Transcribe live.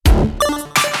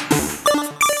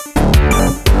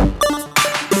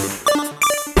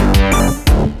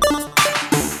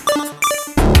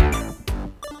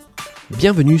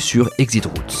bienvenue sur Exit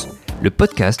Routes, le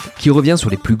podcast qui revient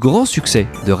sur les plus grands succès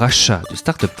de rachat de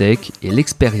start-up tech et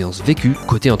l'expérience vécue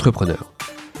côté entrepreneur.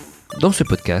 Dans ce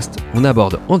podcast, on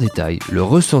aborde en détail le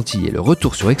ressenti et le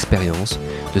retour sur expérience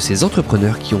de ces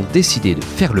entrepreneurs qui ont décidé de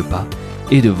faire le pas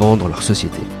et de vendre leur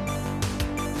société.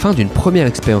 Fin d'une première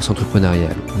expérience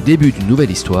entrepreneuriale ou début d'une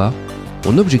nouvelle histoire,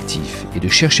 mon objectif est de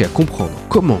chercher à comprendre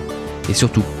comment et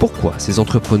surtout pourquoi ces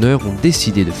entrepreneurs ont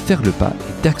décidé de faire le pas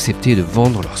et d'accepter de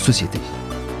vendre leur société.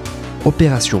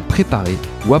 Opération préparée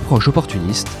ou approche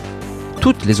opportuniste,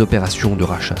 toutes les opérations de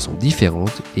rachat sont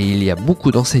différentes et il y a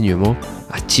beaucoup d'enseignements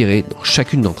à tirer dans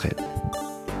chacune d'entre elles.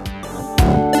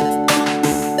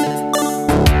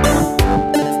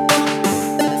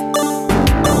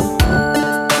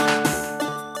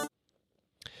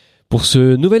 Pour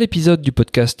ce nouvel épisode du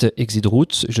podcast Exit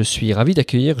Routes, je suis ravi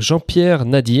d'accueillir Jean-Pierre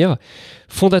Nadir,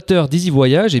 fondateur d'Easy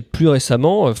Voyage et plus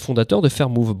récemment fondateur de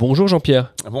Fairmove. Bonjour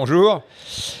Jean-Pierre. Bonjour.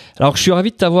 Alors je suis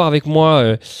ravi de t'avoir avec moi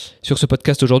sur ce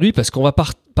podcast aujourd'hui parce qu'on va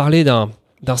parler d'un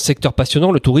secteur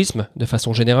passionnant, le tourisme de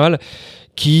façon générale,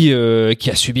 qui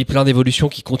a subi plein d'évolutions,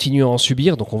 qui continue à en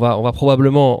subir. Donc on va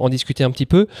probablement en discuter un petit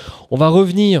peu. On va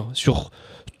revenir sur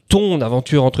ton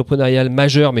aventure entrepreneuriale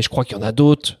majeure, mais je crois qu'il y en a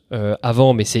d'autres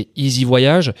avant, mais c'est Easy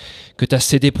Voyage, que tu as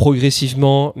cédé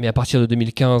progressivement, mais à partir de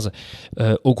 2015,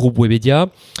 au groupe Webedia.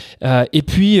 Et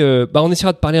puis, on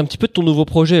essaiera de parler un petit peu de ton nouveau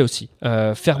projet aussi,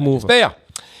 Fairmove. J'espère.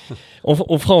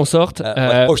 On fera en sorte. On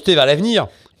va se projeter vers l'avenir.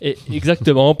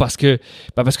 Exactement, parce que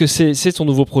c'est ton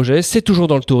nouveau projet, c'est toujours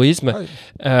dans le tourisme,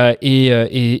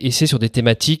 et c'est sur des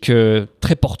thématiques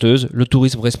très porteuses, le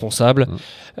tourisme responsable,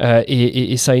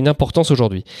 et ça a une importance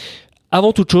aujourd'hui.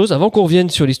 Avant toute chose, avant qu'on revienne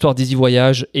sur l'histoire d'Easy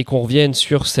Voyage et qu'on revienne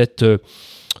sur cette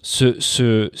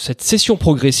session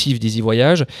progressive d'Easy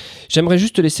Voyage, j'aimerais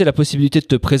juste te laisser la possibilité de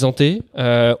te présenter.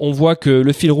 On voit que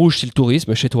le fil rouge, c'est le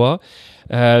tourisme chez toi.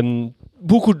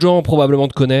 Beaucoup de gens probablement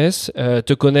te connaissent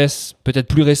peut-être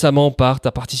plus récemment par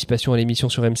ta participation à l'émission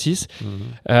sur M6.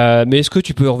 Mais est-ce que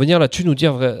tu peux revenir là-dessus, nous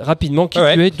dire rapidement qui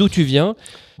tu es, d'où tu viens ?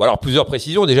 Bon, alors plusieurs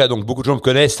précisions déjà, donc beaucoup de gens me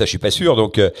connaissent, ça je suis pas sûr,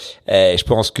 donc je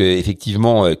pense que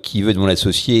effectivement qui veut de mon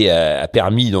associé a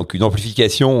permis donc une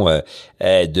amplification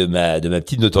de ma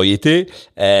petite notoriété,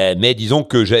 mais disons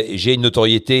que j'ai une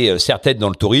notoriété certaine dans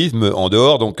le tourisme en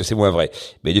dehors, donc c'est moins vrai.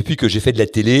 Mais depuis que j'ai fait de la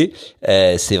télé,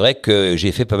 c'est vrai que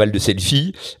j'ai fait pas mal de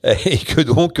selfies et que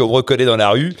donc on me reconnaît dans la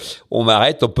rue, on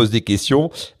m'arrête, on me pose des questions,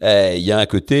 il y a un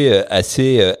côté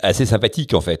assez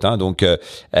sympathique en fait, hein, donc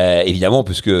évidemment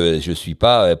puisque je suis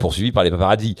pas poursuivi par les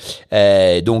paparazzis.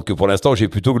 Donc pour l'instant, j'ai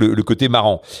plutôt le côté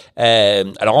marrant.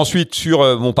 Alors ensuite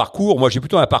sur mon parcours, moi j'ai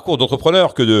plutôt un parcours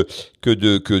d'entrepreneur que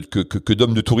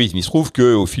d'homme de tourisme. Il se trouve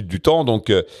que au fil du temps,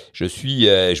 donc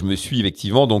je me suis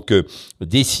effectivement donc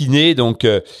dessiné donc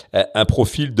un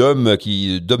profil d'homme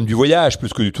du voyage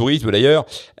plus que du tourisme d'ailleurs,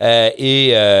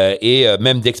 et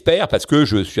même d'expert parce que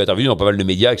je suis intervenu dans pas mal de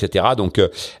médias, etc. Donc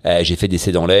j'ai fait des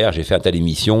essais dans l'air, j'ai fait un tas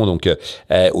d'émissions donc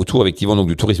autour effectivement donc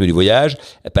du tourisme et du voyage.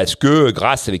 Parce que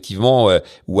grâce effectivement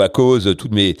ou à cause de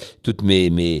toutes mes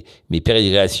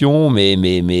pérégrinations,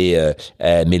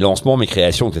 mes lancements, mes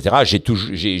créations, etc.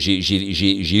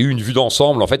 J'ai eu une vue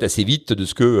d'ensemble en fait assez vite de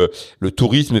ce que le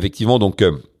tourisme effectivement donc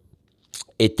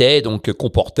était, donc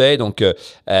comportait, donc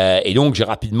et donc j'ai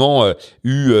rapidement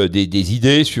eu des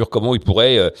idées sur comment il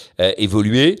pourrait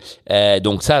évoluer.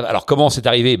 Donc ça, alors comment c'est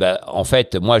arrivé ? En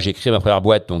fait, moi j'ai créé ma première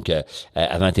boîte donc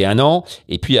à 21 ans,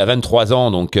 et puis à 23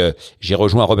 ans donc j'ai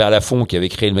rejoint Robert Laffont qui avait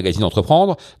créé le magazine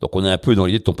Entreprendre. Donc on est un peu dans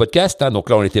l'idée de ton podcast, hein. Donc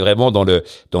là on était vraiment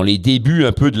dans les débuts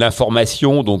un peu de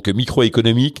l'information donc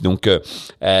microéconomique. Donc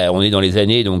on est dans les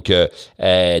années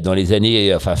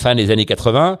fin des années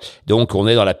 80. Donc on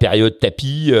est dans la période tapis.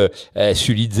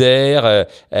 Sulitzer,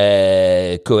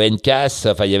 Cohen-Cass,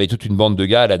 enfin il y avait toute une bande de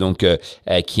gars là donc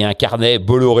qui incarnaient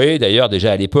Bolloré d'ailleurs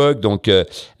déjà à l'époque, donc il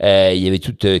y avait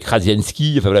toute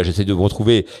Krasienski, enfin voilà, j'essaie de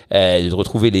retrouver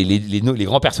les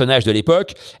grands personnages de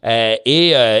l'époque,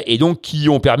 et donc qui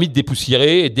ont permis de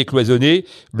dépoussiérer et de décloisonner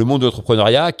le monde de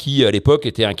l'entrepreneuriat qui à l'époque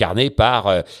était incarné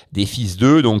par des fils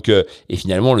d'eux, donc et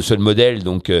finalement le seul modèle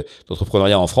donc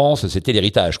d'entrepreneuriat en France c'était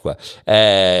l'héritage quoi.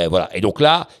 Voilà, et donc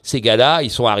là ces gars-là ils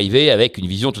sont arrivés avec une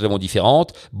vision totalement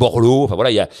différente, Borloo, enfin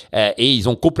voilà, et ils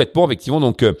ont complètement effectivement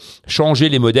donc changé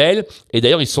les modèles, et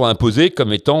d'ailleurs ils se sont imposés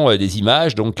comme étant des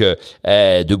images donc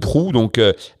de proue donc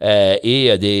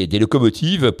et des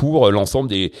locomotives pour l'ensemble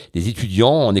des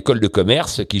étudiants en école de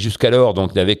commerce qui jusqu'alors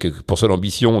donc n'avaient que pour seule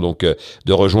ambition donc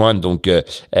de rejoindre donc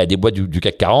des boîtes du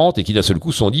CAC 40, et qui d'un seul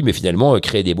coup se sont dit mais finalement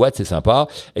créer des boîtes c'est sympa,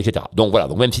 etc. Donc voilà,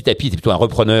 donc même si Tapi était plutôt un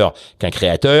repreneur qu'un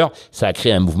créateur, ça a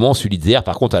créé un mouvement. Sulitzer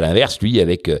par contre à l'inverse, lui,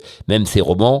 avec même ses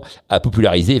romans, a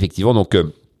popularisé effectivement donc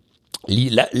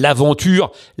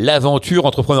l'aventure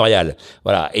entrepreneuriale.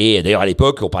 Voilà. Et d'ailleurs à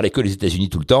l'époque, on parlait que des États-Unis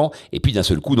tout le temps. Et puis d'un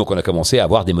seul coup, donc on a commencé à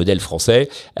avoir des modèles français.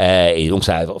 Et donc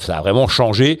ça a vraiment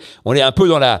changé. On est un peu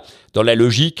dans la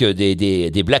logique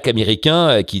des blacks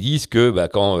américains qui disent que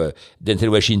quand Denzel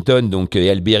Washington donc et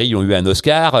Halle Berry ont eu un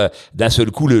Oscar, d'un seul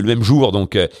coup le même jour,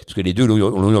 donc parce que les deux l'ont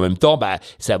eu en même temps,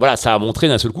 ça a montré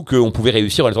d'un seul coup qu'on pouvait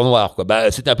réussir dans le temps noir, quoi.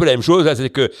 C'était un peu la même chose là, c'est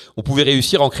que on pouvait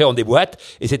réussir en créant des boîtes,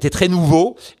 et c'était très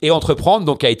nouveau. Et Entreprendre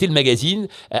donc a été le magazine,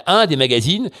 un des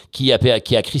magazines qui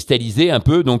a cristallisé un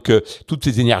peu donc toutes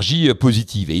ces énergies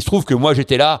positives. Et il se trouve que moi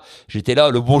j'étais là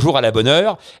le bonjour à la bonne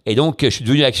heure, et donc je suis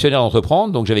devenu actionnaire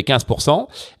d'Entreprendre, donc j'avais 15%.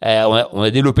 On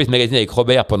a développé ce magazine avec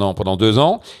Robert pendant 2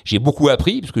 ans. J'ai beaucoup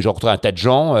appris parce que j'ai rencontré un tas de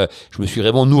gens. Je me suis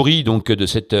vraiment nourri donc de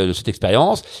cette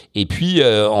expérience. Et puis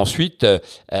ensuite,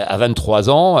 à 23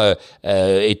 ans,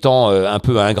 étant un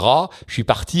peu ingrat, je suis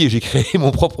parti et j'ai créé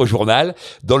mon propre journal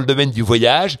dans le domaine du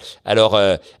voyage. Alors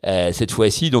cette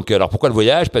fois-ci, donc alors pourquoi le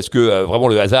voyage? Parce que vraiment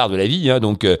le hasard de la vie.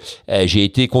 Donc j'ai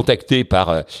été contacté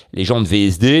par les gens de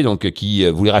VSD, donc qui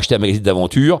voulaient racheter un magazine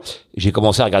d'aventure. J'ai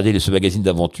commencé à regarder ce magazine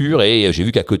d'aventure et j'ai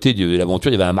vu qu'à côté de l'aventure,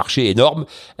 il y avait un marché énorme,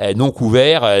 non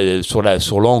couvert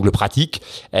sur l'angle pratique,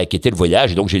 qui était le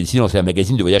voyage. Et donc j'ai décidé de lancer un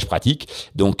magazine de voyage pratique.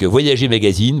 Donc Voyager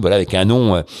Magazine, voilà, avec un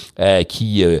nom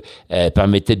qui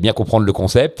permettait de bien comprendre le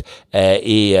concept.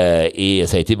 Et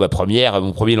ça a été mon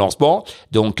premier lancement.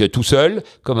 Donc tout seul,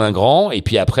 comme un grand. Et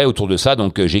puis après, autour de ça,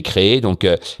 donc j'ai créé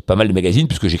pas mal de magazines,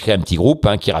 puisque j'ai créé un petit groupe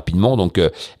qui rapidement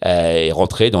est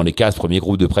rentré dans les 15 premiers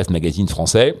groupes de presse magazine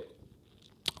français,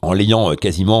 en l'ayant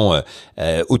quasiment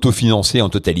autofinancé en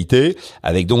totalité,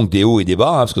 avec donc des hauts et des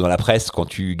bas, parce que dans la presse, quand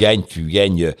tu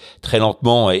gagnes très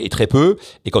lentement et très peu,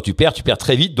 et quand tu perds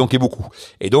très vite, donc et beaucoup.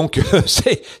 Et donc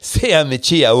c'est un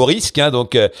métier à haut risque,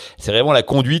 donc c'est vraiment la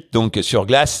conduite donc sur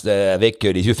glace avec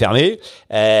les yeux fermés.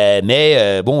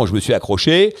 Mais bon, je me suis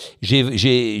accroché.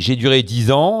 J'ai duré 10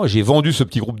 ans. J'ai vendu ce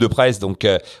petit groupe de presse donc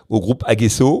au groupe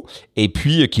Aguesso, et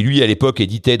puis qui lui à l'époque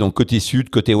éditait donc côté sud,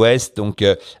 côté ouest, donc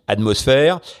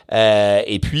Atmosphère.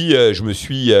 Et puis je me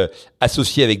suis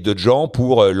associé avec d'autres gens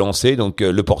pour lancer donc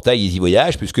le portail Easy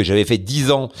Voyage, puisque j'avais fait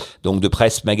 10 ans donc de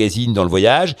presse magazine dans le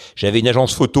voyage. J'avais une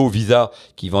agence photo Visa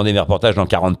qui vendait mes reportages dans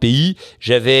 40 pays.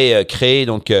 J'avais créé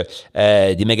donc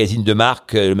des magazines de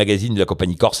marque, le magazine de la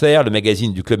compagnie Corsair, le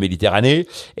magazine du Club Méditerranée,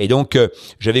 et donc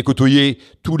j'avais côtoyé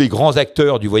tous les grands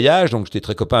acteurs du voyage. Donc j'étais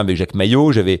très copain avec Jacques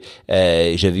Maillot. J'avais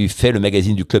fait le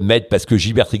magazine du Club Med parce que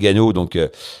Gilbert Trigano donc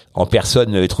en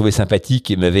personne m'avait trouvé sympathique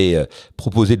et m'avait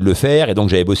proposé de le faire. Et donc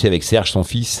j'avais bossé avec Serge, son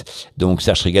fils, donc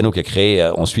Serge Trigano, qui a créé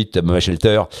ensuite Mama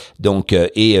Shelter, donc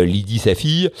et Lydie, sa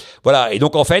fille. Voilà. Et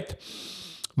donc en fait,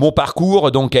 mon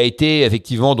parcours donc a été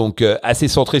effectivement donc assez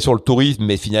centré sur le tourisme,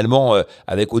 mais finalement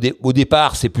avec au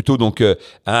départ c'est plutôt donc un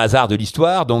hasard de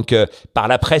l'histoire. Donc par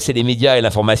la presse et les médias et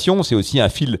l'information, c'est aussi un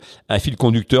fil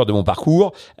conducteur de mon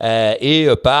parcours, et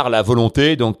par la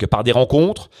volonté, donc par des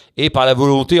rencontres, et par la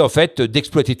volonté en fait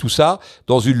d'exploiter tout ça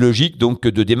dans une logique donc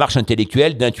de démarche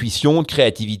intellectuelle, d'intuition, de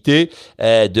créativité,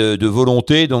 de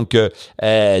volonté donc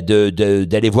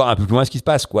d'aller voir un peu plus loin ce qui se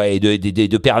passe, quoi, et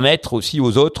de permettre aussi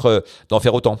aux autres d'en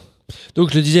faire autant. Donc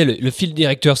je le disais, le fil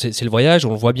directeur c'est le voyage,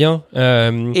 on le voit bien.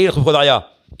 Et l'entrepreneuriat.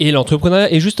 Et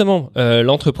l'entrepreneuriat. Et justement,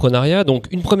 l'entrepreneuriat, donc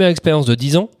une première expérience de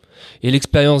 10 ans, et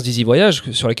l'expérience d'Easy Voyage,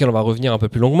 sur laquelle on va revenir un peu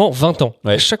plus longuement, 20 ans.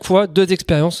 Ouais. À chaque fois, 2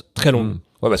 expériences très longues.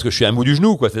 Ouais, parce que je suis un mou du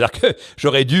genou, quoi. C'est-à-dire que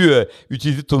j'aurais dû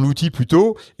utiliser ton outil plus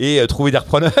tôt et trouver des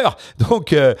repreneurs.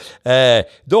 Donc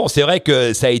c'est vrai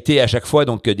que ça a été à chaque fois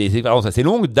donc des expériences assez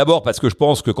longues. D'abord parce que je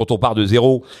pense que quand on part de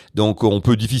zéro, donc on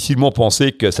peut difficilement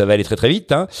penser que ça va aller très très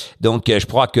vite. Donc je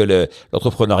crois que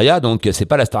l'entrepreneuriat, donc c'est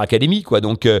pas la Star Academy, quoi.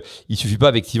 Donc il suffit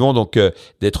pas effectivement donc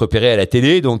d'être repéré à la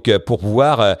télé, donc pour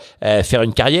pouvoir faire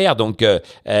une carrière. Donc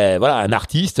voilà, un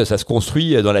artiste, ça se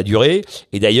construit dans la durée.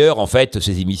 Et d'ailleurs, en fait,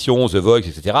 ces émissions, The Voice,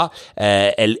 etc.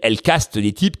 Elle caste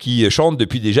les types qui chantent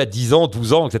depuis déjà 10 ans,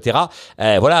 12 ans, etc.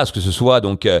 Voilà, ce que ce soit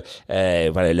donc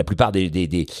voilà, la plupart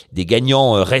des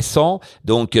gagnants récents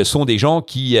donc sont des gens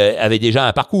qui avaient déjà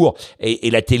un parcours, et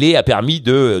la télé a permis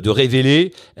de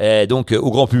révéler donc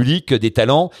au grand public des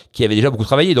talents qui avaient déjà beaucoup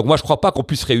travaillé. Donc moi je crois pas qu'on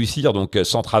puisse réussir donc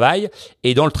sans travail,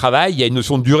 et dans le travail il y a une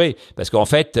notion de durée, parce qu'en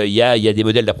fait il y a des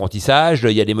modèles d'apprentissage,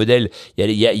 il y a des modèles,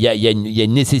 il y a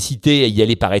une nécessité à y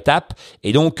aller par étapes,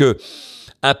 et donc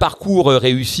un parcours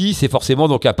réussi, c'est forcément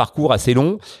donc un parcours assez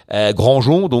long.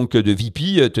 Grandjean, donc de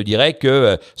VP, te dirait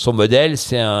que son modèle,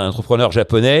 c'est un entrepreneur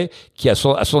japonais qui à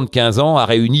 75 ans a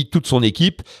réuni toute son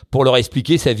équipe pour leur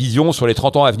expliquer sa vision sur les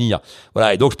 30 ans à venir.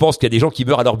 Voilà. Et donc je pense qu'il y a des gens qui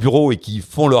meurent à leur bureau et qui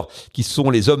sont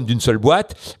les hommes d'une seule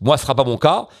boîte. Moi, ce sera pas mon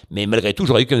cas, mais malgré tout,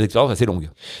 j'aurais eu une expérience assez longue.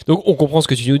 Donc on comprend ce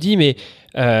que tu nous dis, mais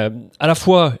à la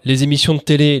fois les émissions de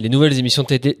télé, les nouvelles émissions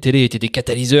de télé étaient des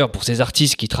catalyseurs pour ces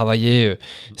artistes qui travaillaient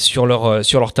sur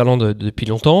leur talent depuis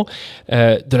longtemps.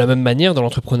 De la même manière, dans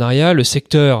l'entrepreneuriat, le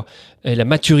secteur et la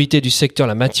maturité du secteur,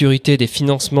 la maturité des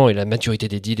financements et la maturité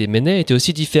des deals M&A étaient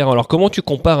aussi différents. Alors comment tu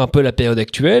compares un peu la période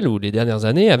actuelle ou les dernières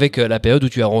années avec la période où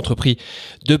tu as entrepris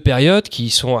deux périodes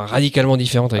qui sont radicalement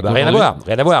différentes avec rien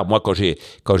à voir. Moi, quand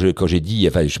j'ai dit,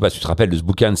 enfin, je sais pas si tu te rappelles de ce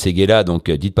bouquin de Seguela,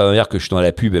 donc dites pas à ma mère que je suis dans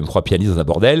la pub, elle me croit pianiste dans un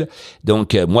bordel.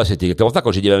 Donc moi, c'était exactement ça.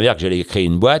 Quand j'ai dit à ma mère que j'allais créer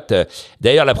une boîte,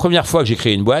 d'ailleurs la première fois que j'ai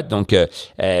créé une boîte, donc que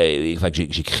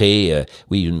j'ai créé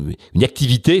une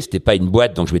activité, c'était pas une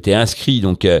boîte, donc je m'étais inscrit,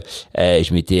 donc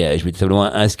je m'étais simplement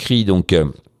inscrit donc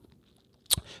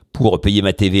pour payer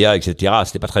ma TVA, etc.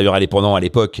 C'était pas travailleur indépendant à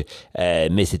l'époque,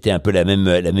 mais c'était un peu la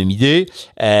même idée.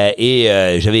 Et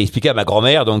j'avais expliqué à ma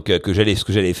grand-mère donc ce que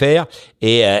j'allais faire,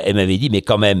 et elle m'avait dit mais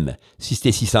quand même, si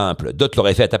c'était si simple, d'autres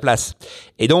l'auraient fait à ta place.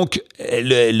 Et donc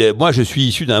moi je suis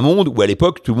issu d'un monde où à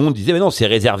l'époque tout le monde disait mais non, c'est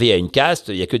réservé à une caste,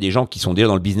 il y a que des gens qui sont déjà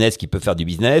dans le business qui peuvent faire du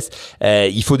business.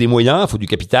 Il faut des moyens, il faut du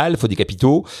capital, il faut des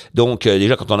capitaux. Donc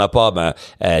déjà quand on n'a pas,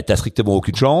 t'as strictement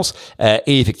aucune chance.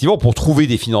 Et effectivement pour trouver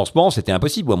des financements, c'était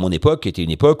impossible. Mon époque était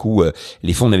une époque où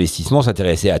les fonds d'investissement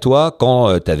s'intéressaient à toi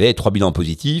quand tu avais 3 bilans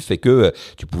positifs et que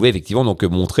tu pouvais effectivement donc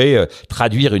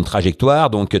traduire une trajectoire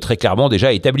donc très clairement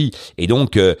déjà établie. Et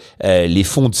donc les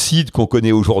fonds de seed qu'on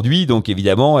connaît aujourd'hui, donc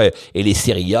évidemment, et les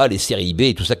séries A, les séries B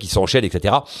et tout ça qui s'enchaîne,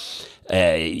 etc.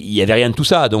 Il y avait rien de tout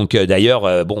ça. Donc d'ailleurs,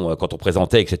 quand on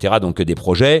présentait, etc. Donc des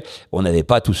projets, on n'avait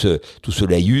pas tout ce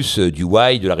laïus du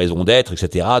why, de la raison d'être,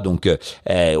 etc. Donc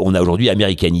on a aujourd'hui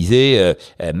américanisé,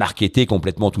 marketé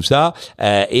complètement tout ça,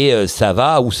 et ça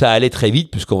va ou ça allait très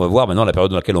vite, puisqu'on va voir maintenant la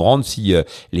période dans laquelle on rentre si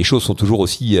les choses sont toujours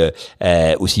aussi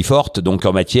fortes, donc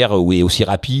en matière où est aussi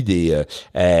rapide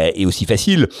et aussi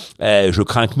facile. Je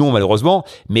crains que non, malheureusement,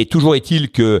 mais toujours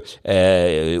est-il que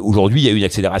aujourd'hui il y a eu une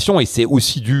accélération et c'est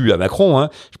aussi dû à Macron.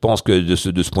 Je pense que de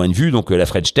ce point de vue, donc la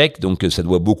French Tech, donc ça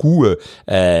doit beaucoup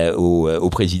au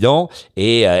président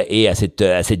et à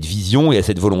cette vision et à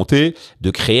cette volonté de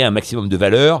créer un maximum de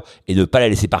valeur et de ne pas la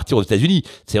laisser partir aux États-Unis.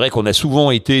 C'est vrai qu'on a souvent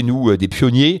été nous des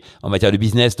pionniers en matière de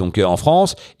business donc en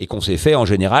France et qu'on s'est fait en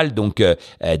général donc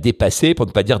dépasser, pour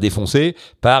ne pas dire défoncer,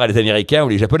 par les Américains ou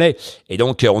les Japonais. Et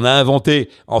donc on a inventé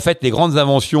en fait les grandes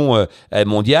inventions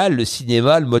mondiales, le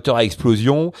cinéma, le moteur à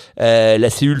explosion, la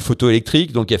cellule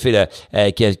photoélectrique, donc qui a fait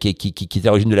qui est à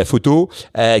l'origine de la photo,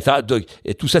 etc. Donc,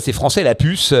 tout ça c'est français, la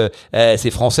puce,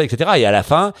 c'est français, etc. Et à la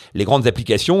fin, les grandes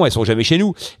applications, elles sont jamais chez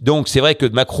nous. Donc c'est vrai que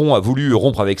Macron a voulu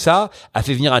rompre avec ça, a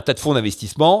fait venir un tas de fonds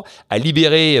d'investissement, a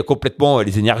libéré complètement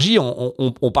les énergies.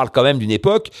 On parle quand même d'une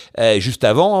époque juste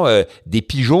avant des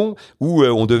pigeons où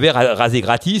on devait raser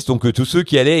gratis, donc tous ceux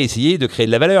qui allaient essayer de créer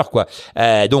de la valeur, quoi.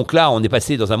 Donc là, on est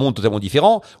passé dans un monde totalement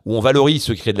différent où on valorise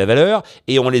ceux qui créent de la valeur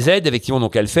et on les aide effectivement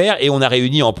donc à le faire, et on a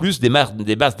réuni en plus des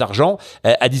masses d'argent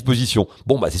à disposition.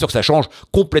 C'est sûr que ça change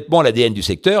complètement l'ADN du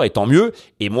secteur, et tant mieux.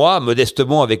 Et moi,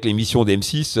 modestement, avec l'émission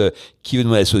d'M6 qui veut de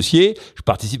mon associé, je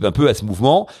participe un peu à ce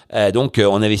mouvement,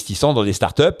 en investissant dans des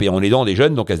startups et en aidant les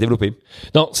jeunes donc à se développer.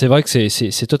 Non, c'est vrai que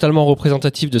c'est totalement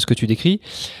représentatif de ce que tu décris.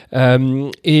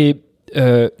 Comme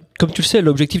tu le sais,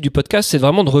 l'objectif du podcast, c'est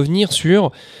vraiment de revenir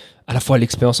sur à la fois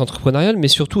l'expérience entrepreneuriale, mais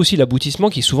surtout aussi l'aboutissement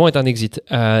qui souvent est un exit.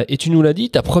 Et tu nous l'as dit,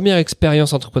 ta première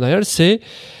expérience entrepreneuriale, c'est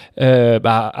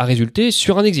a résulté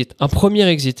sur un exit, un premier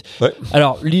exit. Ouais.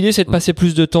 Alors l'idée c'est de passer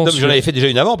plus de temps. J'en avais fait déjà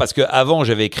une avant, parce que avant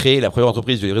j'avais créé la première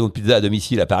entreprise de livraison de pizza à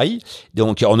domicile à Paris.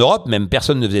 Donc en Europe même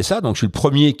personne ne faisait ça. Donc je suis le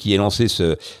premier qui ait lancé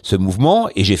ce mouvement,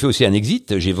 et j'ai fait aussi un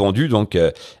exit. J'ai vendu donc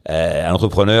un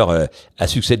entrepreneur à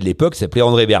succès de l'époque qui s'appelait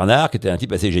André Bernard, qui était un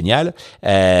type assez génial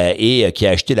et qui a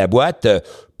acheté la boîte.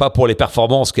 Pas pour les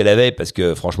performances qu'elle avait, parce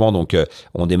que franchement donc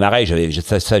on démarrait,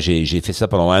 j'ai fait ça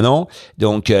pendant 1 an,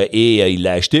 donc et il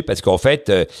l'a acheté parce qu'en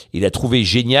fait il a trouvé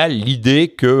génial l'idée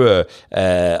que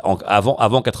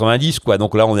avant 90 quoi,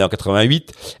 donc là on est en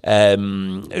 88,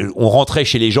 on rentrait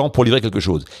chez les gens pour livrer quelque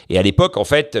chose, et à l'époque en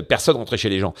fait personne rentrait chez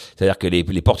les gens, c'est-à-dire que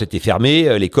les portes étaient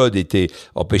fermées, les codes étaient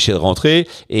empêchés de rentrer,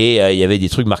 et il y avait des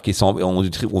trucs marqués sans,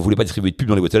 on voulait pas distribuer de pub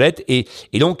dans les boîtes aux lettres, et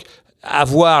donc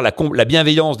avoir la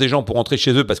bienveillance des gens pour rentrer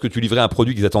chez eux parce que tu livrais un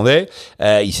produit qu'ils attendaient,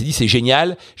 il s'est dit c'est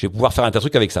génial, je vais pouvoir faire un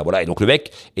truc avec ça. Voilà. Et donc le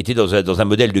mec était dans un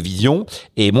modèle de vision.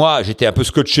 Et moi, j'étais un peu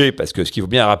scotché parce que ce qu'il faut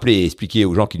bien rappeler et expliquer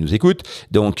aux gens qui nous écoutent,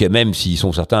 donc même s'ils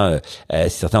sont certains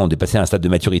ont dépassé un stade de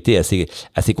maturité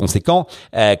assez conséquent,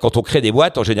 quand on crée des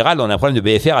boîtes, en général, on a un problème de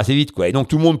BFR assez vite, quoi. Et donc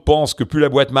tout le monde pense que plus la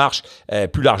boîte marche,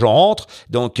 plus l'argent rentre.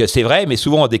 Donc c'est vrai, mais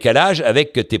souvent en décalage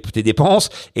avec tes dépenses.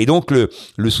 Et donc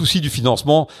le souci du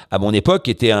financement à mon époque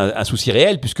était un souci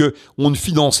réel puisque on ne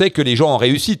finançait que les gens en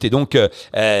réussite. Et donc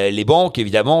les banques,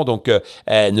 évidemment,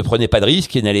 ne prenaient pas de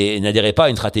risques et n'adhéraient pas à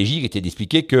une stratégie qui était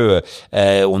d'expliquer que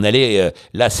on allait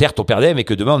là, certes, on perdait, mais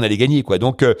que demain on allait gagner, quoi.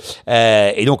 Donc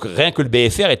et donc rien que le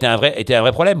BFR était un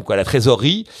vrai problème, quoi. La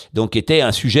trésorerie donc était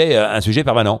un sujet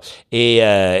permanent. Et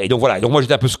donc voilà. Et donc moi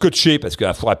j'étais un peu scotché parce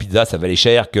qu'un four à pizza ça valait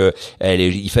cher, que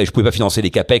je pouvais pas financer les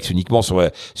capex uniquement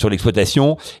sur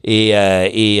l'exploitation.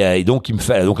 Et donc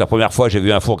donc la première fois j'ai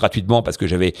eu un four gratuitement parce que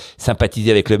j'avais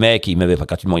sympathisé avec le mec. Il m'avait pas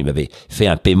gratuitement, il m'avait fait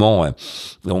un paiement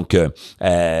donc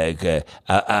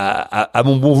à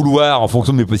mon bon vouloir en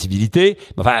fonction de mes possibilités.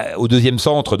 Enfin au deuxième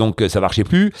centre donc ça marchait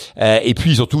plus. Et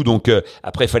puis surtout donc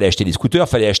après il fallait acheter des scooters,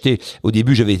 au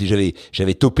début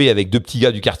j'avais topé avec deux petits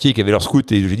gars du quartier qui avaient leur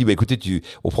scoot et je dis écoutez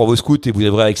on prend vos scouts et vous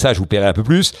devrez avec ça je vous paierai un peu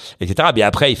plus, etc. Mais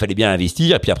après il fallait bien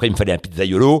investir et puis après il me fallait un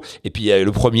pizzaiolo et puis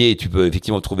le premier tu peux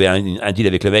effectivement trouver un deal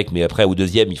avec le mec, mais après au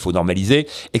deuxième il faut normaliser,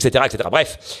 etc.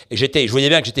 Bref, et je voyais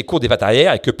bien que j'étais court des pattes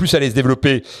arrière et que plus ça allait se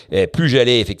développer, plus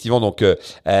j'allais effectivement donc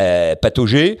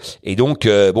patauger. Et donc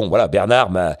bon voilà,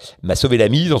 Bernard m'a sauvé la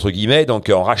mise entre guillemets, donc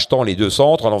en rachetant les deux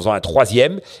centres, en faisant un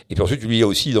troisième. Et puis ensuite lui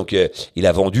aussi donc il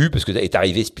a vendu parce que est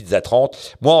arrivé Pizza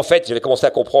 30. Moi en fait j'avais commencé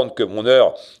à comprendre que mon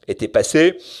heure était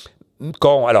passée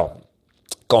quand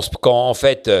en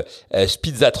fait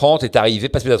Pizza 30 est arrivé,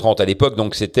 pas Pizza 30 à l'époque,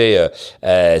 donc c'était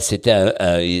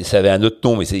ça avait un autre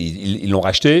nom, mais ils l'ont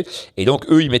racheté. Et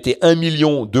donc eux ils mettaient 1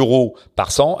 million d'euros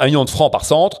par centre, 1 million de francs par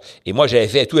centre, et moi j'avais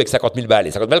fait tout avec 50 000 balles,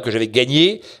 et 50 000 balles que j'avais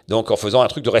gagné donc en faisant un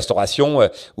truc de restauration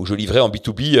où je livrais en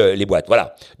B2B les boîtes.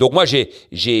 Voilà. Donc moi j'ai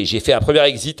fait un premier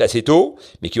exit assez tôt,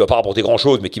 mais qui va pas rapporter grand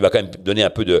chose, mais qui va quand même donner un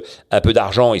peu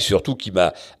d'argent et surtout qui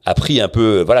m'a appris un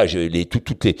peu. Voilà, j'ai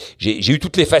eu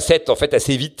toutes les facettes en fait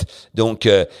assez vite. Donc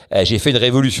j'ai fait une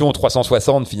révolution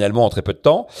 360 finalement en très peu de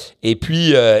temps. Et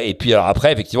puis alors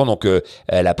après effectivement donc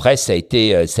la presse ça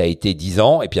a été 10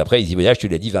 ans et puis après Easy Voyage tu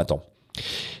l'as dit 20 ans.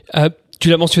 Tu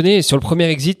l'as mentionné, sur le premier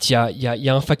exit, il y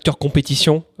a un facteur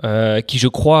compétition qui, je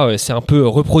crois, s'est un peu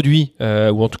reproduit,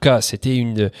 ou en tout cas, c'était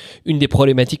une des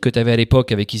problématiques que tu avais à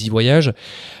l'époque avec Easy Voyage.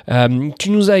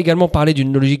 Tu nous as également parlé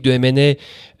d'une logique de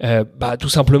M&A, tout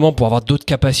simplement pour avoir d'autres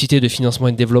capacités de financement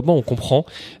et de développement, on comprend.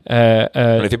 On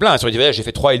a fait plein, sur Easy Voyage, j'ai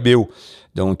fait 3 LBO.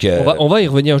 Donc, on va y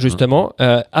revenir justement.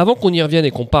 Avant qu'on y revienne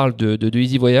et qu'on parle de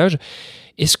Easy Voyage,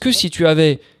 est-ce que si tu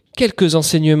avais quelques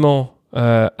enseignements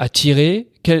à tirer,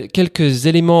 quelques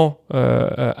éléments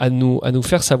à nous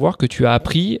faire savoir que tu as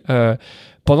appris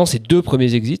pendant ces 2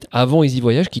 premiers exits avant Easy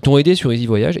Voyage, qui t'ont aidé sur Easy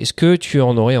Voyage, est-ce que tu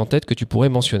en aurais en tête que tu pourrais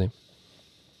mentionner ?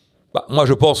 Moi,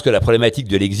 je pense que la problématique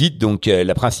de l'exit, donc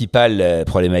la principale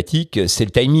problématique, c'est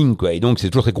le timing, quoi. Et donc, c'est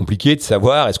toujours très compliqué de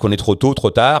savoir est-ce qu'on est trop tôt, trop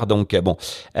tard. Donc,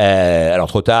 alors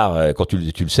trop tard quand tu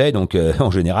le sais, donc en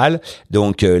général.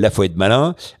 Donc là, faut être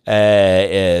malin.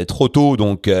 Trop tôt,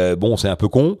 donc c'est un peu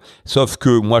con. Sauf que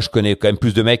moi, je connais quand même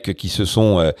plus de mecs qui se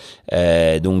sont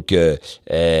fait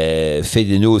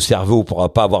des nœuds au cerveau pour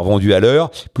pas avoir vendu à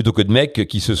l'heure, plutôt que de mecs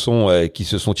qui se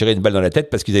sont tirés une balle dans la tête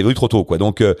parce qu'ils avaient vendu trop tôt, quoi.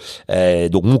 Donc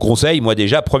mon conseil, moi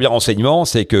déjà, premier enseignement,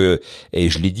 c'est que, et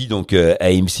je l'ai dit donc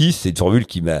à M6, c'est une formule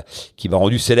qui m'a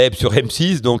rendu célèbre sur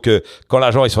M6, donc quand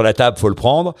l'argent est sur la table, faut le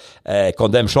prendre, quand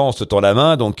Dame Chance te tend la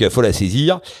main, donc faut la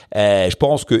saisir. Je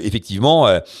pense que effectivement,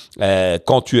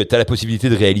 quand tu as la possibilité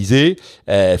de réaliser,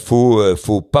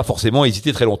 faut pas forcément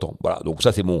hésiter très longtemps. Voilà, donc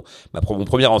ça c'est mon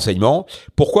premier enseignement.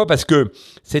 Pourquoi ? Parce que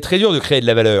c'est très dur de créer de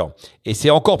la valeur, et c'est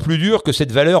encore plus dur que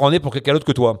cette valeur en est pour quelqu'un d'autre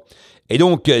que toi. Et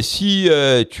donc, si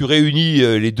tu réunis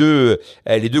les deux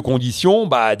conditions,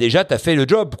 déjà t'as fait le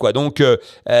job, quoi. Donc,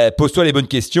 pose-toi les bonnes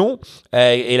questions.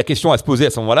 Et la question à se poser à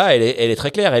ce moment-là, elle est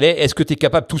très claire. Est-ce que tu es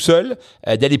capable tout seul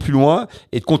d'aller plus loin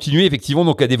et de continuer effectivement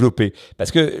donc à développer ?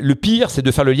 Parce que le pire, c'est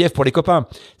de faire le lièvre pour les copains.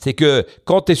 C'est que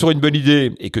quand tu es sur une bonne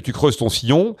idée et que tu creuses ton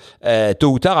sillon, tôt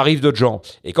ou tard arrivent d'autres gens.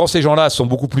 Et quand ces gens-là sont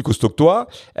beaucoup plus costauds que toi,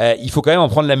 il faut quand même en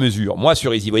prendre la mesure. Moi,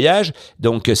 sur Easy Voyage,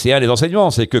 donc c'est un des enseignements,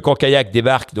 c'est que quand Kayak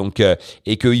débarque donc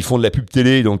et qu'ils font de la pub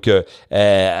télé donc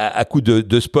à coup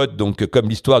de spots, donc comme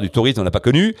l'histoire du tourisme on n'a pas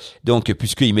connu, donc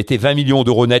puisqu'ils mettaient 20 millions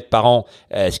d'euros net par an,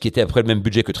 ce qui était à peu près le même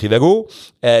budget que Trivago,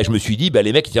 je me suis dit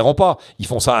les mecs ils tiendront pas, ils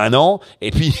font ça 1 an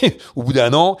et puis au bout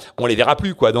d'1 an on les verra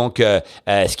plus quoi. Donc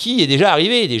ce qui est déjà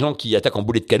arrivé, des gens qui attaquent en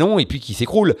boulet de canon et puis qui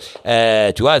s'écroulent,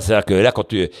 tu vois, c'est-à-dire que là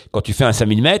quand tu fais un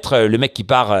 5000 mètres, le mec qui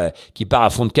part à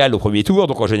fond de cale au premier tour,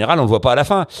 donc en général on le voit pas à la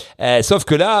fin, sauf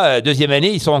que là deuxième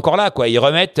année ils sont encore là quoi, ils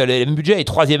remettent le même budget, et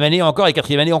troisième année encore et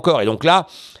quatrième année encore, et donc là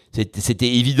c'était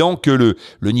évident que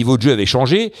le niveau de jeu avait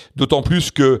changé, d'autant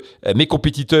plus que mes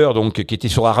compétiteurs donc qui étaient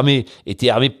sur Armée étaient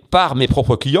armés par mes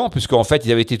propres clients, puisqu'en fait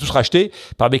ils avaient été tous rachetés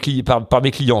par mes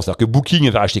clients, c'est-à-dire que Booking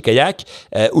avait racheté Kayak,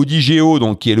 Odigeo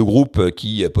donc qui est le groupe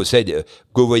qui possède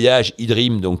Go Voyage,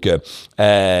 eDream donc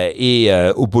et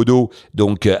Opodo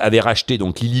donc avait racheté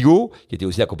donc Liligo qui était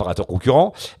aussi un comparateur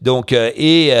concurrent, donc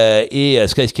et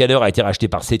Skyscanner a été racheté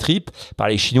par Ctrip, par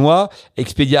les Chinois,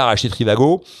 Expedia a racheté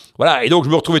Trivago. Voilà, et donc je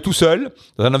me retrouvais tout seul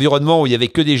dans un environnement où il y avait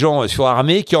que des gens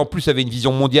surarmés qui en plus avaient une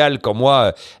vision mondiale, quand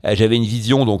moi j'avais une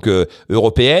vision donc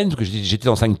européenne, parce que j'étais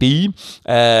dans 5 pays.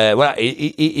 Voilà,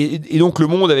 et donc le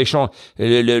monde avait changé,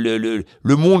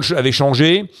 le monde avait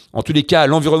changé. En tous les cas,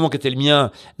 l'environnement qui était le mien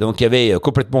donc avait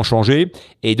complètement changé,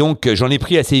 et donc j'en ai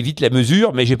pris assez vite la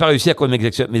mesure, mais j'ai pas réussi à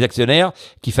convaincre mes actionnaires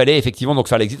qu'il fallait effectivement donc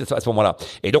faire l'exit à ce moment-là.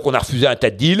 Et donc on a refusé un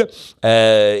tas de deals,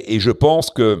 et je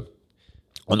pense que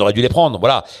on aurait dû les prendre,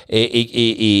 voilà.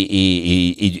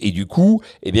 Et du coup,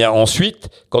 eh bien ensuite,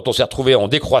 quand on s'est retrouvé en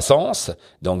décroissance,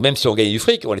 donc même si on gagnait du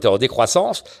fric, on était en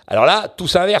décroissance. Alors là, tout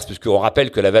s'inverse, puisqu'on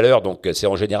rappelle que la valeur, donc c'est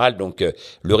en général donc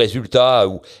le résultat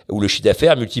ou le chiffre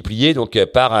d'affaires multiplié donc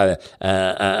par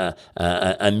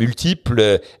un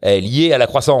multiple lié à la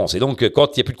croissance. Et donc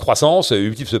quand il n'y a plus de croissance, le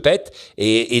multiple se pète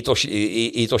et ton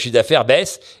chiffre d'affaires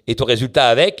baisse et ton résultat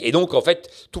avec. Et donc en fait,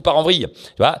 tout part en vrille,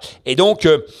 tu vois. Et donc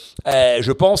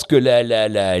je pense que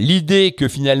l'idée que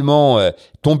finalement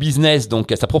ton business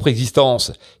donc a sa propre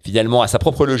existence, finalement a sa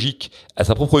propre logique, a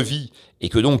sa propre vie, et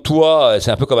que donc toi c'est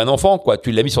un peu comme un enfant quoi,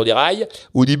 tu l'as mis sur des rails,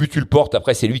 au début tu le portes,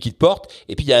 après c'est lui qui te porte,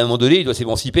 et puis il y a un moment donné il doit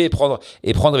s'émanciper et prendre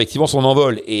effectivement son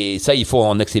envol, et ça il faut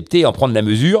en accepter, en prendre la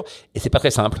mesure, et c'est pas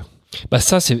très simple.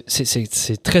 Ça,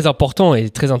 c'est très important et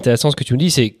très intéressant ce que tu me dis,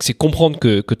 c'est comprendre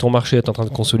que ton marché est en train de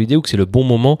consolider, ou que c'est le bon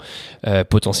moment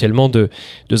potentiellement de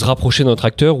se rapprocher de notre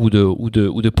acteur, ou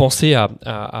de penser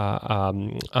à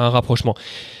un rapprochement.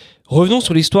 Revenons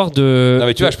sur l'histoire de... Non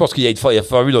mais tu vois, je pense qu'il y a une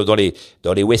formule dans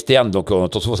les westerns, donc on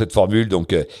entend souvent cette formule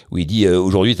donc où il dit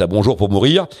aujourd'hui t'as bon jour pour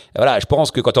mourir. Et voilà, je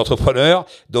pense que quand t'es entrepreneur,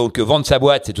 donc vendre sa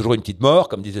boîte c'est toujours une petite mort,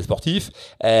 comme disent les sportifs,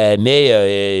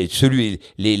 mais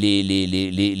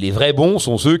les vrais bons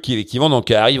sont ceux qui effectivement donc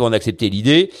arrivent à en accepter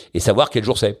l'idée et savoir quel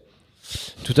jour c'est.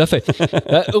 Tout à fait.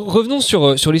 Revenons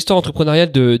sur l'histoire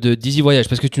entrepreneuriale de Easy Voyage,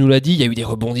 parce que tu nous l'as dit, il y a eu des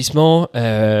rebondissements,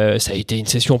 ça a été une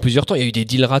session en plusieurs temps, il y a eu des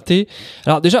deals ratés.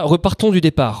 Alors déjà, repartons du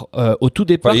départ. Au tout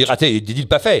départ, des ratés, des deals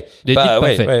pas faits. Des deals pas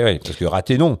faits. Ouais, parce que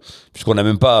ratés non, puisqu'on n'a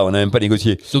même pas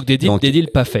négocié. Donc des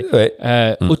deals pas faits. Ouais.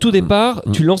 Au tout départ,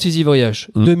 tu lances Easy Voyage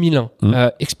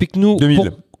 2001. Explique-nous.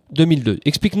 2002.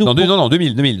 Explique-nous. Non,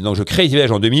 2000. Donc je crée Easy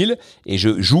Voyage en 2000 et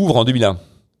j'ouvre en 2001.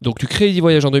 Donc tu crées Easy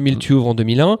Voyage en 2000, tu ouvres en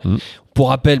 2001. Pour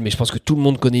rappel, mais je pense que tout le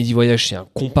monde connaît Easy Voyage, c'est un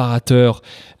comparateur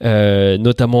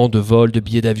notamment de vols, de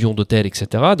billets d'avion, d'hôtels, etc.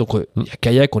 Donc il y a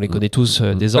Kayak, on les connaît tous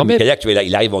désormais. Kayak, tu vois,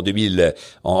 il arrive en 2000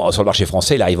 sur le marché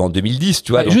français, il arrive en 2010,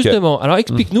 tu vois. Donc, justement, alors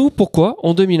explique-nous pourquoi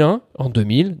en 2001,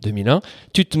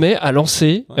 tu te mets à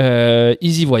lancer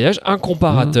Easy Voyage, un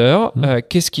comparateur.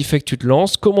 Qu'est-ce qui fait que tu te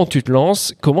lances? Comment tu te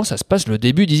lances? Comment ça se passe le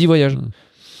début d'Easy Voyage?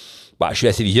 Je suis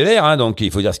assez visionnaire, hein, donc il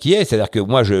faut dire ce qui est. C'est-à-dire que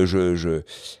moi,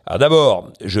 alors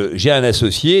d'abord, j'ai un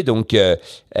associé, donc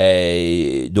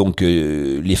les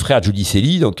frères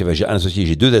Giudicelli. Donc j'ai un associé,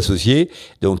 j'ai 2 associés.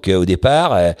 Donc au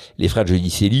départ, les frères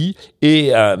Giudicelli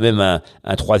et même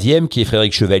un troisième qui est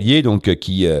Frédéric Chevalier, donc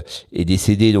qui est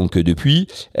décédé donc depuis,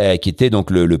 qui était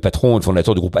donc le patron, le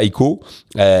fondateur du groupe Aiko,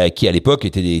 qui à l'époque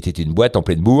était une boîte en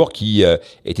pleine bourre, qui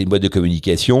était une boîte de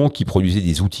communication, qui produisait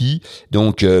des outils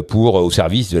donc au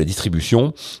service de la distribution.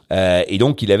 Et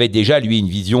donc il avait déjà lui une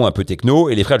vision un peu techno,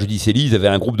 et les frères Giudicelli, ils avaient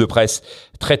un groupe de presse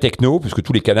très techno, puisque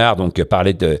tous les canards donc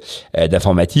parlaient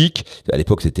d'informatique. À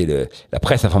l'époque c'était la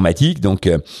presse informatique, donc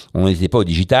on n'était pas au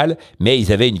digital, mais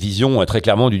ils avaient une vision très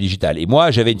clairement du digital. Et moi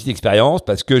j'avais une petite expérience,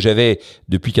 parce que j'avais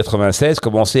depuis 96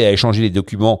 commencé à échanger les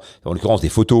documents, en l'occurrence des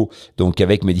photos, donc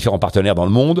avec mes différents partenaires dans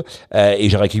le monde, et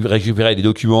j'ai récupéré des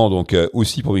documents donc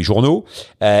aussi pour mes journaux,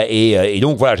 et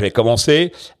donc voilà, j'avais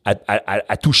commencé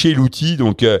à toucher l'outil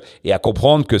donc et à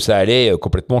comprendre que ça allait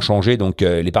complètement changer donc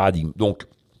les paradigmes. Donc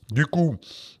du coup,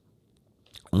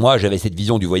 Moi, j'avais cette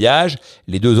vision du voyage.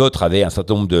 Les deux autres avaient un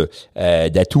certain nombre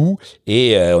d'atouts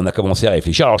et on a commencé à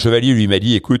réfléchir. Alors Chevalier lui m'a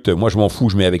dit, écoute, moi je m'en fous,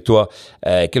 je mets avec toi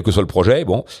quel que soit le projet.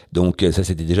 Bon, donc ça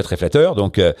c'était déjà très flatteur.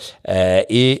 Donc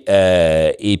et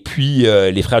puis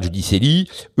les frères Giudicelli,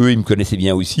 eux ils me connaissaient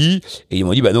bien aussi et ils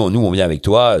m'ont dit, bah non, nous on vient avec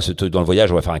toi. Dans le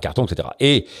voyage, on va faire un carton, etc.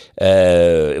 Et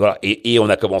voilà. Et on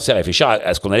a commencé à réfléchir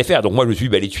à ce qu'on allait faire. Donc moi je me suis dit,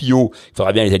 bah les tuyaux, il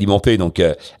faudra bien les alimenter. Donc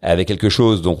avec quelque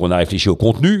chose. Donc on a réfléchi au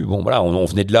contenu. Bon voilà, on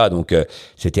venait de là, donc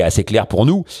c'était assez clair pour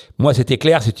nous. Moi, c'était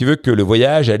clair, si tu veux, que le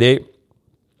voyage allait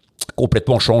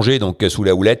complètement changer donc sous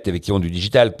la houlette effectivement du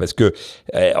digital, parce que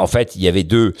en fait il y avait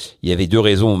deux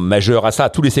raisons majeures à ça.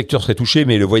 Tous les secteurs seraient touchés,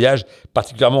 mais le voyage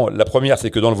particulièrement. La première, c'est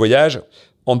que dans le voyage,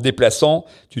 en te déplaçant,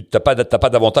 tu t'as pas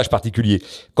d'avantage particulier.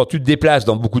 Quand tu te déplaces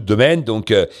dans beaucoup de domaines,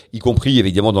 donc y compris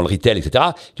évidemment dans le retail, etc.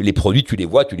 Les produits, tu les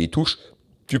vois, tu les touches.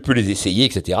 Tu peux les essayer,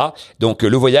 etc. Donc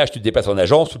le voyage, tu te déplaces en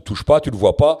agence, tu le touches pas, tu le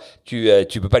vois pas, tu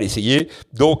peux pas l'essayer.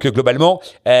 Donc globalement,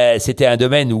 c'était un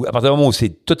domaine où, à partir du moment où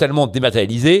c'est totalement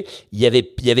dématérialisé, il y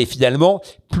avait finalement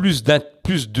plus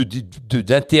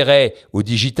d'intérêt au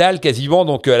digital quasiment,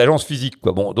 donc à l'agence physique,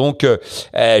 quoi. Bon, donc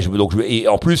et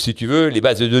en plus, si tu veux, les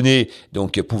bases de données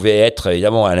donc pouvaient être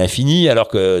évidemment à l'infini, alors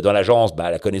que dans l'agence,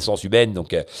 la connaissance humaine,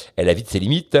 donc elle a vite ses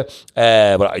limites.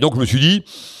 Voilà. Et donc je me suis dit,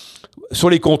 sur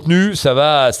les contenus, ça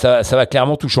va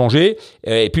clairement tout changer.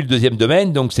 Et puis le deuxième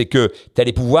domaine, donc, c'est que tu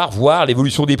allais pouvoir voir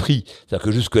l'évolution des prix. C'est-à-dire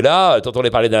que jusque-là, t'entendais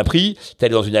parler d'un prix,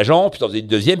 t'allais dans une agence, puis t'en faisais une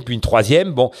deuxième, puis une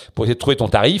troisième, bon, pour essayer de trouver ton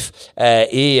tarif.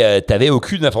 Et t'avais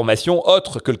aucune information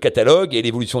autre que le catalogue et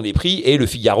l'évolution des prix et le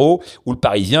Figaro ou le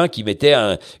Parisien qui mettait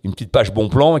une petite page bon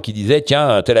plan et qui disait,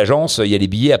 tiens, telle agence, il y a des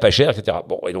billets à pas cher, etc.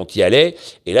 Bon, et donc t'y allais.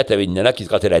 Et là, t'avais une nana qui se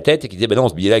grattait la tête et qui disait, ben non,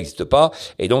 ce billet-là n'existe pas.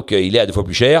 Et donc, il est à 2 fois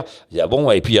plus cher. Ah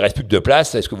bon, et puis il reste plus que 2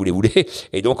 places. Est-ce que vous les voulez?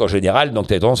 Et donc, en général, donc,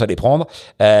 tu as tendance à les prendre,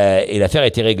 et l'affaire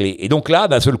était réglée. Et donc là,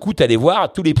 d'un seul coup, tu allais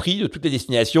voir tous les prix de toutes les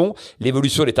destinations,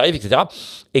 l'évolution des tarifs, etc.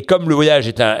 Et comme le voyage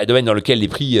est un domaine dans lequel les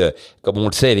prix, comme on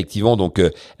le sait, effectivement, donc,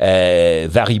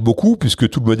 varient beaucoup, puisque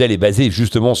tout le modèle est basé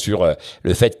justement sur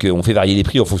le fait qu'on fait varier les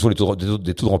prix en fonction des taux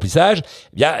de remplissage,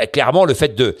 eh bien, clairement, le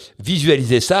fait de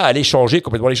visualiser ça allait changer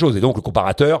complètement les choses. Et donc, le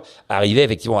comparateur arrivait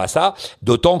effectivement à ça,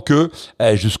 d'autant que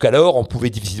jusqu'alors, on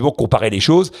pouvait difficilement comparer les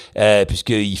choses,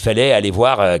 puisqu'il fallait aller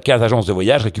voir 15 agences de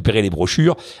voyage, récupérer les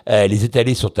brochures, les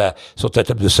étaler sur ta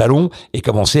table de salon et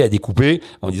commencer à découper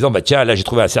en disant, bah tiens, là j'ai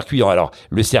trouvé un circuit. Alors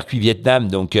le circuit Vietnam,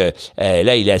 donc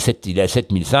là il est à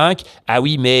 7005. Ah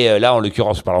oui, mais là en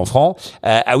l'occurrence je parle en francs.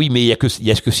 Ah oui, mais il y a que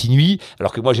 6 nuits,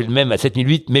 alors que moi j'ai le même à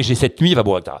 7008, mais j'ai 7 nuits. Enfin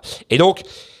bon, etc. Et donc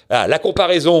la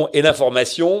comparaison et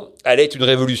l'information allait être une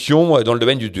révolution dans le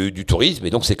domaine du tourisme, et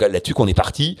donc c'est là-dessus qu'on est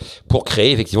parti pour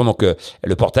créer effectivement donc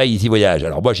le portail Easy Voyage.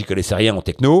 Alors moi j'y connaissais rien en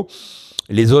techno,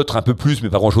 les autres un peu plus mais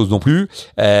pas grand-chose non plus.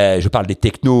 Je parle des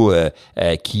technos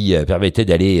qui permettaient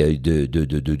d'aller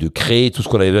de créer tout ce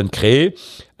qu'on avait besoin de créer.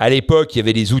 À l'époque, il y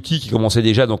avait des outils qui commençaient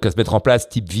déjà donc à se mettre en place,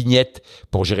 type vignette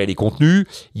pour gérer les contenus.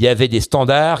 Il y avait des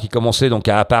standards qui commençaient donc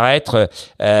à apparaître.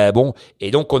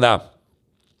 Et donc on a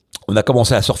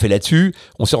commencé à surfer là-dessus.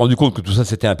 On s'est rendu compte que tout ça,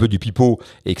 c'était un peu du pipeau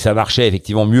et que ça marchait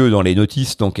effectivement mieux dans les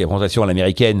notices, donc les présentations à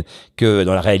l'américaine, que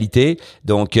dans la réalité,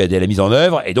 donc de la mise en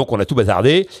œuvre. Et donc, on a tout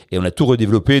bazardé et on a tout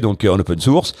redéveloppé donc en open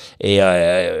source. Et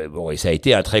et ça a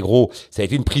été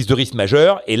une prise de risque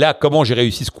majeure. Et là, comment j'ai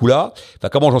réussi ce coup-là? Enfin,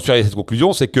 comment j'en suis arrivé à cette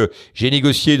conclusion? C'est que j'ai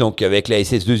négocié donc avec la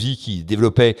SS2I qui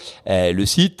développait le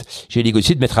site. J'ai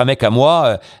négocié de mettre un mec à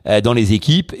moi dans les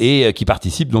équipes et qui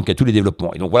participe donc à tous les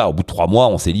développements. Et donc voilà, au bout de 3 mois,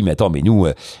 on s'est dit, mais attends, mais nous,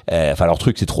 leur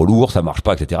truc c'est trop lourd, ça marche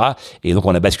pas, etc. Et donc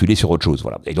on a basculé sur autre chose,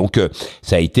 voilà. Et donc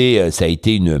ça a été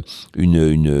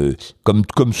une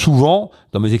comme souvent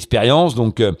dans mes expériences,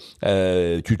 donc tu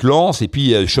te lances et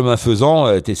puis chemin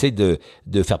faisant, t'essayes de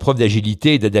faire preuve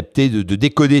d'agilité, d'adapter, de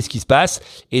décoder ce qui se passe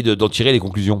et d'en tirer les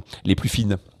conclusions les plus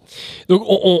fines. Donc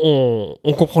on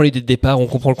comprend l'idée de départ, on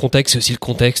comprend le contexte, c'est aussi le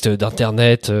contexte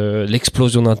d'Internet,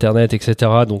 l'explosion d'Internet, etc.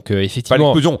 Donc effectivement... Pas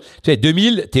l'explosion. Tu sais,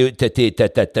 2000,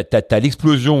 t'as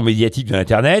l'explosion médiatique de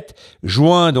l'Internet.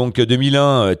 Juin, donc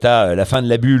 2001, t'as la fin de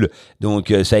la bulle,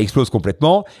 donc ça explose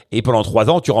complètement. Et pendant 3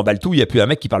 ans, tu remballes tout, il n'y a plus un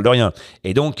mec qui parle de rien.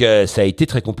 Et donc ça a été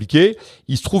très compliqué.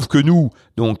 Il se trouve que nous,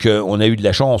 donc on a eu de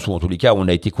la chance, ou en tous les cas on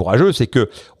a été courageux, c'est que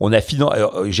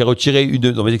j'ai retiré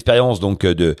dans mes expériences donc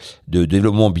de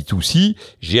développement B2C,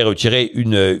 j'ai retiré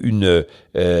une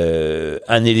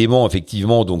un élément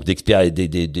effectivement donc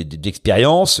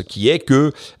d'expérience qui est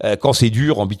que quand c'est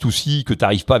dur en B2C, que tu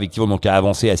n'arrives pas effectivement donc à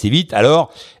avancer assez vite,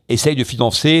 alors essaye de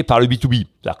financer par le B2B.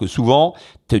 C'est-à-dire que souvent,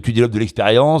 tu développes de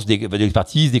l'expérience, de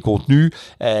l'expertise, des contenus,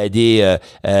 des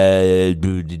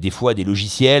fois des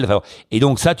logiciels. Enfin, et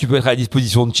donc ça, tu peux être à la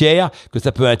disposition de tiers, que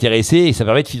ça peut intéresser et ça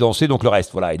permet de financer donc le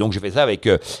reste. Voilà. Et donc j'ai fait ça avec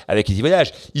Easy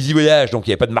Voyage. Easy Voyage, donc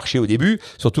il n'y avait pas de marché au début.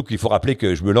 Surtout qu'il faut rappeler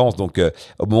que je me lance donc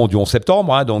au moment du 11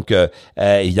 septembre. Hein, donc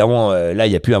évidemment, là il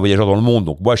n'y a plus un voyageur dans le monde.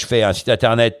 Donc moi je fais un site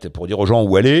internet pour dire aux gens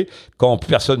où aller quand plus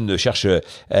personne ne cherche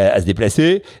à se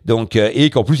déplacer. Donc et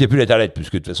qu'en plus il n'y a plus l'internet,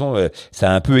 puisque de toute façon ça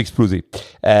a un peu explosé.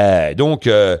 Donc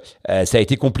ça a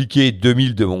été compliqué.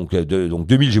 2000, donc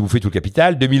 2000 j'ai bouffé tout le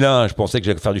capital. 2001 je pensais que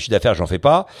j'allais faire du chiffre d'affaires, j'en fais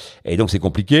pas. Et donc c'est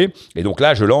compliqué. Et donc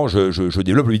là je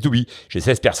développe le B2B. J'ai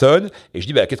 16 personnes et je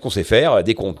dis qu'est-ce qu'on sait faire?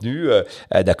 Des contenus,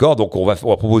 d'accord. Donc on va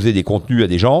proposer des contenus à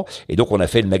des gens. Et donc on a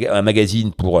fait un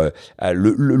magazine pour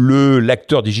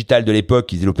l'acteur digital de l'époque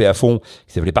qui se développait à fond,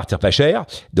 qui s'appelait Partir pas cher.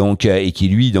 Donc et qui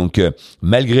lui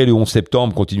malgré le 11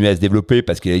 septembre continuait à se développer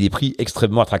parce qu'il avait des prix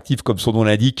extrêmement attractifs comme son nom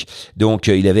l'indique. Donc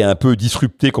il avait un peu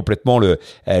disrupté complètement le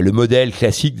modèle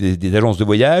classique des agences de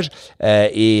voyage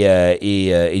et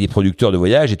des producteurs de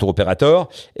voyage, des tour opérateurs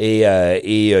et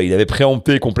il avait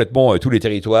préempté complètement tous les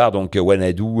territoires, donc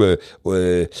Wanadoo,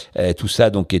 tout ça,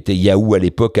 donc était Yahoo à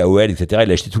l'époque, AOL, etc.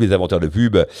 Il achetait tous les inventaires de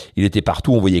pub, il était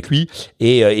partout, on voyait que lui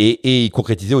et il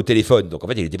concrétisait au téléphone. Donc en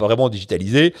fait il n'était pas vraiment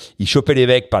digitalisé, il chopait les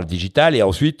mecs par le digital et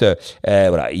ensuite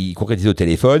voilà, il concrétisait au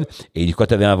téléphone. Et quand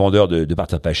tu avais un vendeur de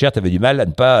Partir pas cher, tu avais du mal à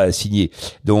ne pas signer.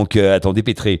 Donc à t'en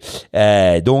dépêtrer.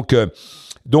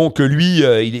 Donc lui,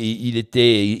 il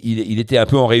était un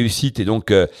peu en réussite et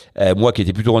donc moi qui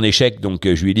étais plutôt en échec, donc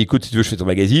je lui ai dit écoute, si tu veux je fais ton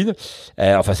magazine.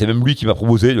 Enfin c'est même lui qui m'a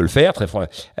proposé de le faire.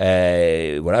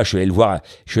 Voilà, je suis allé le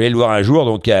voir un jour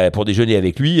donc pour déjeuner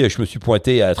avec lui. Je me suis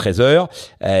pointé à 13h.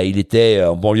 Il était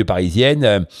en banlieue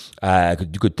parisienne,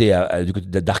 du côté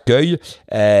d'Arcueil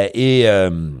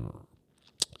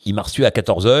il m'a reçu à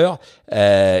 14h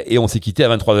et on s'est quitté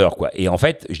à 23h quoi. Et en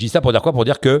fait, je dis ça pour dire quoi? Pour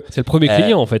dire que c'est le premier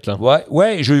client en fait là.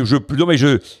 Ouais,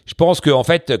 je pense que en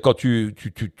fait quand tu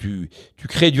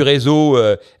crées du réseau,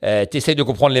 t'essayes de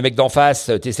comprendre les mecs d'en face,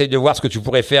 t'essayes de voir ce que tu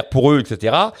pourrais faire pour eux,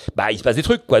 etc. Il se passe des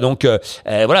trucs quoi. Donc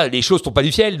voilà, les choses tombent pas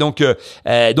du ciel. Donc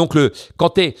quand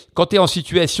t'es en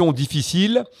situation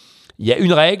difficile, il y a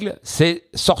une règle, c'est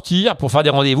sortir pour faire des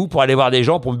rendez-vous, pour aller voir des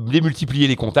gens, pour démultiplier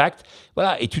les contacts.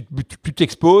 Voilà, et tu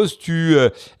t'exposes, tu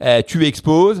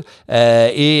exposes,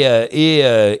 et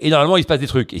normalement il se passe des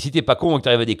trucs. Et si t'es pas con et que tu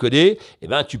arrives à décoder,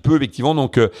 tu peux effectivement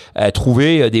donc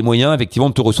trouver des moyens effectivement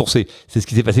de te ressourcer. C'est ce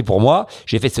qui s'est passé pour moi.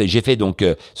 J'ai fait donc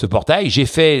ce portail, j'ai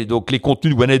fait donc les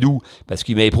contenus de Wanadoo parce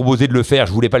qu'il m'avait proposé de le faire.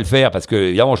 Je voulais pas le faire parce que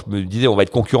évidemment je me disais on va être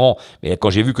concurrent. Mais quand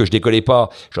j'ai vu que je décollais pas,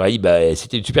 j'aurais dit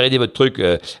c'était une super idée votre truc.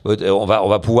 On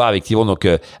va pouvoir effectivement donc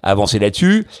avancer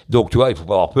là-dessus. Donc tu vois, il faut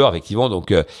pas avoir peur effectivement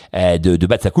donc de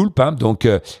battre sa coulpe, hein. Donc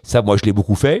ça moi je l'ai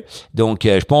beaucoup fait. Donc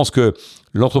je pense que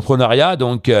l'entrepreneuriat,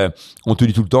 donc on te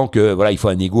dit tout le temps que voilà il faut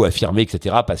un ego affirmé,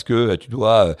 etc. Parce que tu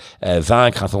dois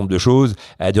vaincre un certain nombre de choses,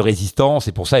 de résistance.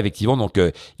 Et pour ça effectivement donc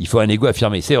il faut un ego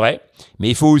affirmé. C'est vrai, mais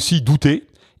il faut aussi douter.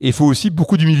 Et il faut aussi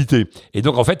beaucoup d'humilité. Et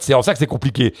donc, en fait, c'est en ça que c'est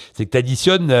compliqué. C'est que tu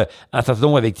additionnes un certain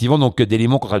nombre, effectivement, donc,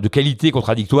 d'éléments de qualité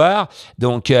contradictoires.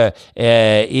 Donc,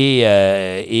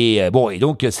 et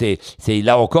donc, c'est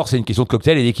là encore, c'est une question de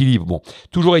cocktail et d'équilibre. Bon.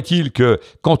 Toujours est-il que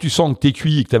quand tu sens que t'es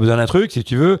cuit et que t'as besoin d'un truc, si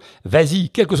tu veux, vas-y,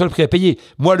 quel que soit le prix à payer.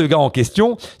 Moi, le gars en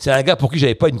question, c'est un gars pour qui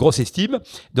j'avais pas une grosse estime.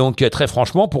 Donc, très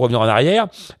franchement, pour revenir en arrière,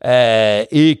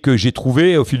 et que j'ai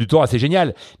trouvé au fil du temps assez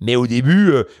génial. Mais au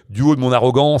début, du haut de mon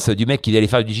arrogance, du mec qui allait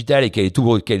faire du digital et qui allait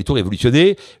tout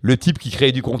révolutionner, le type qui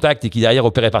créait du contact et qui derrière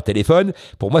opérait par téléphone,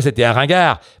 pour moi c'était un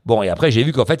ringard. Bon, et après j'ai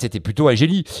vu qu'en fait c'était plutôt un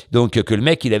génie. Donc que le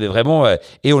mec il avait vraiment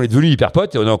et on est devenu hyper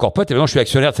potes et on est encore potes et maintenant je suis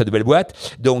actionnaire de sa nouvelle boîte.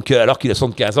 Donc alors qu'il a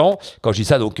 75 ans, quand je dis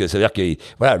ça, donc ça veut dire que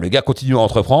voilà, le gars continue à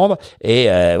entreprendre et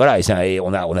voilà, et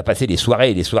on a passé des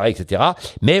soirées, etc.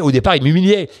 Mais au départ il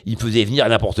m'humiliait, il me faisait venir à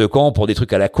n'importe quand pour des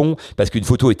trucs à la con parce qu'une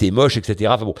photo était moche, etc.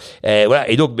 Enfin bon, voilà,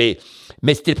 et donc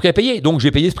mais c'était le prix à payer. Donc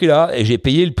j'ai payé ce prix-là et j'ai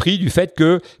payé le prix du fait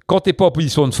que quand t'es pas en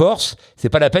position de force, c'est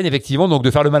pas la peine effectivement donc de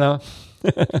faire le malin.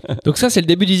 Donc ça, c'est le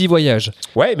début d'Easy Voyage.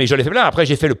 Ouais, mais j'en ai fait plein. Après,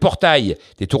 j'ai fait le portail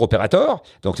des tours opérateurs.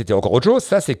 Donc, c'était encore autre chose.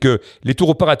 Ça, c'est que les tours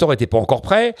opérateurs n'étaient pas encore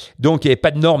prêts. Donc, il n'y avait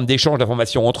pas de normes d'échange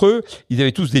d'informations entre eux. Ils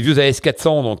avaient tous des vieux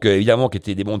AS400, donc évidemment, qui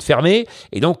étaient des mondes fermés.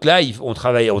 Et donc, là,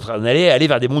 on allait aller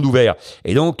vers des mondes ouverts.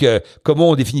 Et donc, comment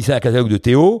on définissait un catalogue de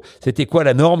Théo? C'était quoi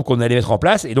la norme qu'on allait mettre en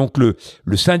place? Et donc,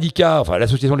 le syndicat, enfin,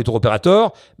 l'association des tours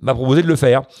opérateurs m'a proposé de le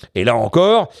faire. Et là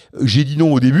encore, j'ai dit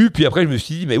non au début. Puis après, je me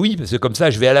suis dit, mais oui, parce que comme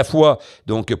ça, je vais à la fois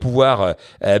donc pouvoir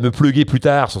me plugger plus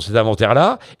tard sur ces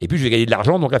inventaires-là, et puis je vais gagner de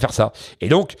l'argent donc à faire ça. Et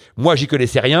donc, moi, j'y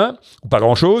connaissais rien, ou pas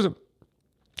grand-chose.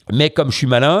 Mais comme je suis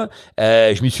malin,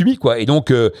 je m'y suis mis, quoi. Et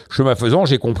donc, chemin faisant,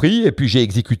 j'ai compris, et puis j'ai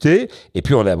exécuté, et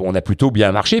puis on a plutôt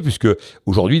bien marché, puisque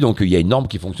aujourd'hui, donc, il y a une norme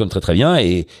qui fonctionne très très bien,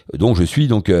 et donc je suis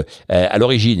donc à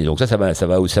l'origine. Et donc ça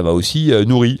m'a aussi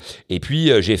nourri. Et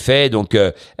puis j'ai fait donc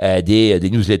des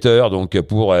newsletters donc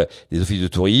pour des offices de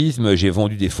tourisme. J'ai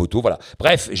vendu des photos, voilà.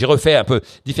 Bref, j'ai refait un peu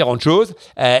différentes choses.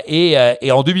 Et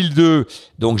en 2002,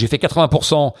 donc j'ai fait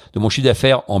 80% de mon chiffre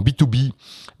d'affaires en B2B.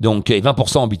 Donc, et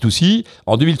 20% en B2C.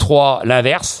 En 2003,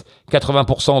 l'inverse,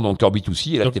 80% donc en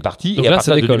B2C. Et là, c'était parti. Et à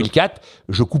partir de 2004,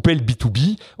 je coupais le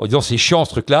B2B en disant, c'est chiant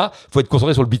ce truc-là. Faut être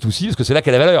concentré sur le B2C parce que c'est là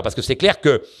qu'elle a la valeur. Parce que c'est clair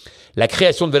que la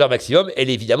création de valeur maximum, elle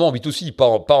est évidemment en B2C, pas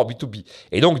en B2B.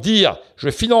 Et donc dire,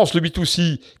 je finance le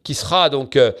B2C qui sera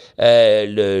donc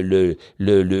le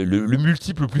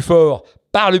multiple le plus fort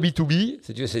par le B2B,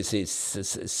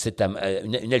 c'est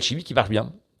une alchimie qui marche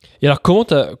bien. Et alors,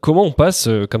 comment on passe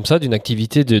comme ça d'une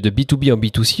activité de B2B en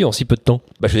B2C en si peu de temps ?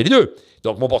 Je faisais les deux.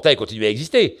 Donc, mon portail continuait à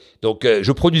exister. Donc,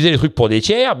 je produisais les trucs pour des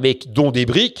tiers, mais dont des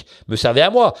briques me servaient à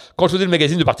moi. Quand je faisais le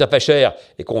magazine de Partir pas cher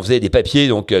et qu'on faisait des papiers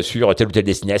donc sur telle ou telle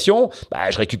destination,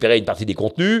 je récupérais une partie des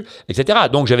contenus, etc.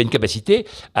 Donc, j'avais une capacité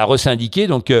à resyndiquer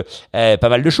donc pas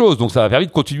mal de choses. Donc, ça m'a permis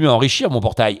de continuer à enrichir mon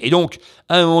portail. Et donc,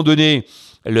 à un moment donné,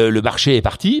 le marché est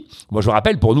parti. Moi, je me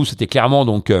rappelle, pour nous, c'était clairement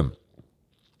donc...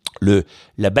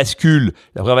 La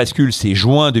première bascule, c'est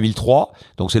juin 2003.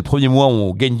 Donc, c'est le premier mois où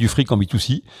on gagne du fric en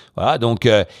B2C. Voilà. Donc,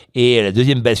 et la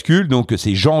deuxième bascule, donc,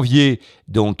 c'est janvier,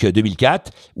 donc,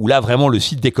 2004, où là, vraiment, le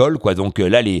site décolle, quoi. Donc,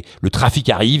 là, le trafic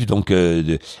arrive, donc,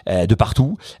 de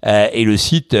partout. Et le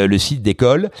site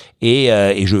décolle. Et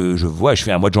je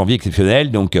fais un mois de janvier exceptionnel.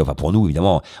 Donc, pour nous,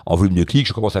 évidemment, en volume de clics,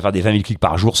 je commence à faire des 20 000 clics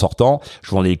par jour sortant. Je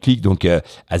vends des clics, donc,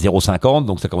 à 0,50.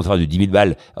 Donc, ça commence à faire de 10 000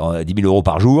 balles, 10 000 euros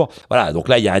par jour. Voilà. Donc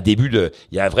là, il y a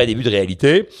un vrai début de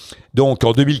réalité. Donc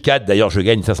en 2004, d'ailleurs, je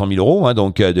gagne 500 000 euros.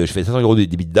 Donc je fais 500 000 euros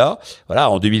d'EBITDA. Voilà.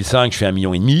 En 2005, je fais 1,5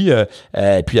 million.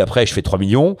 Puis après, je fais 3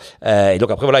 millions. Et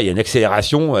donc après, voilà, il y a une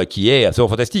accélération qui est absolument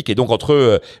fantastique. Et donc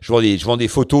entre je vends des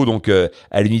photos donc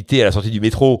à l'unité à la sortie du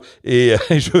métro et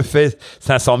je fais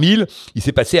 500 000. Il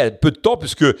s'est passé à peu de temps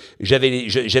puisque j'avais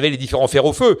les différents fers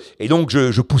au feu. Et donc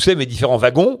je poussais mes différents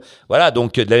wagons. Voilà.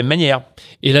 Donc de la même manière.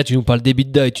 Et là, tu nous parles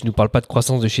d'EBITDA et tu nous parles pas de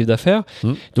croissance de chiffre d'affaires.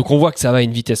 Donc on voit que ça va à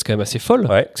une vitesse quand même assez folle,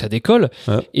 que ça décolle.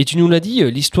 Et tu nous l'as dit,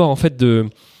 l'histoire en fait de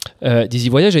d'Easy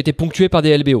Voyage a été ponctuée par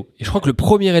des LBO. Et je crois que le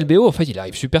premier LBO, en fait, il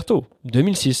arrive super tôt,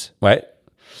 2006. Ouais.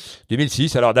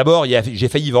 2006. Alors d'abord, j'ai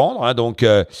failli vendre. Donc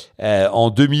en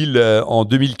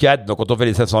 2004, donc quand on fait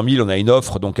les 500 000, on a une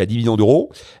offre donc à 10 millions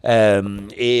d'euros.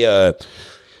 Et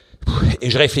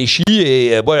je réfléchis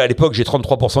et à l'époque j'ai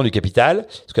 33% du capital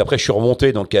parce qu'après je suis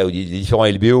remonté donc les différents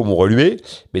LBO m'ont relevé,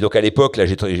 mais donc à l'époque là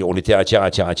on était un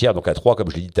tiers donc à 3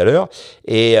 comme je l'ai dit tout à l'heure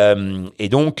et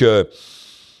donc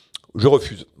je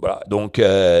refuse. Voilà. Donc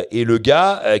et le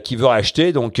gars qui veut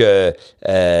racheter donc tout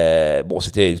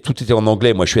était en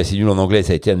anglais. Moi je suis assez nul en anglais,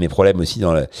 ça a été un de mes problèmes aussi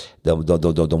dans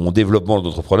mon développement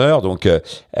d'entrepreneur. Donc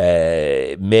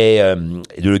mais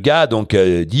le gars donc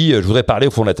dit je voudrais parler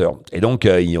au fondateur. Et donc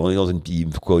on est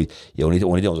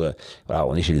dans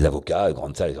on est chez les avocats,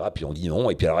 grande salle, etc. Puis on dit non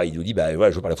et puis alors il nous dit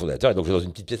je veux parler au fondateur et donc je vais dans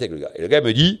une petite pièce avec le gars. Et le gars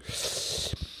me dit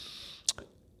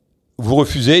vous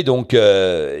refusez donc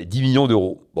 10 millions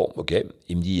d'euros. Bon, ok.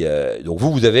 Il me dit donc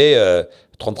vous avez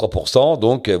 33%,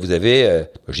 donc vous avez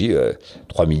j'ai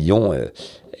 3 millions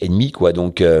et demi quoi.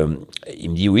 Donc il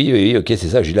me dit oui, ok, c'est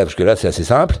ça. J'ai là parce que là c'est assez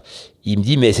simple. Il me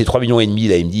dit mais c'est 3 millions et demi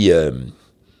là. Il me dit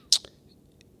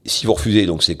si vous refusez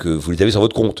donc c'est que vous les avez sur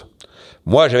votre compte.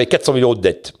 Moi j'avais 400 000 euros de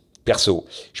dette perso.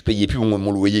 Je payais plus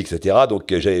mon loyer, etc.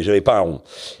 Donc j'avais pas un rond.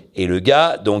 Et le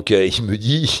gars, donc il me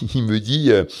dit,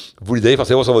 vous les avez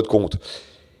forcément sur votre compte.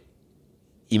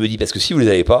 Il me dit parce que si vous les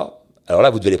avez pas, alors là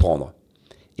vous devez les prendre.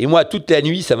 Et moi toute la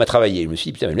nuit ça m'a travaillé. Je me suis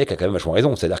dit putain mais le mec a quand même vachement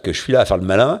raison. C'est-à-dire que je suis là à faire le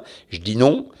malin, je dis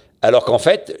non. Alors qu'en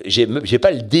fait, j'ai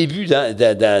pas le début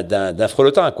d'un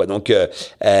frelotin, quoi. Donc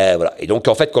voilà. Et donc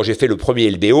en fait, quand j'ai fait le premier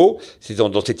LBO, c'est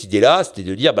dans cette idée-là, c'était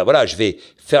de dire, voilà, je vais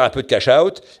faire un peu de cash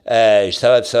out,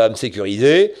 ça va me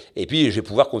sécuriser, et puis je vais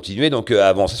pouvoir continuer donc à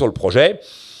avancer sur le projet.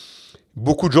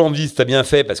 Beaucoup de gens me disent t'as bien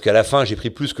fait parce qu'à la fin j'ai pris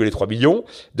plus que les 3 millions.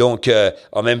 Donc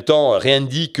en même temps, rien ne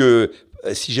dit que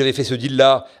si j'avais fait ce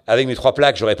deal-là avec mes 3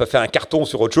 plaques, j'aurais pas fait un carton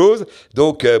sur autre chose.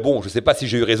 Donc je sais pas si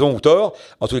j'ai eu raison ou tort.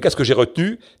 En tous les cas, ce que j'ai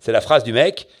retenu, c'est la phrase du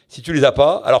mec si tu les as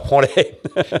pas, alors prends-les.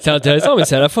 C'est intéressant, mais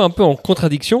c'est à la fois un peu en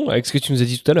contradiction avec ce que tu nous as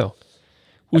dit tout à l'heure.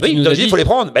 Oui, donc il faut les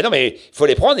prendre. Ben non, mais il faut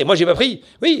les prendre et moi j'ai pas pris.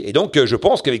 Oui, et donc je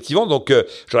pense qu'effectivement,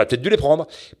 j'aurais peut-être dû les prendre.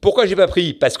 Pourquoi j'ai pas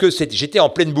pris? Parce que j'étais en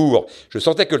pleine bourre. Je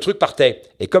sentais que le truc partait.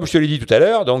 Et comme je te l'ai dit tout à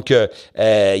l'heure,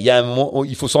 il y a un moment,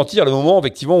 il faut sentir le moment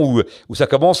effectivement où ça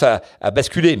commence à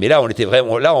basculer. Mais là, on était dans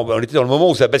le moment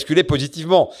où ça basculait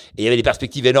positivement. Et il y avait des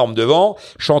perspectives énormes devant.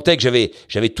 Je sentais que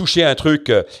j'avais touché un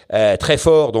truc très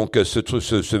fort. Donc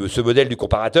ce modèle du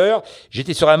comparateur.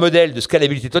 J'étais sur un modèle de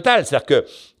scalabilité totale, c'est-à-dire que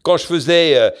quand je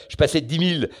passais de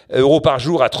 10 000 euros par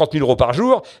jour à 30 000 euros par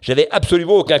jour, j'avais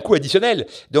absolument aucun coût additionnel.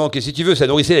 Donc, si tu veux, ça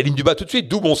nourrissait la ligne du bas tout de suite,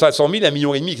 d'où mon 500 000, 1,5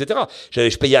 million, etc.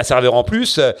 Je payais un serveur en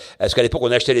plus, parce qu'à l'époque,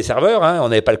 on achetait les serveurs, on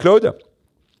n'avait pas le cloud.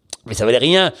 Mais ça valait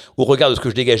rien au regard de ce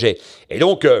que je dégageais. Et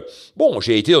donc,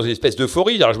 j'ai été dans une espèce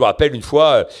d'euphorie. Alors, je me rappelle une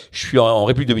fois, je suis en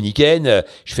République dominicaine,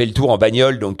 je fais le tour en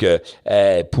bagnole,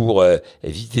 pour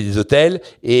visiter des hôtels.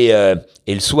 Et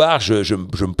le soir, je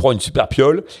me prends une super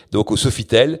piole, donc au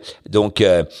Sofitel,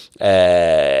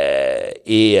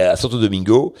 et à Santo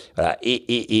Domingo. Voilà. Et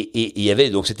il y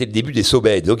avait, donc c'était le début des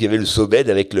Sobed. Donc il y avait le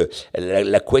Sobed avec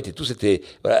la couette et tout. C'était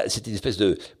une espèce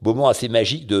de moment assez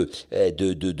magique de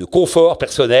confort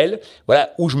personnel.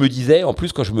 Voilà, où je me disais, en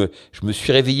plus, quand je me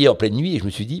suis réveillé en pleine nuit et je me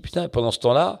suis dit, putain, pendant ce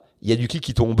temps-là, il y a du clic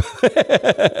qui tombe.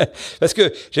 Parce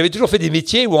que j'avais toujours fait des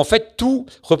métiers où en fait tout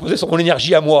reposait sur mon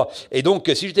énergie à moi. Et donc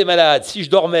si j'étais malade, si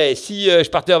je dormais, si je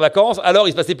partais en vacances, alors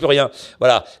il se passait plus rien.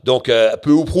 Voilà. Donc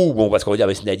peu ou prou, parce qu'on va dire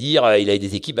mais c'est Nadir, il a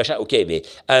des équipes, machin. OK, mais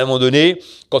à un moment donné,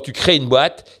 quand tu crées une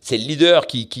boîte, c'est le leader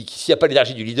qui s'il n'y a pas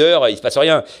l'énergie du leader, il se passe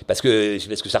rien parce que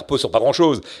ça repose sur pas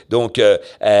grand-chose. Donc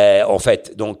en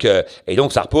fait, et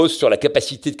donc ça repose sur la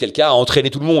capacité de quelqu'un à entraîner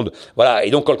tout le monde. Voilà.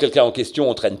 Et donc quand quelqu'un en question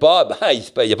entraîne pas,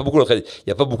 il y a pas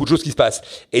beaucoup de choses qui se passent.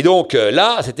 Et donc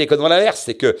là, c'était comme l'inverse,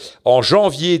 c'est que en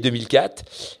janvier 2004,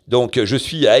 donc je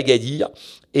suis à Agadir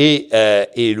et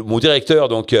mon directeur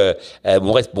mon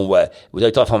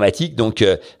directeur informatique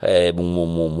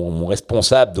mon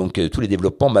responsable tous les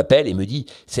développements m'appelle et me dit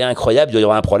c'est incroyable, il doit y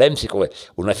avoir un problème, c'est qu'on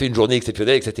a fait une journée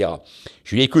exceptionnelle, etc.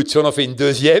 Je lui dis écoute, si on en fait une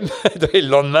deuxième le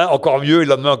lendemain encore mieux et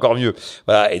le lendemain encore mieux.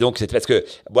 Voilà. Et donc c'est parce que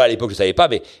moi à l'époque je savais pas,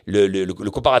 mais le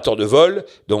comparateur de vol,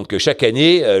 donc chaque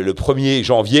année le 1er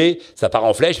janvier ça part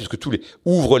en flèche puisque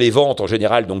ouvre les ventes en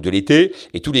général donc de l'été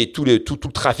et tout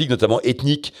le trafic notamment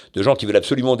ethnique de gens qui veulent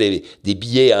absolument des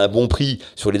billets à un bon prix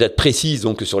sur les dates précises,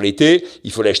 donc sur l'été,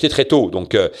 il faut l'acheter très tôt.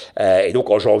 Donc, et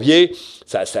donc en janvier,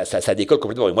 ça décolle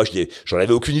complètement. Et moi, j'en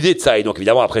avais aucune idée de ça. Et donc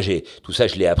évidemment, après, tout ça,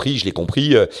 je l'ai appris, je l'ai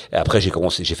compris. Après, j'ai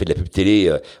fait de la pub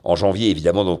télé en janvier,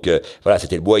 évidemment. Donc voilà,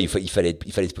 c'était le bois, il fallait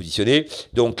se positionner.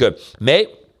 Donc, mais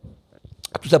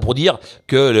tout ça pour dire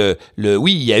que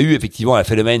oui, il y a eu effectivement un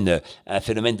phénomène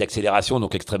d'accélération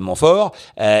donc extrêmement fort.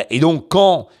 Et donc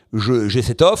quand j'ai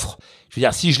cette offre, je veux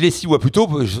dire, si je l'ai 6 mois plus tôt,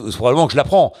 probablement que je la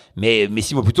prends. Mais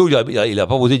 6 mois plus tôt, il a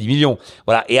pas posé 10 millions.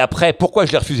 Voilà. Et après, pourquoi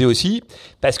je l'ai refusé aussi?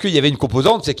 Parce qu'il y avait une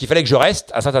composante, c'est qu'il fallait que je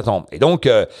reste un certain temps. Et donc,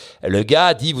 le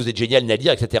gars dit, vous êtes génial,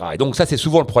 Nadir, etc. Et donc, ça, c'est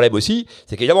souvent le problème aussi.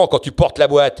 C'est qu'évidemment, quand tu portes la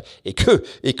boîte et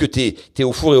que t'es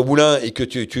au four et au moulin et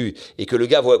que le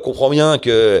gars comprend bien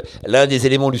que l'un des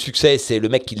éléments du succès, c'est le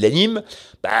mec qui l'anime,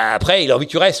 après, il a envie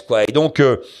que tu restes, quoi. Et donc,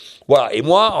 voilà. Et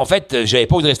moi, en fait, j'avais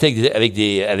pas envie de rester avec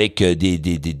des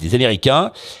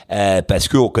Américains, parce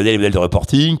qu'on connaît les modèles de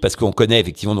reporting, parce qu'on connaît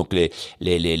effectivement donc les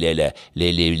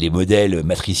modèles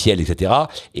matriciels, etc.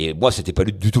 Et moi, c'était pas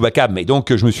du tout ma cam. Et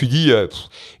donc, je me suis dit,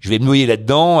 je vais me noyer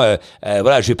là-dedans.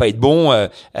 Voilà, je vais pas être bon,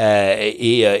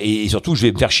 et surtout, je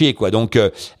vais me faire chier, quoi. Donc,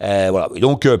 voilà. Et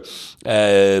donc,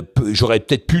 j'aurais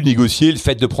peut-être pu négocier le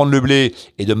fait de prendre le blé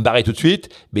et de me barrer tout de suite,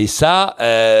 mais ça,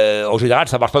 en général,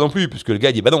 ça marche pas non plus, puisque le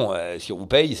gars dit, bah non. Si on vous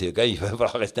paye, c'est quand même, il va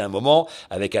falloir rester un moment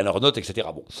avec un hors-note, etc.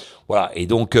 Bon, voilà. Et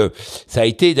donc, ça a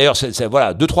été, d'ailleurs,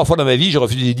 voilà, 2-3 fois dans ma vie, j'ai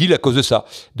refusé des deals à cause de ça.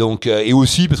 Donc, et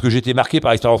aussi parce que j'ai été marqué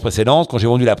par l'expérience précédente. Quand j'ai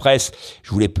vendu la presse, je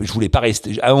voulais pas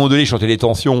rester. À un moment donné, je sentais les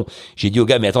tensions. J'ai dit au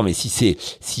gars, mais attends, mais s'il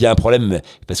y a un problème,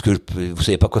 parce que vous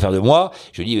savez pas quoi faire de moi,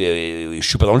 je dis, je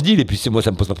suis pas dans le deal, et puis moi,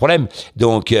 ça me pose pas de problème.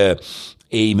 Donc,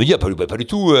 et il me dit, pas du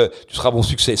tout, tu seras mon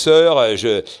successeur,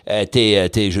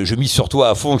 je mise sur toi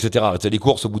à fond, etc. Les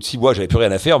courses, au bout de 6 mois, j'avais plus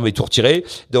rien à faire, on m'avait tout retiré.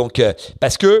 Donc,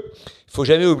 parce que, faut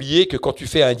jamais oublier que quand tu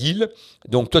fais un deal,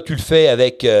 donc toi tu le fais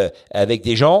avec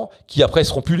des gens qui après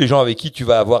seront plus les gens avec qui tu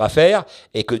vas avoir affaire,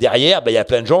 et que derrière il y a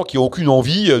plein de gens qui ont aucune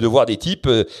envie de voir des types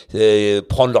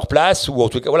prendre leur place, ou en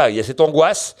tout cas voilà, il y a cette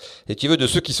angoisse si tu veux de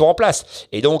ceux qui sont en place.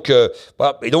 Et donc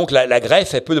voilà, et donc la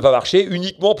greffe elle peut ne pas marcher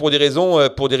uniquement pour des raisons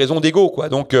d'ego, quoi.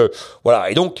 Donc voilà.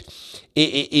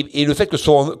 et le fait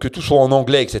que tout soit en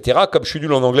anglais, etc. Comme je suis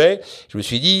nul en anglais, je me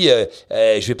suis dit,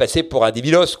 je vais passer pour un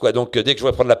débilos, quoi. Donc dès que je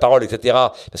vais prendre la parole, etc.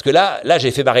 Parce que là,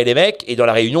 j'ai fait marrer les mecs, et dans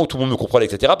la réunion, tout le monde me comprenait,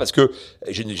 etc. Parce que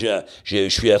je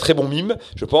suis un très bon mime,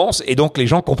 je pense, et donc les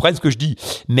gens comprennent ce que je dis.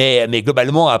 Mais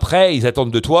globalement, après, ils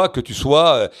attendent de toi que tu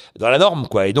sois dans la norme,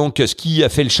 quoi. Et donc, ce qui a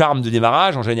fait le charme de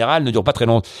démarrage, en général, ne dure pas très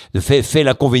longtemps, fait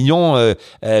l'inconvénient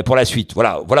pour la suite.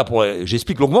 Voilà.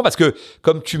 J'explique longuement parce que,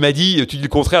 comme tu m'as dit, tu dis le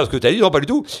contraire de ce que tu as dit. Non, pas du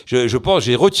tout. Je pense,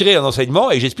 j'ai retiré un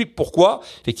enseignement et j'explique pourquoi.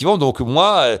 Effectivement, donc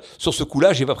moi, sur ce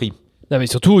coup-là, j'ai pas pris. Non, mais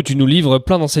surtout, tu nous livres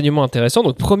plein d'enseignements intéressants.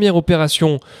 Donc, première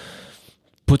opération,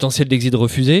 potentiel d'exit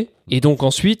refusé. Et donc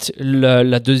ensuite,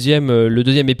 le deuxième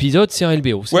épisode, c'est un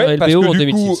LBO. C'est un LBO en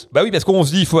 2006. Bah oui, parce qu'on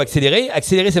se dit, il faut accélérer.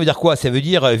 Accélérer, ça veut dire quoi ? Ça veut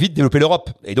dire vite développer l'Europe.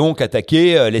 Et donc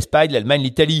attaquer l'Espagne, l'Allemagne,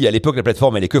 l'Italie. À l'époque, la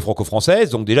plateforme, elle est que franco-française.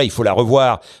 Donc déjà, il faut la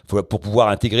revoir pour pouvoir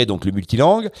intégrer donc le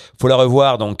multilangue. Il faut la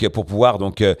revoir donc pour pouvoir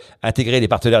donc intégrer les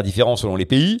partenaires différents selon les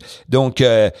pays. Donc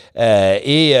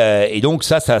et donc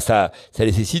ça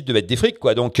nécessite de mettre des frics,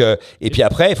 quoi. Donc et puis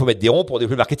après, il faut mettre des ronds pour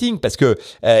développer le marketing parce que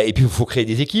et puis il faut créer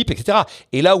des équipes, etc.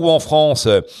 Et là où en France,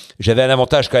 j'avais un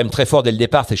avantage quand même très fort dès le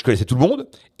départ, c'est que je connaissais tout le monde.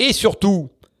 Et surtout,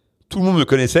 tout le monde me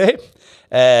connaissait.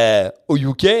 Au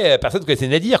UK, personne ne connaissait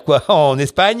Nadir, quoi. En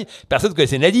Espagne, personne ne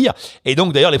connaissait Nadir. Et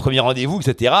donc, d'ailleurs, les premiers rendez-vous,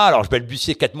 etc. Alors, je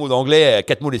balbutiais 4 mots d'anglais,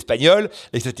 4 mots d'espagnol,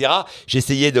 etc.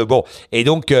 J'essayais de, bon. Et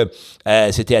donc,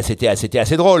 c'était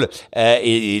assez drôle.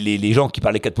 Et les gens qui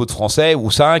parlaient 4 mots de français,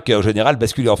 ou 5, en général,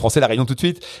 basculaient en français la réunion tout de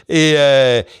suite.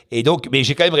 Et donc, mais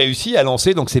j'ai quand même réussi à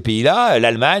lancer, donc, ces pays-là,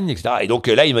 l'Allemagne, etc. Et donc,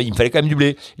 là, il me fallait quand même du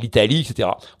blé. L'Italie, etc.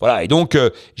 Voilà. Et donc,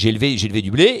 j'ai levé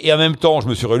du blé. Et en même temps, je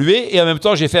me suis relevé. Et en même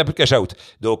temps, j'ai fait un peu de cash-out.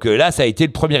 Donc là, ça a été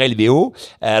le premier LBO.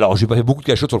 Alors, j'ai pas fait beaucoup de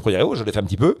cash-out sur le premier LBO, j'en ai fait un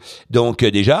petit peu. Donc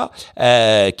déjà,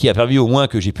 qui a permis au moins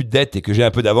que j'ai plus de dettes et que j'ai un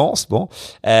peu d'avance. Bon.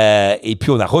 Et puis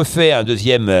on a refait un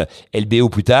deuxième LBO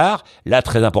plus tard. Là,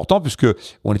 très important puisque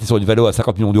on était sur une valeur à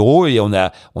 50 millions d'euros et on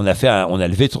a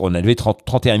levé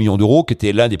 31 millions d'euros, qui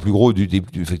était l'un des plus gros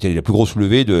la plus grosse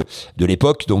levée de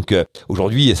l'époque. Donc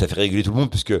aujourd'hui, ça fait rigoler tout le monde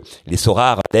puisque les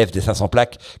Sorare lèvent des 500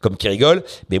 plaques comme qui rigolent.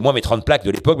 Mais moi, mes 30 plaques de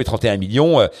l'époque, mes 31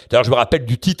 millions. D'ailleurs, je me rappelle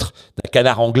du titre d'un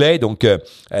canard anglais donc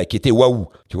qui était waouh,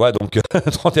 tu vois, donc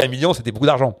 31 millions, c'était beaucoup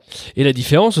d'argent. Et la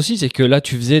différence aussi, c'est que là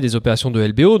tu faisais des opérations de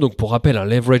LBO. Donc pour rappel, un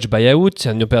leverage buyout, c'est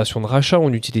une opération de rachat,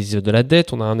 on utilise de la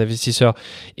dette, on a un investisseur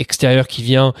extérieur qui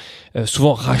vient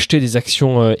souvent racheter des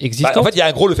actions existantes. En fait, il y a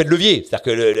un gros effet de levier, c'est-à-dire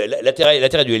que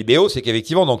l'intérêt du LBO, c'est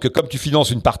qu'effectivement, donc comme tu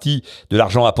finances une partie de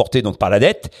l'argent apporté donc par la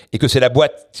dette et que c'est la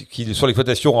boîte qui sur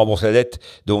l'exploitation rembourse la dette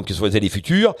donc sur les années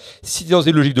futures, si tu es dans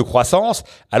une logique de croissance,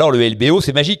 alors le LBO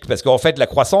c'est magique parce qu'en fait la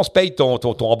croissance paye ton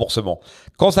remboursement.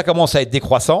 Quand ça commence à être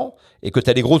décroissant et que tu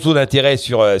as des gros taux d'intérêt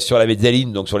sur la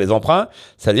mezzanine, donc sur les emprunts,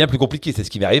 ça devient plus compliqué. C'est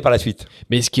ce qui m'est arrivé par la suite.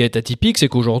 Mais ce qui est atypique, c'est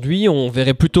qu'aujourd'hui, on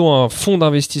verrait plutôt un fonds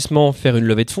d'investissement faire une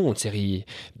levée de fonds, une série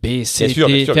B, C,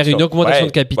 D, faire une augmentation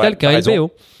de capital qu'un LBO.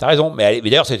 T'as raison. Mais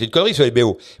d'ailleurs, ça a été une connerie, ce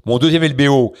LBO. Mon deuxième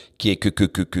LBO, qui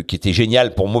était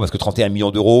génial pour moi, parce que 31 millions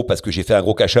d'euros, parce que j'ai fait un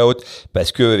gros cash out,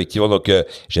 parce que, effectivement, donc,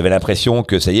 j'avais l'impression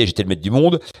que ça y est, j'étais le maître du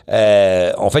monde.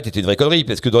 En fait, c'était une vraie connerie,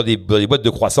 parce que dans des boîtes de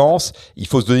croissance, il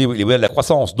faut se donner les moyens de la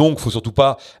croissance. Donc, faut surtout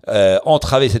pas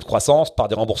entraver cette croissance par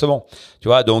des remboursements. Tu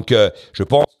vois, donc je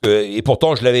pense que, et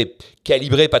pourtant je l'avais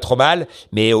calibré pas trop mal,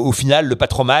 mais au final le pas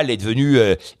trop mal est devenu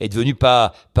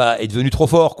trop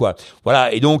fort, quoi.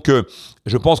 Voilà, et donc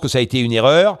je pense que ça a été une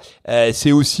erreur.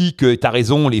 C'est aussi que tu as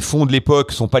raison, les fonds de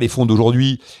l'époque sont pas les fonds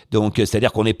d'aujourd'hui. Donc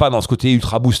c'est-à-dire qu'on n'est pas dans ce côté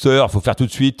ultra booster, faut faire tout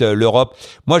de suite l'Europe.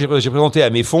 Moi j'ai présenté à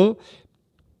mes fonds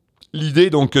l'idée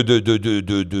donc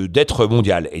d'être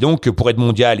mondial, et donc pour être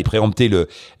mondial et préempter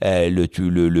la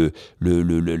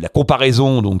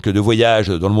comparaison donc de voyages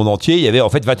dans le monde entier, il y avait en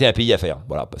fait 21 pays à faire.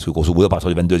 Voilà, parce que grosso modo à partir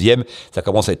du 22e, ça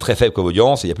commence à être très faible comme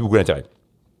audience et il y a plus beaucoup d'intérêt.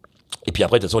 Et puis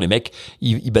après, de toute façon, les mecs,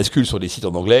 ils basculent sur des sites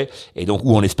en anglais et donc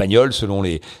ou en espagnol selon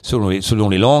les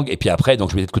langues. Et puis après,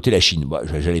 donc je mettais de côté la Chine. Moi,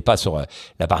 j'allais pas sur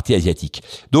la partie asiatique.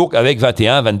 Donc avec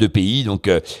 22 pays, donc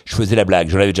je faisais la blague.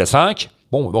 J'en avais déjà 5.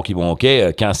 Bon, donc il m'en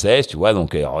manquait 15, 16, tu vois,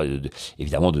 donc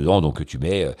évidemment dedans, donc tu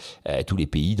mets tous les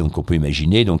pays donc qu'on peut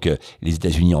imaginer, donc les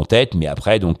États-Unis en tête, mais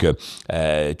après donc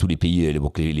tous les pays,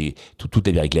 toute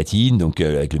l'Amérique latine, donc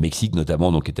avec le Mexique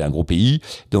notamment, donc qui était un gros pays,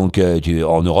 donc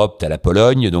en Europe t'as la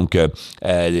Pologne, donc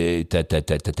t'avais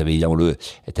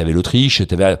l'Autriche,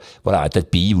 t'avais voilà un tas de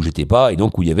pays où j'étais pas et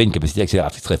donc où il y avait une capacité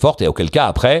accélératrice très forte, et auquel cas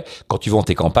après quand tu vends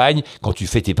tes campagnes, quand tu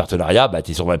fais tes partenariats, bah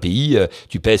t'es sur 20 pays,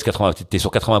 tu pèses t'es sur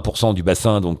 80% du bassin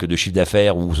bassin donc de chiffre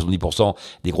d'affaires ou 70%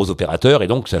 des gros opérateurs, et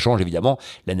donc ça change évidemment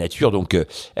la nature donc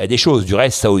des choses. Du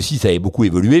reste, ça aussi, ça avait beaucoup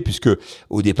évolué, puisque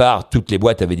au départ, toutes les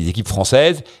boîtes avaient des équipes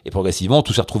françaises, et progressivement,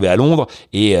 tout s'est retrouvé à Londres,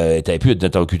 et t'avais plus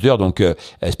d'interlocuteurs donc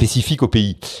spécifiques au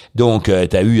pays. Donc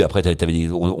t'as eu, après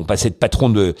on passait de patrons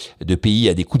de pays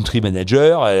à des country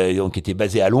managers, donc qui étaient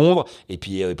basés à Londres, et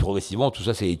puis progressivement tout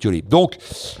ça s'est étiolé. Donc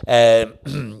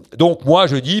moi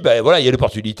je dis, voilà, il y a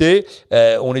l'opportunité.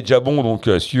 On est déjà bon donc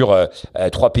sur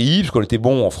 3 pays, parce qu'on était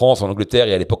bon en France, en Angleterre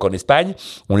et à l'époque en Espagne.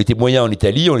 On était moyen en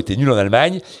Italie, on était nul en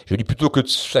Allemagne. Je dis, plutôt que de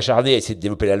s'acharner à essayer de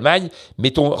développer l'Allemagne,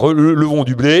 levons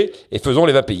du blé et faisons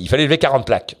les 20 pays. Il fallait lever 40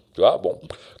 plaques. Tu vois, bon,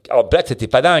 40 plaques, c'était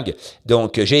pas dingue.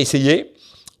 Donc j'ai essayé.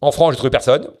 En France, j'ai trouvé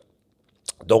personne.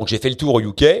 Donc j'ai fait le tour au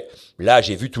UK. Là,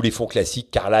 j'ai vu tous les fonds classiques,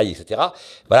 Carlyle, etc.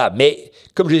 Voilà. Mais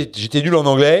comme j'étais nul en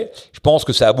anglais, je pense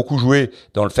que ça a beaucoup joué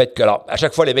dans le fait que, alors, à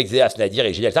chaque fois, les mecs disaient, Nadir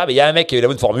est génial, etc. Mais il y a un mec qui a eu la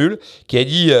bonne formule, qui a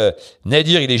dit,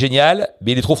 Nadir, il est génial,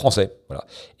 mais il est trop français. Voilà.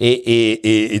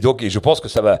 Et donc, je pense que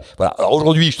ça va, voilà. Alors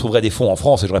aujourd'hui, je trouverais des fonds en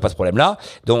France et j'aurais pas ce problème-là.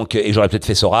 Donc, et j'aurais peut-être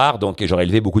fait Sorare, donc, et j'aurais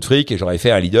élevé beaucoup de fric et j'aurais fait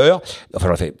un leader.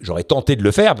 Enfin, j'aurais tenté de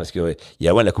le faire parce que il y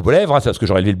a loin de la coupe aux lèvres, hein, c'est parce que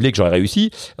j'aurais élevé le blé que j'aurais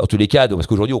réussi. En tous les cas, donc, parce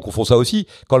qu'aujourd'hui, on confond ça aussi.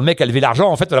 Quand le mec a levé l'argent,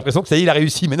 en fait, on a l'impression que ça y est, il a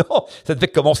réussi. Mais non, ça ne fait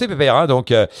que commencer, pépère, hein.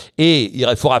 Donc, et il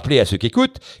faut rappeler à ceux qui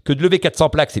écoutent que de lever 400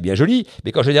 plaques, c'est bien joli,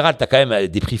 mais qu'en général, t'as quand même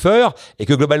des prix-feurs et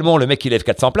que globalement, le mec qui lève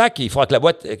 400 plaques, il faudra que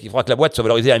la boîte soit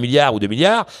valorisée à 1 milliard ou 2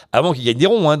 milliards avant qu'il gagne des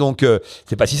ronds, hein. Donc,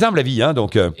 c'est pas si simple la vie, hein.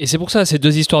 Donc, Et c'est pour ça, c'est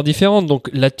 2 histoires différentes. Donc,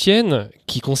 la tienne,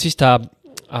 qui consiste à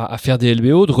faire des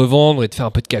LBO, de revendre et de faire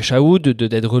un peu de cash out,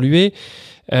 d'être relué,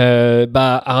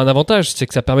 a un avantage, c'est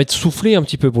que ça permet de souffler un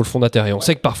petit peu pour le fondateur. Et on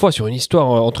sait que parfois, sur une histoire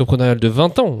entrepreneuriale de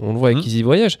 20 ans, on le voit avec Easy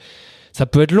Voyage, ça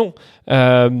peut être long.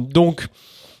 Donc,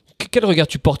 quel regard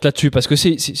tu portes là-dessus? Parce que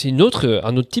c'est un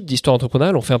autre type d'histoire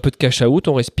entrepreneuriale. On fait un peu de cash out,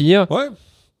 on respire. Ouais.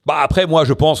 Après, moi,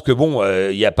 je pense que bon,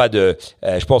 il y a pas de.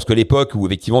 Je pense que l'époque où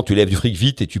effectivement tu lèves du fric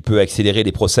vite et tu peux accélérer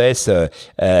les process,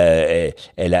 elle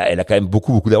a quand même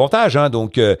beaucoup d'avantages. Hein.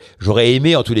 Donc, j'aurais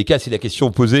aimé, en tous les cas, si la question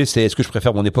posée, c'est est-ce que je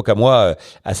préfère mon époque à moi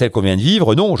à celle qu'on vient de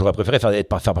vivre? Non, j'aurais préféré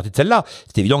faire partie de celle-là.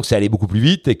 C'est évident que ça allait beaucoup plus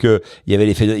vite et que il y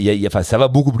avait enfin, ça va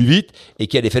beaucoup plus vite et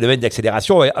qu'il y a des phénomènes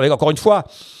d'accélération avec encore une fois.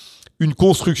 Une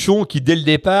construction qui, dès le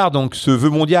départ, donc, se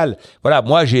veut mondiale. Voilà,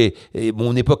 moi,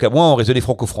 mon époque à moi, on raisonnait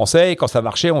franco-français, et quand ça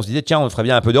marchait, on se disait, tiens, on ferait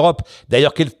bien un peu d'Europe.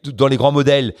 D'ailleurs, dans les grands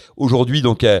modèles, aujourd'hui,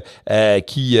 donc,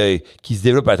 qui se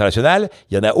développent à l'international,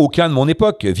 il y en a aucun de mon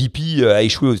époque. VP a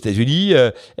échoué aux États-Unis,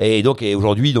 et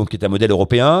aujourd'hui, donc, est un modèle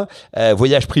européen.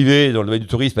 Voyage privé, dans le domaine du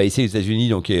tourisme, a essayé aux États-Unis,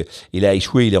 donc, il a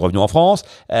échoué, il est revenu en France.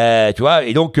 Tu vois,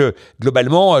 et donc,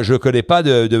 globalement, je connais pas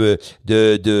de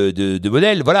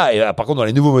modèle. Voilà. Et, par contre, dans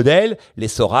les nouveaux modèles, les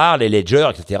Sorare, les Ledger,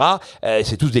 etc.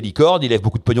 C'est tous des licornes, ils lèvent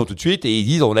beaucoup de pognon tout de suite et ils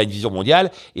disent on a une vision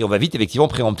mondiale et on va vite effectivement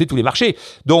préempter tous les marchés.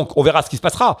 Donc on verra ce qui se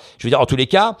passera. Je veux dire, en tous les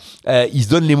cas, ils se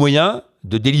donnent les moyens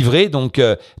de délivrer donc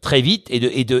très vite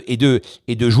et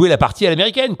de jouer la partie à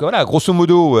l'américaine, quoi. Voilà, grosso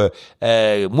modo,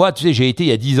 moi, tu sais, j'ai été il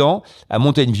y a 10 ans à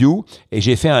Mountain View et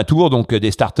j'ai fait un tour donc des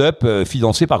startups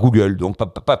financées par Google. Donc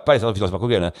pas les startups financées par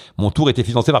Google, hein. Mon tour était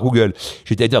financé par Google.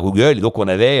 J'étais allé à Google et donc on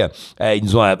avait ils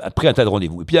nous ont pris un tas de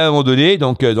rendez-vous. Et puis à un moment donné,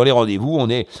 donc dans les rendez-vous,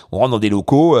 on rentre dans des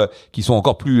locaux qui sont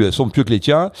encore plus somptueux que les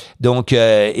tiens. Donc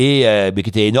mais qui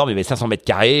étaient énormes, il y avait 500 mètres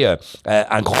carrés,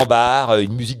 un grand bar,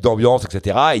 une musique d'ambiance,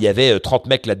 etc. Et il y avait 30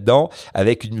 mecs là-dedans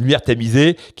avec une lumière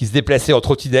tamisée qui se déplaçait en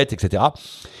trottinette, etc.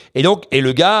 Et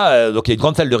le gars, donc il y a une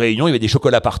grande salle de réunion, il y avait des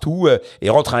chocolats partout, et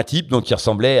rentre un type donc qui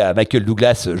ressemblait à Michael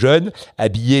Douglas jeune,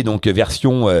 habillé donc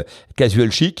version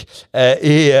casual chic,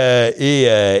 et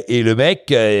le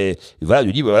mec, voilà,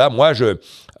 lui dit voilà, moi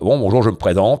bonjour, je me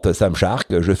présente, Sam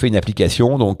Shark, je fais une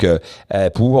application donc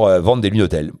pour vendre des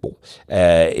lunettes. Bon,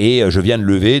 et je viens de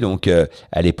lever donc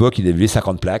à l'époque il avait levé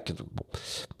 50 plaques. Bon.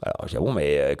 Alors je dis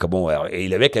mais comment? Et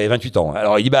le mec avait 28 ans.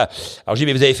 Alors il dit alors je dis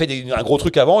mais vous avez fait un gros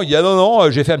truc avant? Il dit non,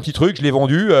 j'ai fait un petit truc, je l'ai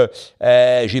vendu,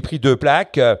 j'ai pris 2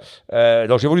 plaques,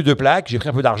 donc j'ai vendu 2 plaques, j'ai pris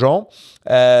un peu d'argent.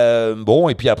 Bon,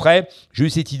 et puis après j'ai eu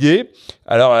cette idée.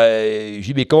 Alors je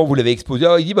dis mais comment vous l'avez exposé?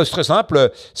 Il dit c'est très simple,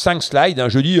 5 slides, hein.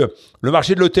 Je dis le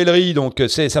marché de l'hôtellerie, donc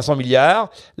c'est 500 milliards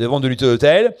de vente de nuitées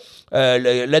d'hôtel.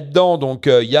 Là-dedans, donc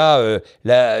il y a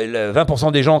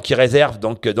 20% des gens qui réservent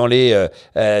donc dans les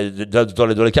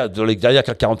dernières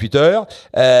 48 heures.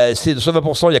 C'est de ce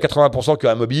 20%, il y a 80% qui ont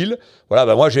un mobile.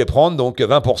 Voilà, moi je vais prendre donc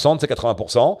 20% de ces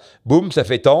 80%. Boum, ça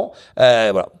fait tant.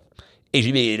 Voilà. Et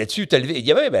j'ai dit, mais là-dessus, t'as levé. Il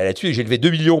dit, là-dessus, j'ai levé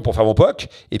 2 millions pour faire mon POC.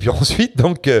 Et puis ensuite,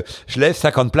 donc, je lève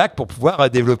 50 plaques pour pouvoir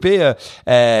développer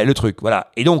le truc. Voilà.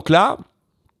 Et donc là,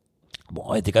 Bon,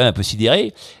 on était quand même un peu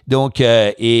sidérés. Donc,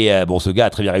 bon, ce gars a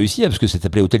très bien réussi, parce que ça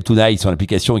s'appelait Hotel Tonight sur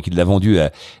l'application et qu'il l'a vendu.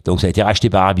 Donc, ça a été racheté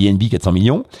par Airbnb,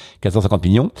 450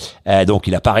 millions. Donc,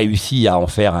 il n'a pas réussi à en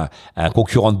faire un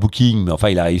concurrent de Booking, mais enfin,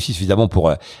 il a réussi suffisamment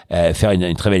pour faire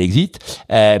une très belle exit.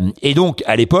 Et donc,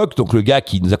 à l'époque, donc le gars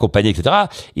qui nous accompagnait, etc.,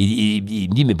 il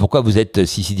me dit, mais pourquoi vous êtes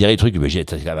si sidéré, le truc? C'est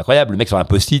quand même incroyable. Le mec sur un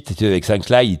post-it avec 5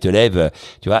 slides, il te lève,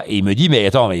 tu vois, et il me dit, mais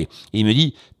attends, il me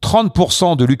dit,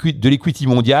 30% de l'equity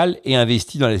mondial est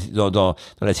investi dans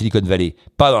la Silicon Valley.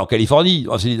 Pas en Californie,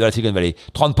 dans la Silicon Valley.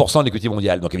 30% de l'equity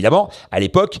mondial. Donc évidemment, à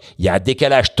l'époque, il y a un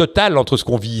décalage total entre ce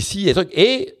qu'on vit ici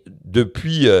et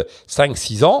depuis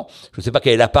 5-6 ans, je ne sais pas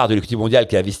quelle est la part de l'equity mondial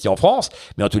qui est investie en France,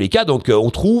 mais en tous les cas, donc on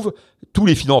trouve tous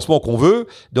les financements qu'on veut,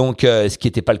 donc ce qui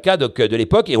n'était pas le cas de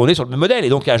l'époque, et on est sur le même modèle. Et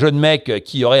donc un jeune mec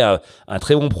qui aurait un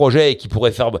très bon projet et qui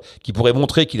pourrait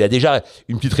montrer qu'il a déjà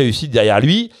une petite réussite derrière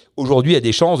lui, aujourd'hui a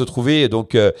des chances de trouver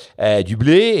donc du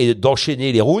blé et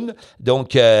d'enchaîner les rounds.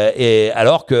 Donc et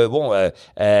alors que bon,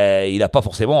 il n'a pas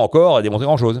forcément encore démontré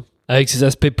grand chose. Avec ses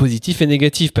aspects positifs et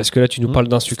négatifs, parce que là tu nous parles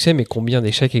d'un succès, mais combien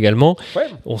d'échecs également. Ouais.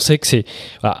 On sait que c'est.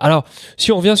 Voilà. Alors,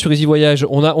 si on revient sur Easy Voyage,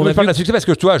 on a parle d'un succès parce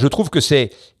que toi, je trouve que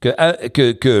c'est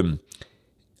que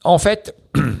en fait,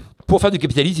 pour faire du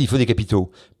capitalisme, il faut des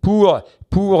capitaux.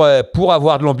 Pour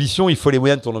avoir de l'ambition, il faut les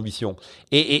moyens de ton ambition.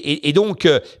 Et donc,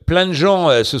 plein de gens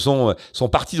sont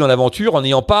partis dans l'aventure en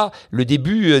n'ayant pas le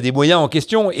début des moyens en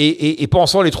question et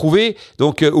pensant les trouver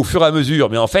donc au fur et à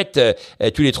mesure. Mais en fait,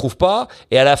 tu les trouves pas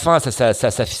et à la fin,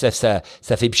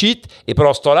 ça fait pchit. Et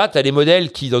pendant ce temps-là, tu as des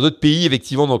modèles qui, dans d'autres pays,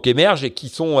 effectivement, donc émergent et qui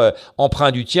sont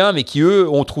emprunts du tien, mais qui, eux,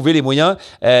 ont trouvé les moyens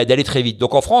d'aller très vite.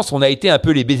 Donc en France, on a été un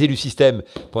peu les baisers du système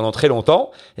pendant très longtemps,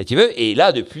 si tu veux. Et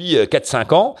là, depuis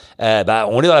 4-5 ans,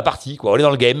 on est dans la partie, quoi. On est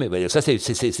dans le game. Ça,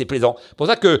 c'est plaisant. Pour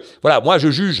ça que, voilà, moi, je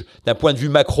juge d'un point de vue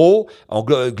macro, en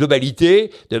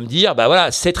globalité, de me dire,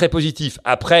 voilà, c'est très positif.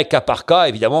 Après, cas par cas,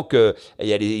 évidemment que il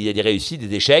y a des réussites,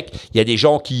 des échecs. Il y a des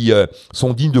gens qui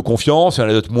sont dignes de confiance, il y en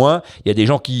a d'autres moins. Il y a des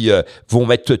gens qui vont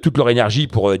mettre toute leur énergie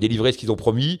pour délivrer ce qu'ils ont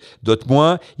promis, d'autres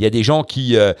moins. Il y a des gens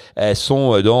qui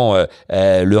sont dans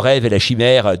le rêve et la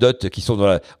chimère, d'autres qui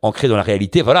sont ancrés dans la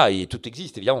réalité. Voilà, et tout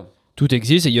existe, évidemment. Tout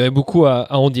existe et il y aurait beaucoup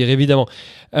à en dire, évidemment.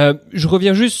 Je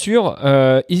reviens juste sur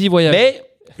Easy Voyage. Mais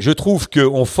je trouve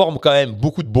qu'on forme quand même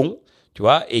beaucoup de bons, tu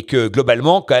vois, et que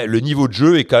globalement, le niveau de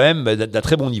jeu est quand même d'un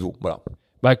très bon niveau. Voilà.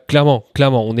 Clairement,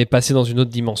 on est passé dans une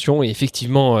autre dimension et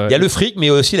effectivement... Il y a le fric, mais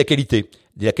aussi la qualité.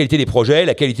 La qualité des projets,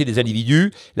 la qualité des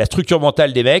individus, la structure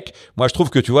mentale des mecs. Moi, je trouve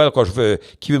que, tu vois, quand je veux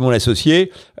qui veut mon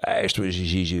associé,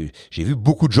 j'ai vu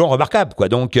beaucoup de gens remarquables, quoi.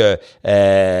 Donc,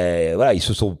 voilà, ils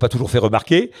se sont pas toujours fait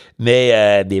remarquer,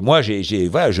 mais moi,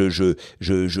 je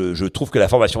trouve que la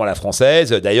formation à la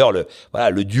française, d'ailleurs,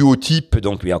 le duo type,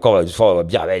 donc, mais encore une fois, on va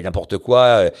dire n'importe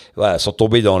quoi, voilà, sans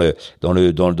tomber dans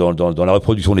la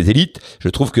reproduction des élites. Je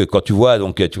trouve que quand tu vois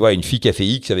une fille qui a fait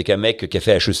X avec un mec qui a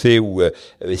fait HEC ou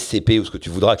SCP ou ce que tu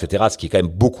voudras, etc., ce qui est quand même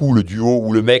beaucoup le duo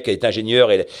où le mec est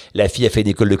ingénieur et la fille a fait une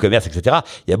école de commerce, etc.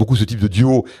 Il y a beaucoup ce type de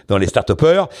duo dans les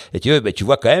start-upers et tu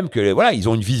vois quand même que voilà, ils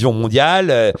ont une vision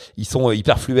mondiale, ils sont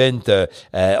hyper fluents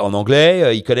en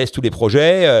anglais, ils connaissent tous les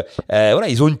projets, voilà,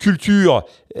 ils ont une culture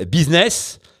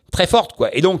business très forte, quoi.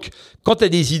 Et donc, quand tu as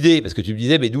des idées, parce que tu me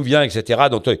disais, mais d'où vient, etc.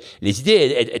 Donc, les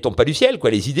idées, elles tombent pas du ciel,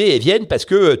 quoi. Les idées, elles viennent parce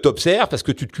que tu observes, parce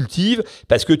que tu te cultives,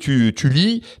 parce que tu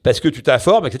lis, parce que tu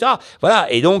t'informes, etc.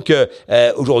 Voilà. Et donc,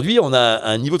 aujourd'hui, on a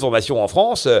un niveau de formation en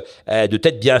France de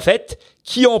têtes bien faites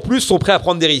qui, en plus, sont prêts à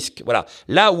prendre des risques. Voilà.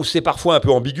 Là où c'est parfois un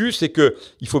peu ambigu, c'est que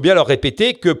il faut bien leur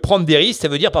répéter que prendre des risques, ça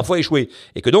veut dire parfois échouer.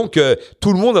 Et que donc,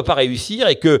 tout le monde va pas réussir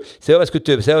et que c'est pas parce que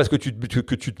tu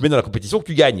te mets dans la compétition que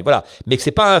tu gagnes. Voilà. Mais que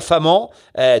c'est pas infamant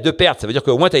de perdre. Ça veut dire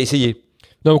qu'au moins, tu as essayé.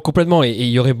 Non, complètement. Et il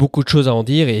y aurait beaucoup de choses à en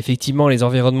dire. Et effectivement, les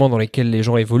environnements dans lesquels les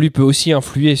gens évoluent peuvent aussi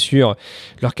influer sur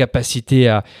leur capacité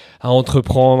à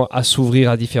entreprendre, à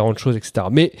s'ouvrir à différentes choses, etc.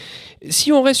 Mais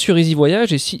si on reste sur Easy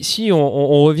Voyage et si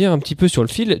on revient un petit peu sur le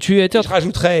fil, Je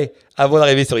rajouterais, avant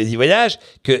d'arriver sur Easy Voyage,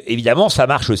 que évidemment ça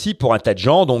marche aussi pour un tas de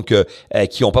gens donc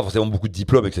qui n'ont pas forcément beaucoup de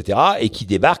diplômes, etc. et qui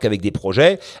débarquent avec des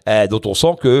projets dont on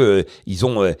sent que ils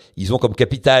ont comme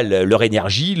capital leur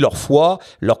énergie, leur foi,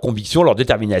 leur conviction, leur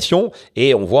détermination,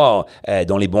 et on voit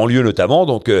dans les banlieues notamment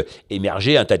donc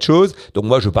émerger un tas de choses. Donc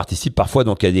moi je participe parfois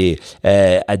donc à des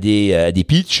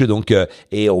pitchs donc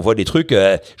et on voit des trucs.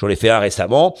 J'en ai fait un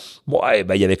récemment. Bon,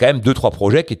 il y avait quand même 2-3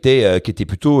 projets qui étaient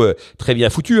plutôt très bien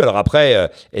foutus. Alors après,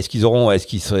 est-ce qu'ils auront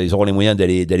les moyens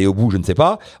d'aller au bout, je ne sais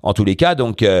pas. En tous les cas,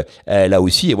 donc là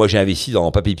aussi, et moi j'ai investi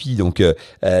dans Papépi donc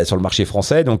sur le marché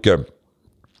français, donc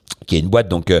qui est une boîte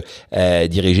donc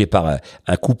dirigée par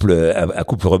un couple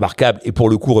remarquable et pour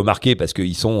le coup remarqué parce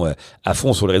qu'ils sont à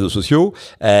fond sur les réseaux sociaux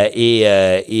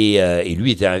et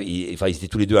lui ils étaient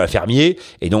tous les deux infirmiers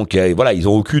et donc voilà, ils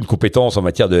ont aucune compétence en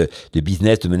matière de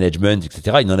business, de management,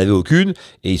 etc. Ils n'en avaient aucune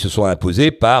et ils se sont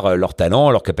imposés par leur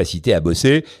talent, leur capacité à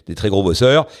bosser, des très gros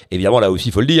bosseurs. Évidemment là aussi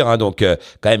il faut le dire, hein, donc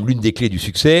quand même l'une des clés du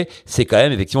succès, c'est quand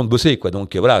même effectivement de bosser, quoi.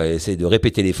 Donc voilà, c'est de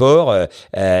répéter l'effort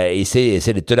et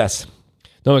c'est d'être tenace.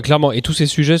 Non, mais clairement, et tous ces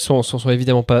sujets sont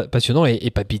évidemment passionnants et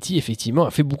Papiti, effectivement,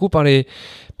 a fait beaucoup parler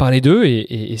d'eux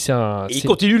et c'est un... Et il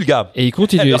continue, le gars. Et il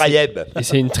continue. Le Rayeb. Et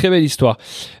c'est une très belle histoire.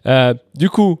 Du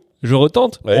coup, je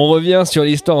retente. Ouais. On revient sur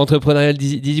l'histoire entrepreneuriale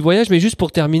d'Easy Voyage, mais juste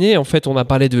pour terminer, en fait, on a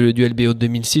parlé du LBO de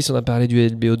 2006, on a parlé du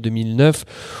LBO de 2009,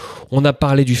 on a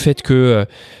parlé du fait que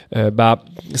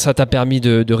ça t'a permis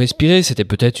de respirer, c'était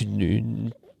peut-être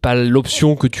pas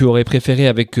l'option que tu aurais préférée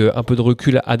avec un peu de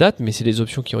recul à date, mais c'est les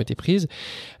options qui ont été prises.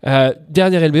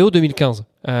 Dernière LBO 2015.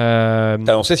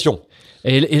 T'es en session.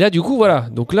 Et là, du coup, voilà.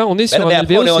 Donc là, on est sur un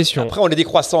LBO session. Après, on est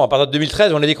décroissant. À partir de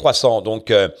 2013, on est décroissant.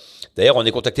 Donc, d'ailleurs, on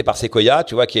est contacté par Sequoia,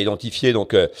 tu vois, qui a identifié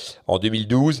donc en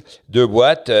 2012 deux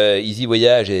boîtes, Easy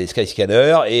Voyage et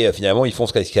Skyscanner. Et finalement, ils font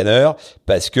Skyscanner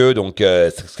parce que donc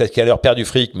Skyscanner perd du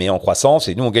fric, mais en croissance.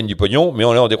 Et nous, on gagne du pognon, mais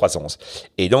on est en décroissance.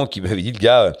 Et donc, il m'avait dit, le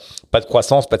gars, pas de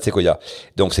croissance, pas de Sequoia.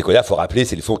 Donc, Sequoia, faut rappeler,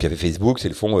 c'est le fonds qui a fait Facebook, c'est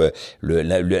le fonds,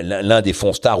 l'un des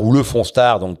fonds stars ou le fonds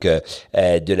star donc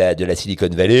de la Silicon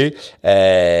Valley.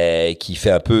 Qui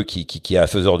fait un peu, qui est un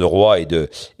faiseur de roi et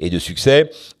de succès.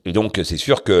 Et donc, c'est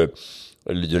sûr que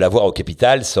de l'avoir au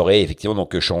capital, ça aurait effectivement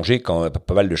donc changé quand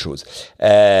pas mal de choses.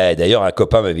 D'ailleurs, un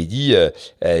copain m'avait dit,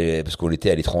 parce qu'on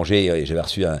était à l'étranger, et j'avais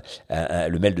reçu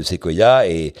le mail de Sequoia,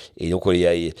 et donc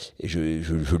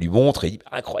je lui montre, et il dit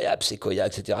incroyable Sequoia,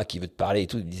 etc., qui veut te parler et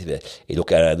tout. Et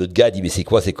donc un autre gars dit mais c'est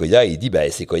quoi Sequoia? Et il dit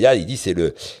Sequoia, il dit c'est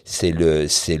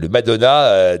le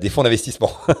Madonna des fonds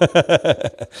d'investissement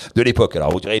de l'époque.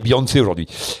 Alors on dirait Beyoncé aujourd'hui.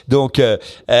 Donc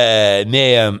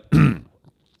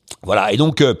voilà, et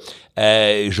donc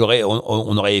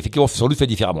on aurait effectivement sans doute fait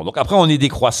différemment. Donc après, on est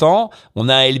décroissant, on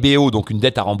a un LBO, donc une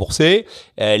dette à rembourser.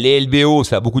 Les LBO,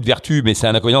 ça a beaucoup de vertus, mais c'est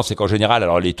un inconvénient, c'est qu'en général,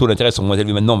 alors les taux d'intérêt sont moins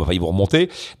élevés maintenant, mais enfin, ils vont remonter.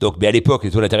 Donc, mais à l'époque,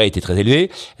 les taux d'intérêt étaient très élevés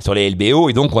sur les LBO,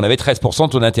 et donc on avait 13%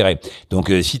 de taux d'intérêt.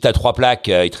 Donc si t'as 3 plaques,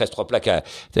 il te reste 3 plaques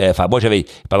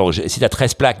si t'as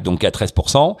 13 plaques, donc à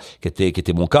 13%, qui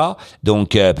était mon cas.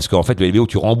 Donc parce qu'en fait, le LBO,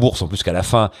 tu rembourses en plus qu'à la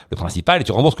fin le principal, et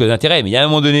tu rembourses que les intérêts. Mais il y a un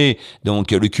moment donné,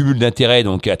 donc le cumul d'intérêts,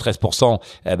 donc à 13%,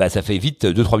 ça fait vite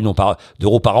 2-3 millions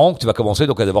d'euros par an que tu vas commencer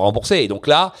donc à devoir rembourser. Et donc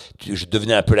là, je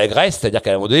devenais un peu la Grèce, c'est-à-dire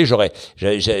qu'à un moment donné,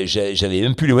 j'avais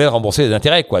même plus les moyens de rembourser les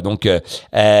intérêts, quoi. Donc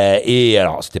et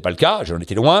alors c'était pas le cas, j'en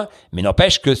étais loin, mais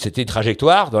n'empêche que c'était une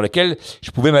trajectoire dans laquelle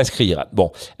je pouvais m'inscrire.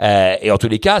 Bon, et en tous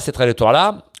les cas, cette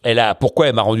trajectoire-là, pourquoi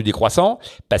elle m'a rendu décroissant?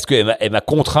 Parce qu'elle m'a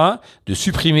contraint de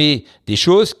supprimer des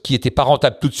choses qui étaient pas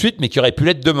rentables tout de suite, mais qui auraient pu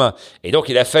l'être demain. Et donc,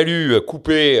 il a fallu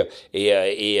couper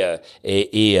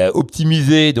et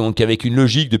optimiser, donc, avec une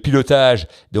logique de pilotage,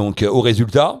 donc, au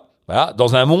résultat. Voilà,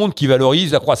 dans un monde qui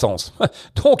valorise la croissance.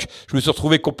 Donc, je me suis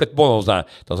retrouvé complètement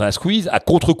dans un squeeze, à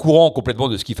contre-courant complètement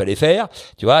de ce qu'il fallait faire.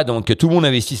 Tu vois, donc tout le monde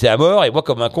investissait à mort et moi,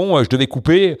 comme un con, je devais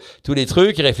couper tous les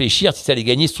trucs et réfléchir si ça allait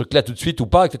gagner ce truc-là tout de suite ou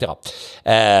pas, etc.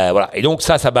 Voilà. Et donc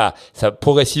ça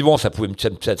progressivement, ça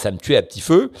me tuait à petit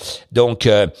feu. Donc,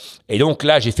 et donc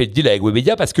là, j'ai fait le deal avec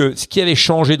Webedia parce que ce qui avait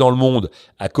changé dans le monde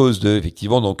à cause de,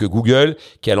 effectivement, donc Google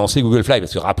qui a lancé Google Fly.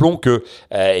 Parce que rappelons que,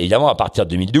 évidemment, à partir de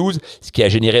 2012, ce qui a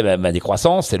généré ma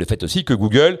décroissance, c'est le fait aussi que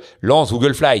Google lance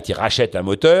Google Flight. Il rachète un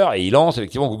moteur et il lance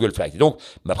effectivement Google Flight. Et donc,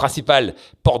 ma principale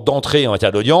porte d'entrée en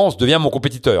matière d'audience devient mon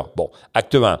compétiteur. Bon,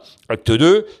 acte 1. Acte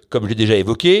 2, comme je l'ai déjà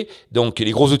évoqué, donc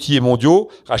les gros outils mondiaux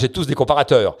rachètent tous des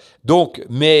comparateurs. Donc,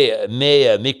 mes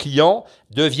clients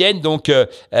deviennent donc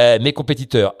mes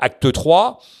compétiteurs. Acte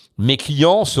 3, mes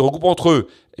clients se regroupent entre eux.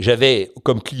 J'avais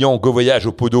comme client GoVoyage,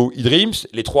 Opodo, eDreams,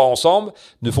 les trois ensemble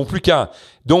ne font plus qu'un.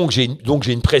 Donc j'ai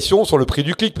une pression sur le prix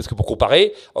du clic parce que pour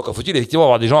comparer, encore faut-il effectivement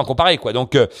avoir des gens à comparer, quoi.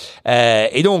 Donc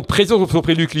et donc pression sur le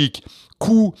prix du clic,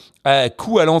 coût à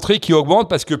l'entrée qui augmente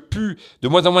parce que plus de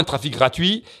moins en moins de trafic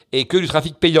gratuit et que du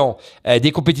trafic payant,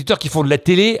 des compétiteurs qui font de la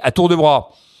télé à tour de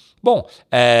bras. Bon,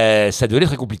 ça devenait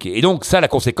très compliqué. Et donc ça, la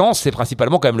conséquence, c'est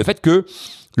principalement quand même le fait que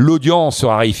l'audience se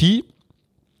raréfie.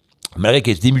 malgré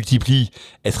qu'elle se démultiplie,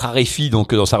 elle se raréfie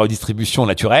donc dans sa redistribution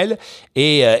naturelle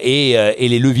et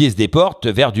les leviers se déportent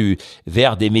vers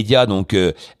des médias donc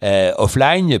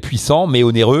offline puissants mais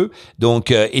onéreux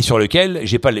donc et sur lequel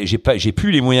j'ai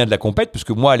plus les moyens de la compète parce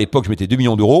que moi à l'époque je mettais 2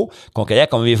 millions d'euros quand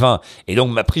Kayak en met 20 et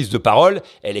donc ma prise de parole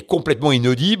elle est complètement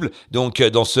inaudible donc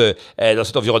dans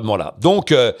cet environnement là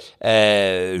donc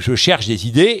je cherche des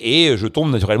idées et je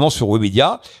tombe naturellement sur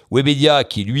Webedia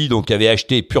qui lui donc avait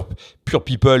acheté Pure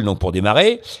People donc pour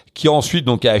démarrer, qui ensuite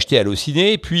donc a acheté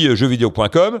Allociné, puis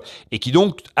jeuxvideo.com et qui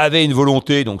donc avait une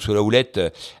volonté donc sous la houlette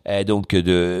donc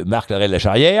de Marc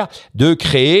Larrey-Lacharrière de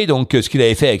créer donc ce qu'il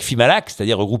avait fait avec Fimalac,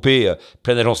 c'est-à-dire regrouper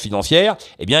plein d'agences financières.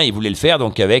 Eh bien, il voulait le faire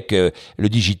donc avec le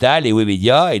digital et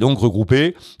Webedia et donc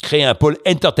regrouper, créer un pôle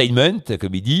entertainment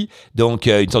comme il dit, donc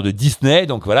une sorte de Disney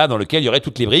donc voilà dans lequel il y aurait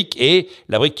toutes les briques et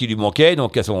la brique qui lui manquait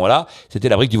donc à ce moment-là, c'était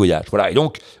la brique du voyage. Voilà. Et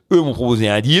donc eux m'ont proposé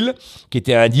un deal qui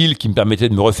était un deal qui me permettait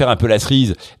de me refaire un peu la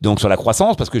cerise donc sur la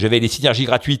croissance parce que j'avais les synergies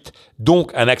gratuites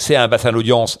donc un accès à un bassin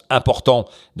d'audience important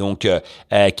donc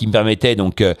qui me permettait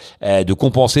donc de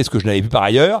compenser ce que je n'avais plus par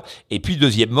ailleurs et puis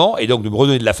deuxièmement et donc de me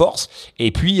redonner de la force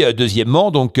et puis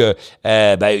deuxièmement donc il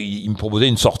me proposait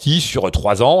une sortie sur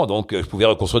 3 ans donc je pouvais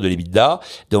reconstruire de l'EBITDA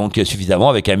donc suffisamment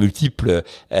avec un multiple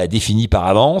défini par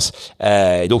avance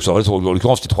et donc en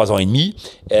l'occurrence c'était 3 ans et demi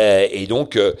et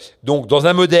donc dans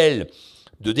un modèle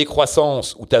de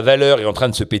décroissance où ta valeur est en train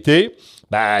de se péter,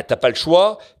 bah t'as pas le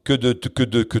choix que de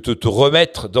te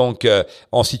remettre donc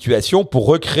en situation pour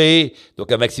recréer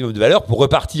donc un maximum de valeur pour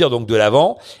repartir donc de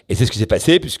l'avant et c'est ce qui s'est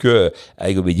passé puisque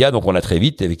avec Webedia donc on a très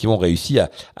vite effectivement réussi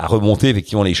à remonter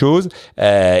effectivement les choses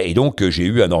et donc j'ai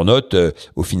eu un earn-out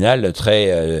au final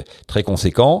très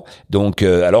conséquent donc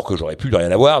alors que j'aurais pu ne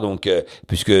rien avoir donc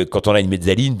puisque quand on a une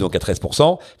mezzanine donc à 13%,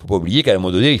 faut pas oublier qu'à un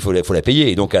moment donné il faut la payer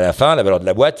et donc à la fin la valeur de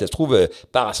la boîte ça se trouve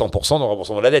part à 100% dans le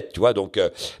remboursement de la dette tu vois donc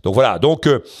voilà donc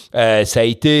ça a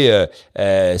été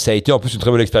en plus une très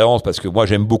bonne expérience parce que moi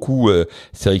j'aime beaucoup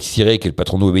Cédric Siré qui est le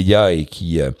patron de Webedia et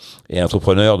qui est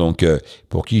entrepreneur donc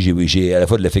pour qui j'ai à la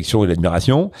fois de l'affection et de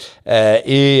l'admiration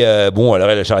bon à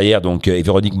Larrey-Lacharrière donc et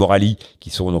Véronique Morali qui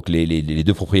sont donc les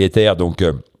deux propriétaires donc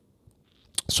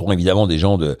sont évidemment des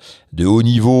gens de haut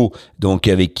niveau, donc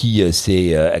avec qui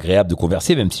c'est agréable de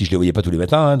converser, même si je les voyais pas tous les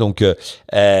matins. Hein, donc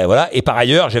voilà. Et par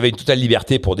ailleurs, j'avais une totale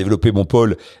liberté pour développer mon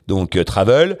pôle donc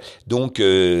travel. Donc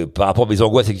par rapport à mes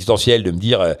angoisses existentielles, de me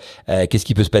dire qu'est-ce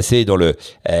qui peut se passer dans le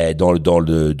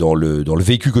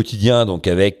vécu quotidien, donc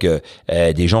avec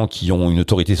des gens qui ont une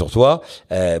autorité sur toi.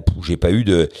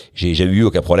 J'ai jamais eu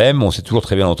aucun problème. On s'est toujours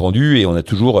très bien entendu et on a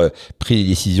toujours pris des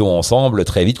décisions ensemble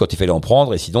très vite quand il fallait en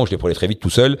prendre. Et sinon, je les prenais très vite tout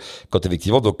seul quand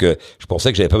effectivement donc je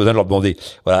pensais que j'avais pas besoin de leur demander.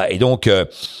 Voilà. Et donc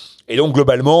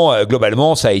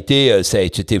globalement ça a été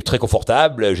très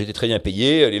confortable, j'étais très bien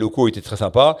payé, les locaux étaient très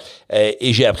sympas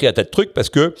et j'ai appris un tas de trucs parce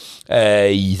que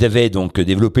ils avaient donc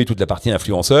développé toute la partie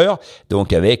influenceur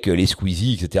donc avec les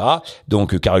Squeezie etc.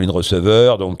 donc Caroline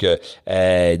Receveur donc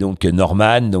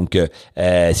Norman donc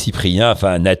Cyprien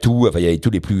enfin Natou enfin il y avait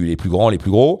tous les plus grands les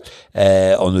plus gros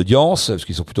en audience parce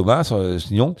qu'ils sont plutôt minces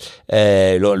sinon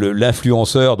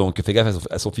l'influenceur donc fait gaffe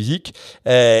à son physique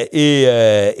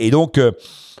et donc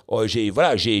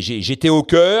j'étais au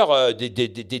cœur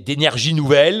d'énergie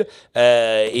nouvelle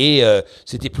et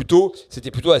c'était plutôt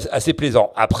assez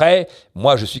plaisant. Après,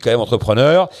 moi je suis quand même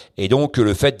entrepreneur et donc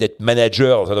le fait d'être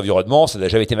manager dans un environnement, ça n'a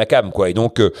jamais été ma came quoi. Et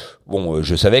donc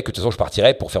je savais que de toute façon je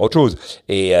partirais pour faire autre chose.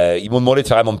 Et ils m'ont demandé de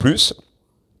faire un an de plus.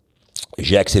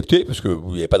 J'ai accepté parce que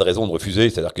il n'y avait pas de raison de refuser,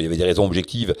 c'est-à-dire qu'il y avait des raisons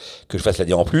objectives que je fasse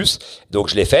l'année en plus. Donc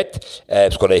je l'ai faite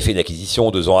parce qu'on avait fait une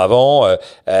acquisition 2 ans avant,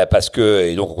 parce que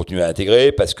et donc on continuait à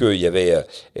intégrer, parce que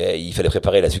il fallait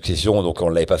préparer la succession, donc on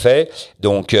l'avait pas fait.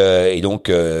 Donc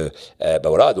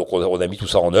voilà, donc on a mis tout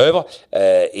ça en œuvre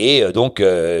donc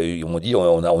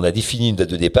on a défini une date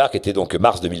de départ qui était donc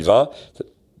mars 2020.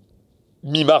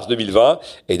 Mi-mars 2020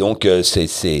 et donc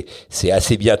c'est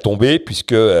assez bien tombé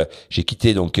puisque j'ai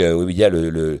quitté donc Webedia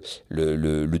le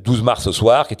 12 mars au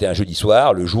soir qui était un jeudi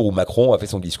soir, le jour où Macron a fait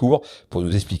son discours pour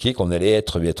nous expliquer qu'on allait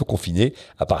être bientôt confiné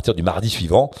à partir du mardi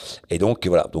suivant et donc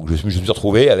voilà donc je me suis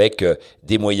retrouvé avec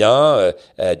des moyens,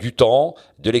 du temps,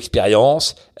 de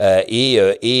l'expérience et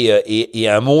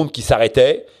un monde qui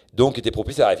s'arrêtait donc était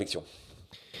propice à la réflexion.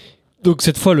 Donc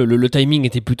cette fois, le timing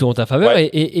était plutôt en ta faveur. Ouais.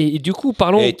 Et du coup,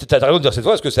 parlons... Et tu as raison de dire cette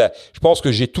fois, parce que je pense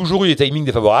que j'ai toujours eu des timings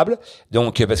défavorables.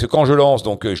 Donc, parce que quand je lance,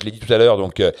 donc je l'ai dit tout à l'heure,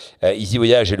 donc Easy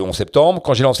Voyage, c'est le 11 septembre.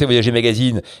 Quand j'ai lancé Voyager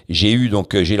Magazine, j'ai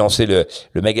lancé le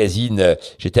magazine,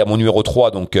 j'étais à mon numéro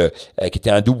 3, donc qui était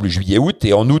un double juillet-août.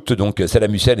 Et en août, donc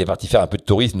Saddam Hussein est parti faire un peu de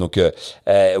tourisme donc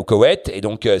au Koweït. Et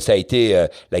donc ça a été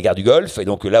la guerre du Golfe. Et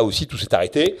donc là aussi, tout s'est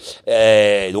arrêté.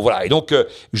 Donc voilà. Et donc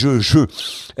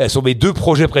sur mes deux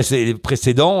projets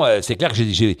précédents, c'est clair que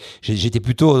j'étais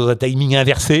plutôt dans un timing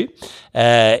inversé.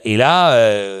 Et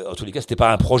là, en tous les cas, c'était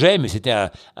pas un projet, mais c'était un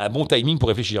bon timing pour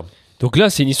réfléchir. Donc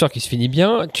là, c'est une histoire qui se finit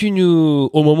bien.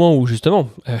 Au moment où justement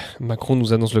Macron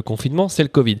nous annonce le confinement, c'est le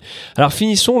Covid. Alors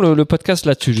finissons le podcast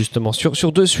là-dessus justement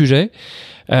sur deux sujets.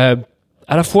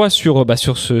 À la fois sur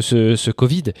ce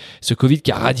Covid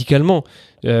qui a radicalement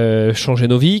changé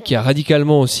nos vies, qui a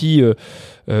radicalement aussi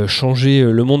changer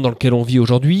le monde dans lequel on vit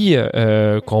aujourd'hui.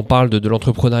 Quand on parle de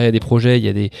l'entrepreneuriat des projets, il y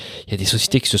a des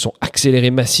sociétés qui se sont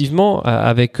accélérées massivement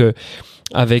dans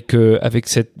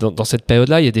cette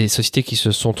période-là. Il y a des sociétés qui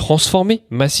se sont transformées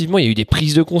massivement. Il y a eu des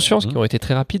prises de conscience qui ont été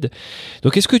très rapides.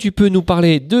 Donc, est-ce que tu peux nous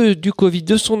parler du Covid,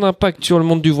 de son impact sur le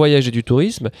monde du voyage et du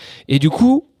tourisme, et du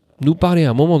coup nous parler à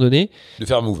un moment donné de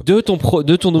faire move de ton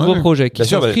nouveau projet qui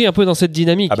s'inscrit un peu dans cette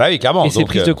dynamique oui, clairement. Et ces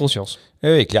prises de conscience.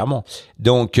 Oui, clairement.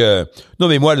 Donc non,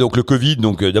 mais moi, donc le Covid,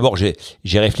 donc d'abord j'ai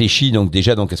réfléchi donc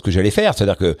déjà donc à ce que j'allais faire,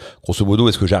 c'est-à-dire que grosso modo,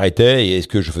 est-ce que j'arrêtais et est-ce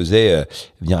que je faisais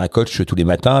venir un coach tous les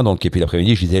matins, donc et puis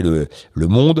l'après-midi je lisais le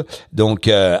Monde, donc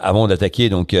avant d'attaquer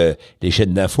donc les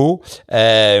chaînes d'infos,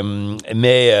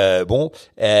 bon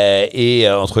et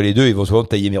entre les deux éventuellement de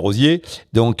tailler mes rosiers,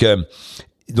 donc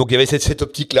il y avait cette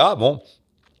optique là, bon.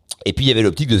 Et puis il y avait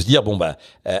l'optique de se dire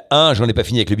j'en ai pas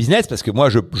fini avec le business parce que moi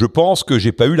je pense que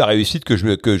j'ai pas eu la réussite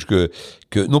que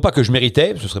non pas que je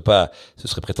méritais, ce serait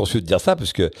prétentieux de dire ça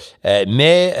parce que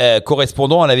mais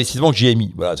correspondant à l'investissement que j'y ai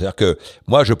mis. Voilà, c'est-à-dire que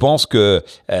moi je pense que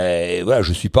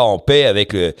je suis pas en paix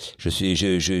avec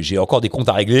j'ai encore des comptes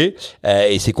à régler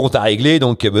et ces comptes à régler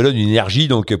donc me donnent une énergie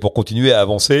donc pour continuer à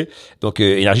avancer, donc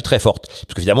énergie très forte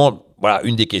parce qu'évidemment voilà,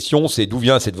 une des questions, c'est d'où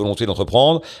vient cette volonté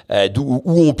d'entreprendre,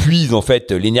 où on puise en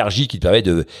fait l'énergie qui te permet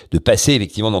de passer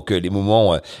effectivement donc les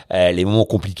moments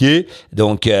compliqués.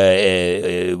 Donc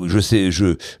je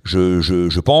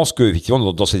pense que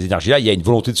effectivement dans ces énergies-là, il y a une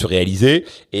volonté de se réaliser.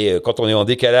 Et quand on est en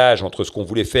décalage entre ce qu'on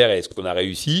voulait faire et ce qu'on a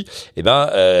réussi,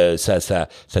 ça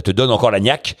te donne encore la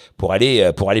niaque pour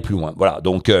aller plus loin. Voilà.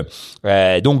 Donc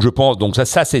je pense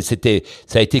ça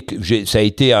a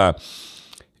été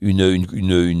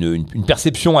une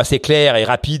perception assez claire et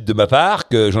rapide de ma part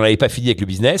que j'en avais pas fini avec le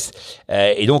business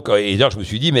et d'ailleurs je me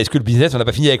suis dit mais est-ce que le business on n'a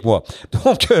pas fini avec moi,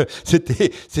 donc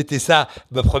c'était ça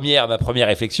ma première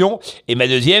réflexion. Et ma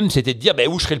deuxième c'était de dire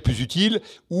où je serai le plus utile,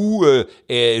 où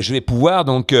je vais pouvoir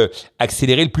donc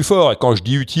accélérer le plus fort. Et quand je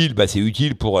dis utile, c'est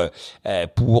utile pour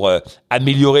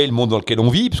améliorer le monde dans lequel on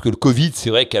vit, parce que le Covid c'est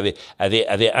vrai qu'avait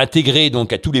intégré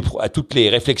donc à toutes les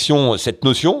réflexions cette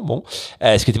notion,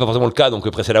 ce qui n'était pas forcément le cas donc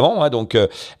précédemment,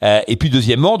 et puis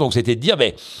deuxièmement donc c'était de dire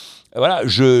voilà,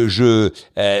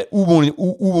 où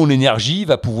mon énergie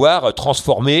va pouvoir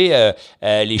transformer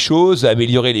les choses,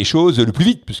 améliorer les choses le plus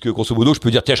vite, puisque grosso modo, je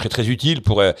peux dire tiens, je serais très utile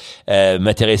pour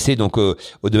m'intéresser donc au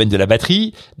domaine de la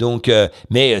batterie. Donc,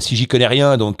 mais si j'y connais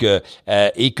rien, donc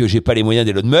et que j'ai pas les moyens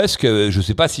d'Elon Musk, je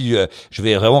sais pas si je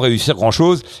vais vraiment réussir grand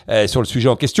chose sur le sujet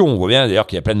en question. On voit bien d'ailleurs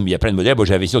qu'il y a plein de modèles. Moi,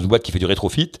 j'ai investi dans une boîte qui fait du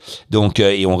rétrofit, donc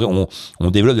et on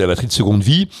développe de la batterie de seconde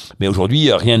vie, mais aujourd'hui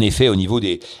rien n'est fait au niveau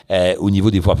des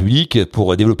pouvoirs publics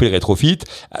pour développer le rétrofit,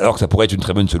 alors que ça pourrait être une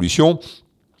très bonne solution.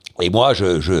 Et moi,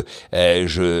 j'ai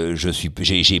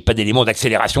pas d'éléments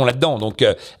d'accélération là-dedans. Donc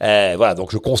voilà,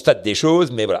 donc je constate des choses,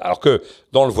 mais voilà. Alors que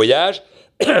dans le voyage,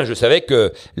 je savais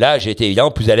que là, j'étais évidemment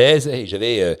plus à l'aise et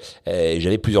j'avais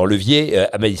plusieurs leviers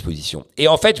à ma disposition. Et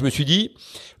en fait, je me suis dit,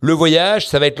 le voyage,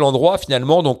 ça va être l'endroit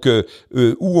finalement donc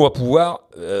où on va pouvoir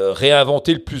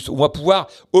réinventer le plus, où on va pouvoir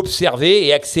observer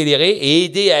et accélérer et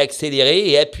aider à accélérer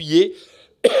et appuyer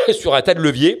sur un tas de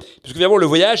leviers, parce que évidemment le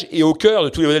voyage est au cœur de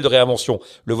tous les modèles de réinvention.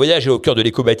 Le voyage est au cœur de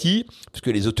l'éco-bâti, parce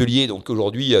que les hôteliers donc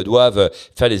aujourd'hui doivent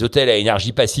faire des hôtels à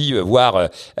énergie passive, voire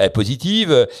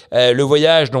positive. Le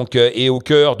voyage donc est au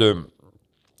cœur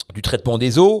du traitement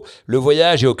des eaux. Le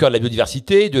voyage est au cœur de la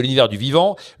biodiversité, de l'univers du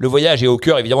vivant. Le voyage est au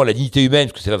cœur évidemment de la dignité humaine,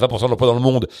 parce que c'est 20% de l'emploi dans le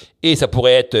monde et ça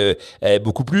pourrait être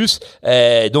beaucoup plus.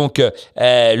 Donc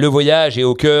le voyage est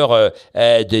au cœur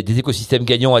des écosystèmes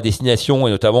gagnants à destination,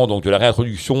 et notamment donc de la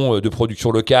réintroduction de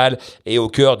production locale, et au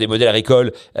cœur des modèles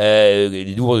agricoles,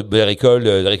 des nouveaux modèles agricoles,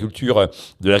 de l'agriculture,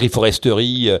 de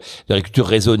l'agriforesterie, de l'agriculture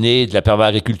raisonnée, de la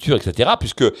perma-agriculture, etc.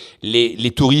 Puisque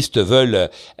les touristes veulent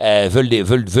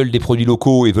des produits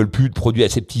locaux et veulent veulent plus de produits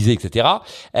aseptisés, etc.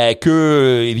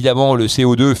 Que évidemment le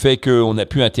CO2 fait qu'on n'a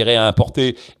plus intérêt à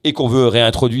importer et qu'on veut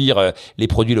réintroduire les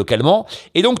produits localement.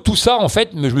 Et donc tout ça, en fait,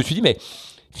 je me suis dit, mais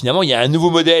finalement, il y a un nouveau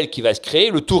modèle qui va se créer.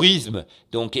 Le tourisme,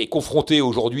 donc, est confronté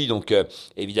aujourd'hui, donc,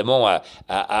 évidemment,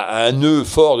 à un nœud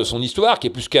fort de son histoire, qui est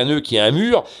plus qu'un nœud, qui est un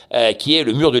mur, qui est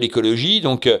le mur de l'écologie,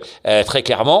 donc, très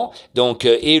clairement. Donc,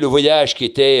 et le voyage qui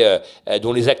était,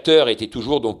 dont les acteurs étaient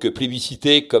toujours, donc,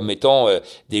 plébiscités comme étant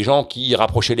des gens qui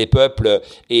rapprochaient les peuples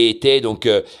et étaient, donc,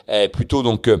 plutôt,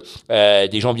 donc,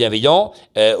 des gens bienveillants,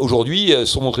 aujourd'hui,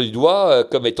 sont montrés du doigt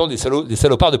comme étant des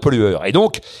salopards de pollueurs. Et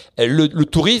donc, le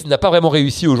tourisme n'a pas vraiment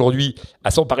réussi aujourd'hui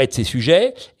à s'emparer de ces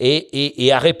sujets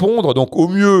et à répondre. Donc au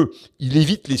mieux, il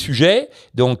évite les sujets,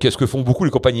 donc ce que font beaucoup les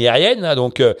compagnies aériennes. Hein,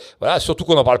 donc voilà, surtout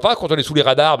qu'on n'en parle pas. Quand on est sous les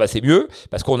radars, bah, c'est mieux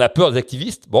parce qu'on a peur des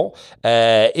activistes. Bon,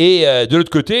 de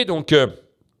l'autre côté, donc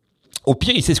au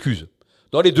pire, il s'excuse.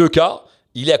 Dans les deux cas,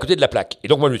 il est à côté de la plaque. Et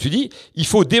donc moi je me suis dit, il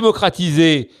faut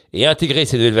démocratiser et intégrer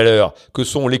ces nouvelles valeurs que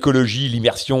sont l'écologie,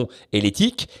 l'immersion et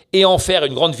l'éthique, et en faire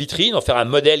une grande vitrine, en faire un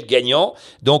modèle gagnant,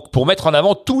 donc pour mettre en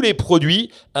avant tous les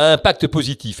produits à impact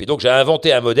positif. Et donc j'ai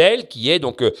inventé un modèle qui est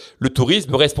donc le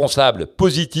tourisme responsable,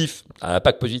 positif, à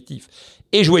impact positif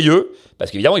et joyeux, parce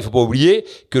qu'évidemment, il ne faut pas oublier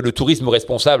que le tourisme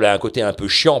responsable a un côté un peu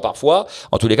chiant parfois,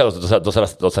 en tous les cas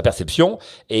dans sa perception,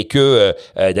 et que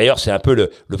d'ailleurs c'est un peu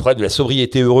le problème de la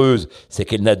sobriété heureuse, c'est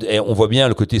on voit bien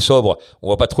le côté sobre, on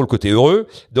voit pas trop le côté heureux,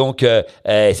 donc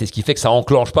c'est ce qui fait que ça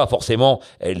enclenche pas forcément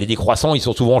les décroissants, ils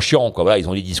sont souvent chiants, quoi. Voilà, ils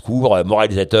ont des discours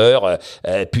moralisateurs,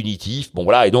 punitifs, bon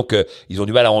voilà, et donc ils ont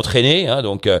du mal à entraîner, hein,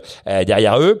 donc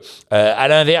derrière eux. À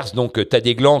l'inverse, donc t'as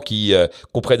des glands qui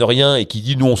comprennent rien et qui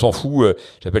disent nous on s'en fout,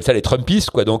 j'appelle ça les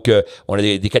Trumpistes, quoi. Donc on a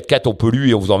des 4x4, on pollue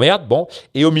et on vous emmerde. Bon,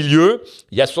 et au milieu,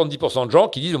 il y a 70% de gens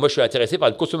qui disent moi je suis intéressé par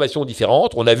une consommation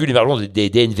différente. On a vu l'émergence des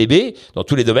DNVB dans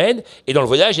tous les domaines et dans le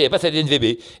voyage, il n'y avait pas cette DNVB.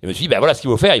 Et je me suis dit ben voilà ce qu'il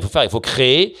faut faire, il faut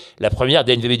créer la première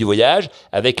DNVB du voyage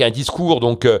avec un discours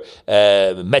donc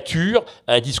mature,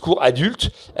 un discours adulte,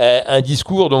 un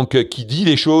discours donc qui dit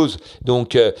les choses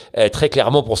donc très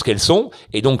clairement pour ce qu'elles sont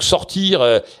et donc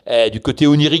sortir du côté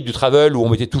onirique du travel où on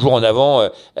mettait toujours en avant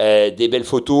des belles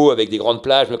photos avec des grandes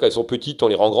plages, même quand elles sont petites, on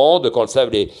les rend grandes. Quand le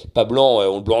sable est pas blanc,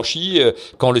 on le blanchit.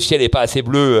 Quand le ciel est pas assez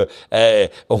bleu,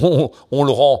 on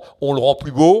le rend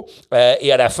plus beau.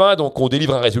 Et à la fin, donc, on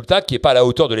délivre un résultat qui est pas à la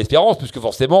hauteur de l'espérance, puisque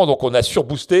forcément, donc, on a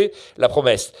surboosté la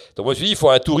promesse. Donc, moi, je me suis dit, il faut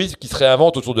un tourisme qui se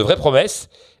réinvente autour de vraies promesses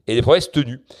et des promesses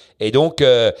tenues. Et donc,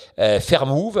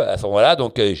 Fairmove, à ce moment-là,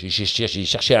 donc j'ai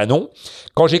cherché un nom.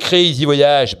 Quand j'ai créé Easy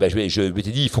Voyage, je m'étais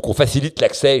dit, il faut qu'on facilite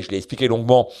l'accès, je l'ai expliqué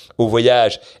longuement, au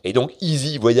voyage. Et donc,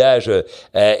 Easy Voyage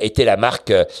était la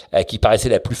marque qui paraissait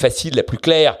la plus facile, la plus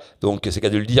claire. Donc, c'est le cas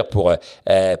de le dire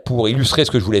pour illustrer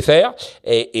ce que je voulais faire.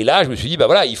 Et là, je me suis dit,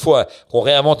 voilà, il faut qu'on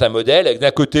réinvente un modèle avec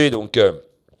d'un côté, donc,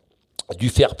 du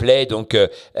fair play, donc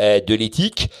de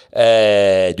l'éthique,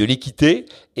 de l'équité,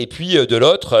 et puis de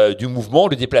l'autre, du mouvement,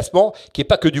 le déplacement, qui est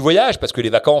pas que du voyage, parce que les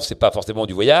vacances, c'est pas forcément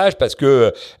du voyage, parce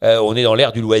que on est dans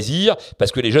l'ère du loisir,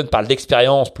 parce que les jeunes parlent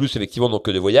d'expérience plus effectivement donc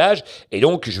que de voyage, et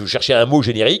donc je cherchais un mot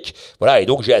générique, voilà, et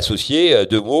donc j'ai associé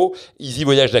deux mots, Easy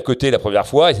Voyage d'un côté la première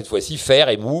fois, et cette fois-ci Fair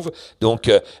et Move, donc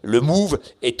le Move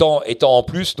étant en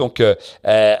plus donc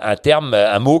un terme,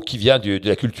 un mot qui vient de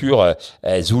la culture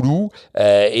zoulou,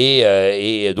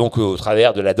 et donc au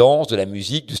travers de la danse, de la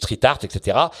musique, du street art,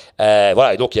 etc.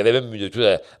 Voilà, et donc il y avait même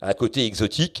un côté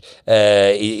exotique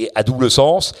et à double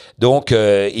sens. Donc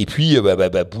et puis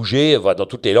bouger dans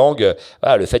toutes les langues.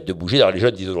 Voilà, le fait de bouger. Alors les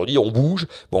jeunes disent aujourd'hui on bouge.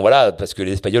 Bon voilà, parce que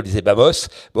les Espagnols disaient vamos.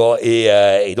 Bon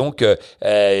et donc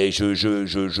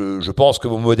je pense que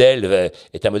mon modèle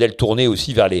est un modèle tourné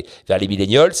aussi vers les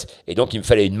millennials. Et donc il me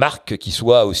fallait une marque qui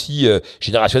soit aussi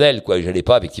générationnelle, quoi. J'allais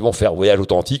pas effectivement faire voyage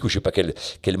authentique ou je sais pas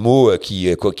quel mot qui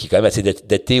est quand même assez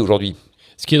daté aujourd'hui.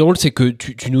 Ce qui est drôle, c'est que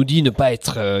tu nous dis ne pas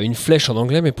être une flèche en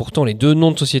anglais, mais pourtant, les deux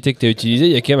noms de sociétés que tu as utilisés,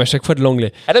 il y a quand même à chaque fois de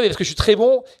l'anglais. Ah non, mais parce que je suis très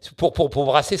bon pour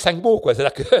brasser 5 mots, quoi.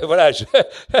 C'est-à-dire que, voilà,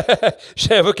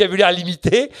 j'ai un vocabulaire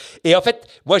limité. Et en fait,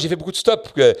 moi, j'ai fait beaucoup de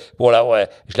stops. Bon, là, ouais,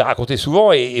 je l'ai raconté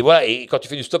souvent. Et voilà, et quand tu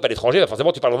fais du stop à l'étranger,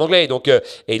 forcément, tu parles en anglais. Donc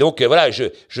voilà,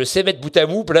 je sais mettre bout à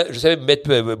bout plein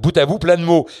de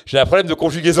mots. J'ai un problème de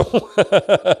conjugaison.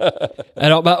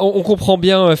 Alors, on comprend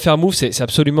bien Fairmove, c'est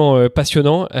absolument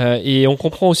passionnant. Et on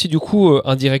comprend aussi du coup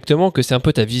indirectement que c'est un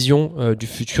peu ta vision du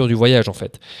futur du voyage en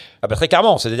fait. Ah très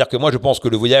clairement, c'est-à-dire que moi je pense que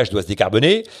le voyage doit se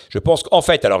décarboner. Je pense qu'en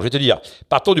fait, alors je vais te dire,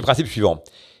 partons du principe suivant.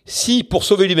 Si pour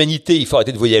sauver l'humanité, il faut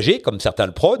arrêter de voyager, comme certains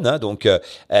le prônent,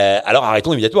 alors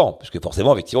arrêtons immédiatement, parce que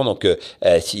forcément, effectivement,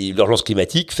 si l'urgence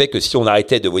climatique fait que si on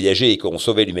arrêtait de voyager et qu'on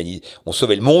sauvait l'humanité, on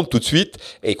sauvait le monde tout de suite,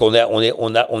 et qu'on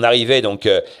arrivait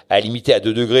à limiter à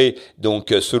 2 degrés,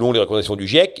 selon les recommandations du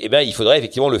GIEC, il faudrait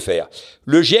effectivement le faire.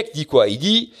 Le GIEC dit quoi ? Il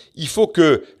dit il faut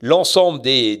que l'ensemble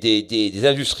des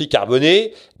industries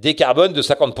carbonées décarbonent de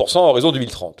 50% en horizon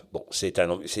 2030. Bon, c'est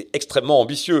extrêmement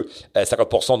ambitieux,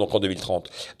 50% en 2030.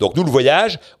 Donc nous, le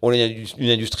voyage, on est une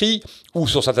industrie où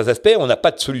sur certains aspects, on n'a pas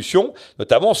de solution,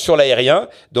 notamment sur l'aérien,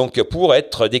 pour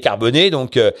être décarboné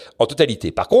en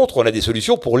totalité. Par contre, on a des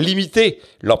solutions pour limiter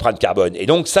l'empreinte carbone. Et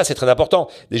donc ça, c'est très important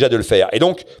déjà de le faire. Et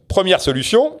donc, première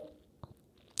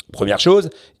chose,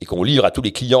 et qu'on livre à tous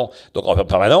les clients en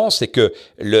permanence, c'est que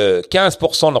le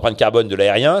 15% de l'empreinte carbone de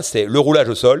l'aérien, c'est le roulage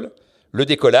au sol, le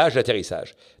décollage,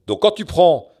 l'atterrissage. Donc quand tu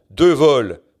prends 2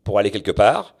 vols pour aller quelque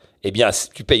part,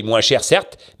 tu payes moins cher,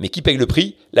 certes, mais qui paye le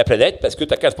prix ? La planète, parce que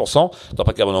tu as 15%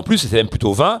 d'empreinte carbone en plus, et c'est même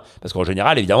plutôt 20%, parce qu'en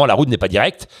général, évidemment, la route n'est pas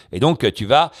directe, et donc tu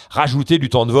vas rajouter du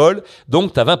temps de vol,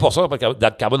 donc tu as 20%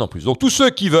 d'empreinte carbone en plus. Donc tous ceux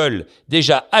qui veulent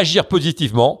déjà agir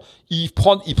positivement, ils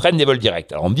prennent des vols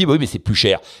directs. Alors on me dit, oui, mais c'est plus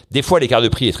cher. Des fois, l'écart de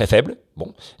prix est très faible.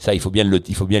 Bon, ça, il faut bien le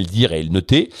dire et le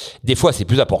noter. Des fois, c'est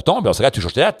plus important, mais en ce cas, tu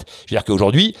changes tes dates. Je veux dire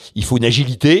qu'aujourd'hui, il faut une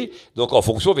agilité, en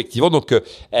fonction, effectivement, de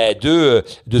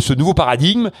ce nouveau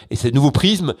paradigme et ce nouveau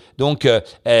prisme, dans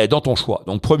ton choix.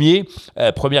 Donc, premier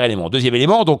élément. Deuxième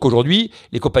élément, aujourd'hui,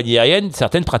 les compagnies aériennes,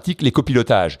 certaines pratiquent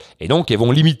l'écopilotage. Et donc, elles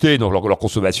vont limiter leur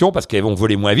consommation parce qu'elles vont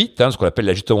voler moins vite, ce qu'on appelle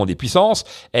l'ajustement des puissances.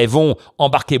 Elles vont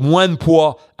embarquer moins de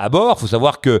poids à bord. Il faut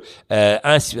savoir que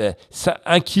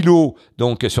 1 kilo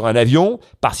sur un avion,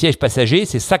 par siège passager,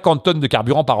 c'est 50 tonnes de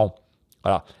carburant par an.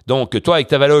 Voilà. Donc, toi, avec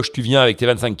ta valoche, tu viens avec tes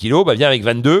 25 kilos, viens avec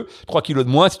 22, 3 kilos de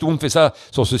moins. Si tout le monde fait ça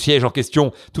sur ce siège en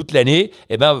question toute l'année,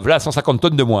 voilà 150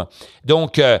 tonnes de moins.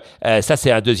 Donc, ça,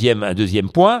 c'est un deuxième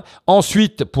point.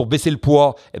 Ensuite, pour baisser le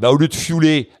poids, au lieu de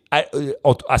fueler à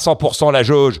 100% la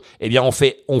jauge,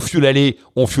 on fuel aller,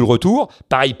 on fuel retour.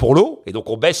 Pareil pour l'eau. Et donc,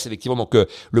 on baisse effectivement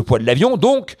le poids de l'avion.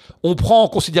 Donc, on prend en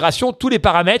considération tous les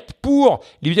paramètres pour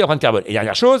limiter l'empreinte carbone. Et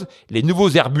dernière chose, les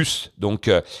nouveaux Airbus,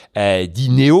 dits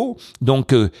Neo,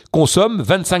 consomment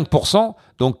 25%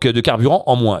 de carburant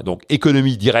en moins. Donc,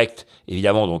 économie directe,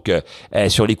 évidemment,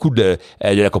 sur les coûts de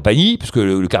la compagnie, puisque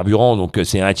le carburant,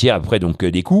 c'est un tiers à peu près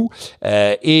des coûts.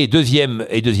 Et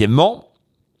deuxièmement,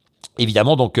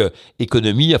 évidemment,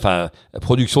 économie,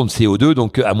 production de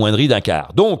CO2, amoindrie d'un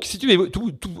quart. Donc, si tu mets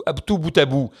tout bout à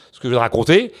bout, ce que je viens de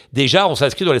raconter, déjà, on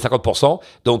s'inscrit dans les 50%,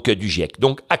 du GIEC.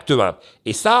 Donc, acte 1.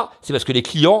 Et ça, c'est parce que les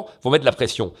clients vont mettre de la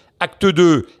pression. Acte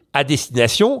 2, à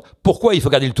destination. Pourquoi il faut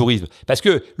garder le tourisme ? Parce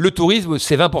que le tourisme,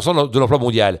 c'est 20% de l'emploi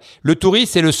mondial. Le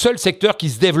tourisme, c'est le seul secteur qui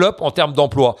se développe en termes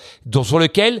d'emploi, sur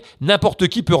lequel n'importe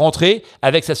qui peut rentrer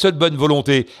avec sa seule bonne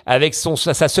volonté, avec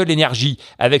sa seule énergie,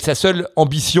 avec sa seule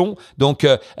ambition,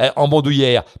 en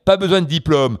bandoulière. Pas besoin de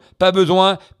diplôme, pas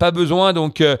besoin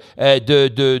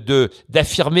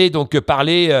d'affirmer,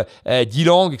 parler 10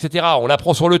 langues, etc. On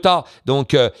l'apprend sur le tas.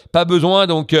 Pas besoin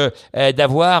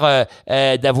d'avoir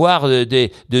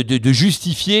de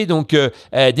justifier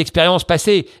d'expériences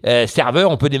passées. Serveur,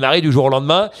 on peut démarrer du jour au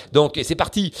lendemain. Et c'est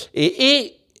parti.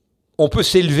 Et on peut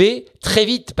s'élever très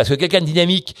vite parce que quelqu'un de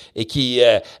dynamique et qui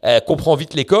comprend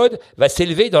vite les codes va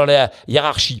s'élever dans la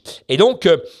hiérarchie. Et donc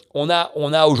on a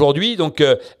aujourd'hui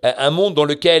un monde dans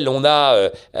lequel on a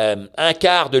un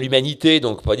quart de l'humanité,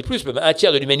 pas des plus, mais un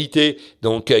tiers de l'humanité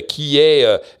qui est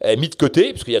mis de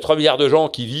côté, parce qu'il y a 3 milliards de gens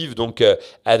qui vivent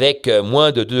avec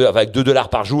moins de 2 dollars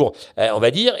par jour, on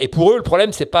va dire. Et pour eux, le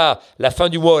problème, c'est pas la fin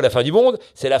du mois ou la fin du monde,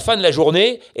 c'est la fin de la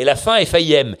journée et la fin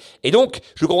FAIM. Et donc,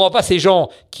 je comprends pas ces gens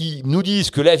qui nous disent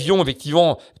que l'avion,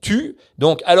 effectivement, tue,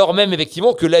 alors même,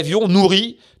 effectivement, que l'avion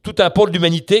nourrit tout un pôle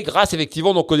d'humanité grâce,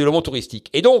 effectivement, au développement touristique.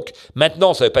 Et donc,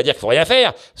 maintenant, ça ne veut pas dire qu'il faut rien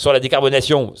faire sur la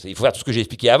décarbonation. Il faut faire tout ce que j'ai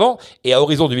expliqué avant. Et à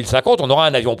horizon 2050, on aura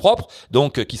un avion propre,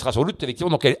 qui sera sans doute,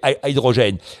 effectivement, à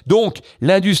hydrogène. Donc,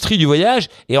 l'industrie du voyage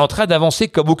est en train d'avancer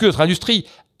comme aucune autre industrie.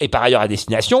 Et par ailleurs, à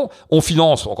destination, on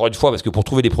finance, encore une fois, parce que pour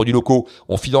trouver des produits locaux,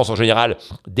 on finance en général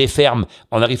des fermes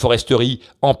en agriforesterie,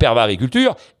 en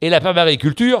permariculture. Et la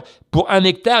permariculture, pour 1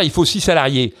 hectare, il faut 6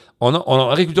 salariés. En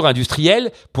agriculture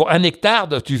industrielle, pour 1 hectare,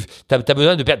 tu as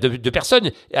besoin de personnes.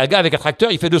 Un gars avec un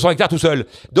tracteur, il fait 200 hectares tout seul.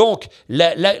 Donc,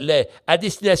 à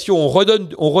destination, on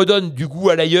redonne du goût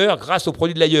à l'ailleurs grâce aux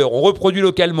produits de l'ailleurs. On reproduit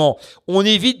localement. On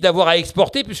évite d'avoir à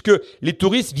exporter puisque les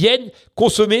touristes viennent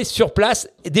consommer sur place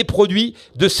des produits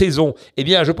de saison. Eh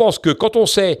bien, je pense que quand on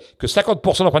sait que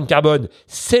 50% d'empreinte carbone,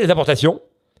 c'est les importations,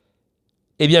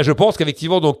 eh bien je pense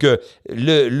qu'effectivement donc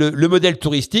le modèle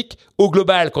touristique au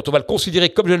global, quand on va le considérer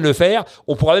comme je viens de le faire,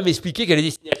 on pourra même expliquer qu'il y a des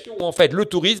destinations où en fait le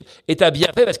tourisme est un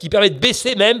bienfait parce qu'il permet de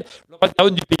baisser même l'empreinte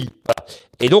carbone du pays. Voilà.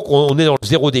 Et donc on est dans le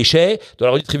zéro déchet, dans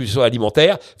la redistribution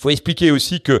alimentaire. Il faut expliquer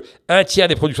aussi que un tiers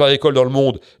des productions agricoles dans le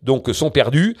monde donc sont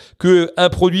perdus, que un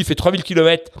produit fait 3000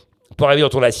 km pour arriver dans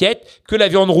ton assiette, que la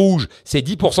viande rouge, c'est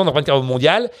 10% de l'empreinte carbone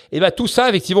mondiale, et bien tout ça,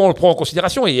 effectivement, on le prend en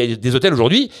considération. Et il y a des hôtels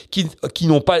aujourd'hui qui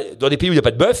n'ont pas, dans des pays où il n'y a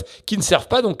pas de bœuf, qui ne servent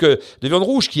pas donc de viande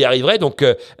rouge, qui arriverait donc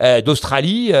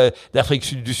d'Australie,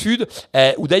 d'Afrique du Sud,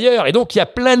 ou d'ailleurs. Et donc, il y a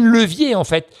plein de leviers, en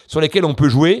fait, sur lesquels on peut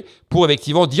jouer pour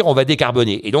effectivement dire on va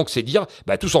décarboner. Et donc, c'est dire,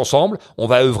 tous ensemble, on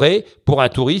va œuvrer pour un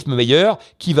tourisme meilleur,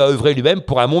 qui va œuvrer lui-même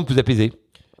pour un monde plus apaisé.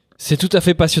 C'est tout à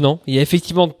fait passionnant. Il y a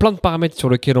effectivement plein de paramètres sur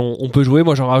lesquels on peut jouer.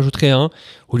 Moi, j'en rajouterais un.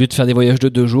 Au lieu de faire des voyages de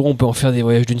 2 jours, on peut en faire des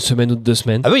voyages d'une semaine ou de 2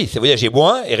 semaines. Ah oui, c'est voyager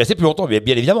moins et rester plus longtemps. Bien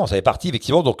évidemment, ça fait partie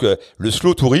effectivement. Donc le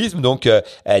slow tourisme donc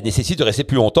nécessite de rester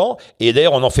plus longtemps. Et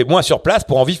d'ailleurs, on en fait moins sur place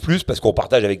pour en vivre plus parce qu'on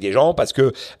partage avec des gens, parce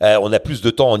que on a plus de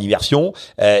temps en immersion.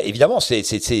 Évidemment, ça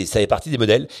fait partie des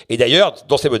modèles. Et d'ailleurs,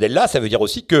 dans ces modèles-là, ça veut dire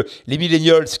aussi que les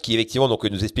millennials, qui effectivement donc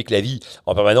nous expliquent la vie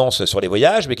en permanence sur les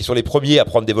voyages, mais qui sont les premiers à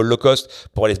prendre des vols low cost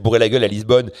pour aller se bourrer la gueule à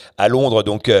Lisbonne, à Londres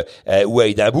donc ou à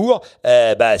Édimbourg,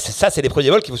 ça c'est les premiers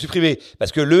vols qu'il faut supprimer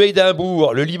parce que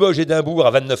le Limoges-Édimbourg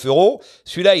à 29 €,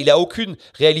 celui-là il a aucune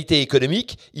réalité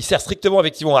économique, il sert strictement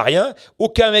effectivement à rien.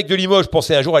 Aucun mec de Limoges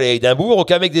pensait un jour aller à Édimbourg,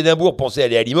 aucun mec d'Édimbourg pensait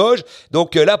aller à Limoges,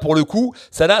 donc là pour le coup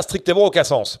ça n'a strictement aucun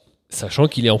sens. Sachant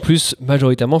qu'il est en plus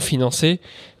majoritairement financé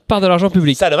par de l'argent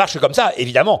public. Ça ne marche que comme ça,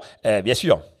 évidemment, bien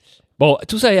sûr. Bon,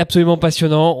 tout ça est absolument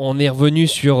passionnant. On est revenu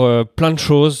sur plein de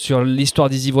choses, sur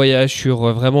l'histoire des e-voyages,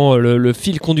 sur vraiment le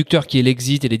fil conducteur qui est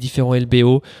l'exit et les différents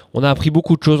LBO. On a appris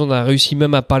beaucoup de choses. On a réussi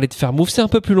même à parler de Fairmove. C'est un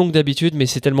peu plus long que d'habitude, mais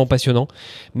c'est tellement passionnant.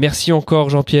 Merci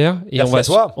encore, Jean-Pierre. Et merci à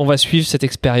toi. On va suivre cette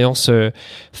expérience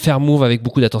Fairmove avec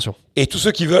beaucoup d'attention. Et tous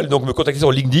ceux qui veulent donc me contacter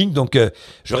sur LinkedIn, donc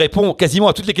je réponds quasiment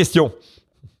à toutes les questions.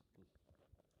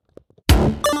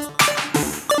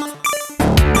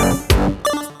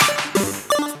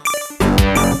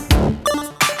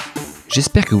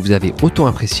 J'espère que vous avez autant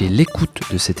apprécié l'écoute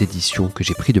de cette édition que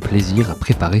j'ai pris de plaisir à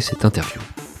préparer cette interview.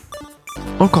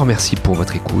 Encore merci pour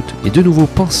votre écoute et de nouveau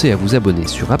pensez à vous abonner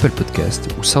sur Apple Podcast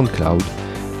ou SoundCloud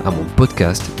à mon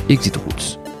podcast Exit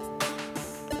Routes.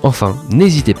 Enfin,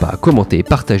 n'hésitez pas à commenter et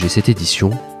partager cette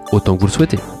édition autant que vous le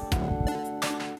souhaitez.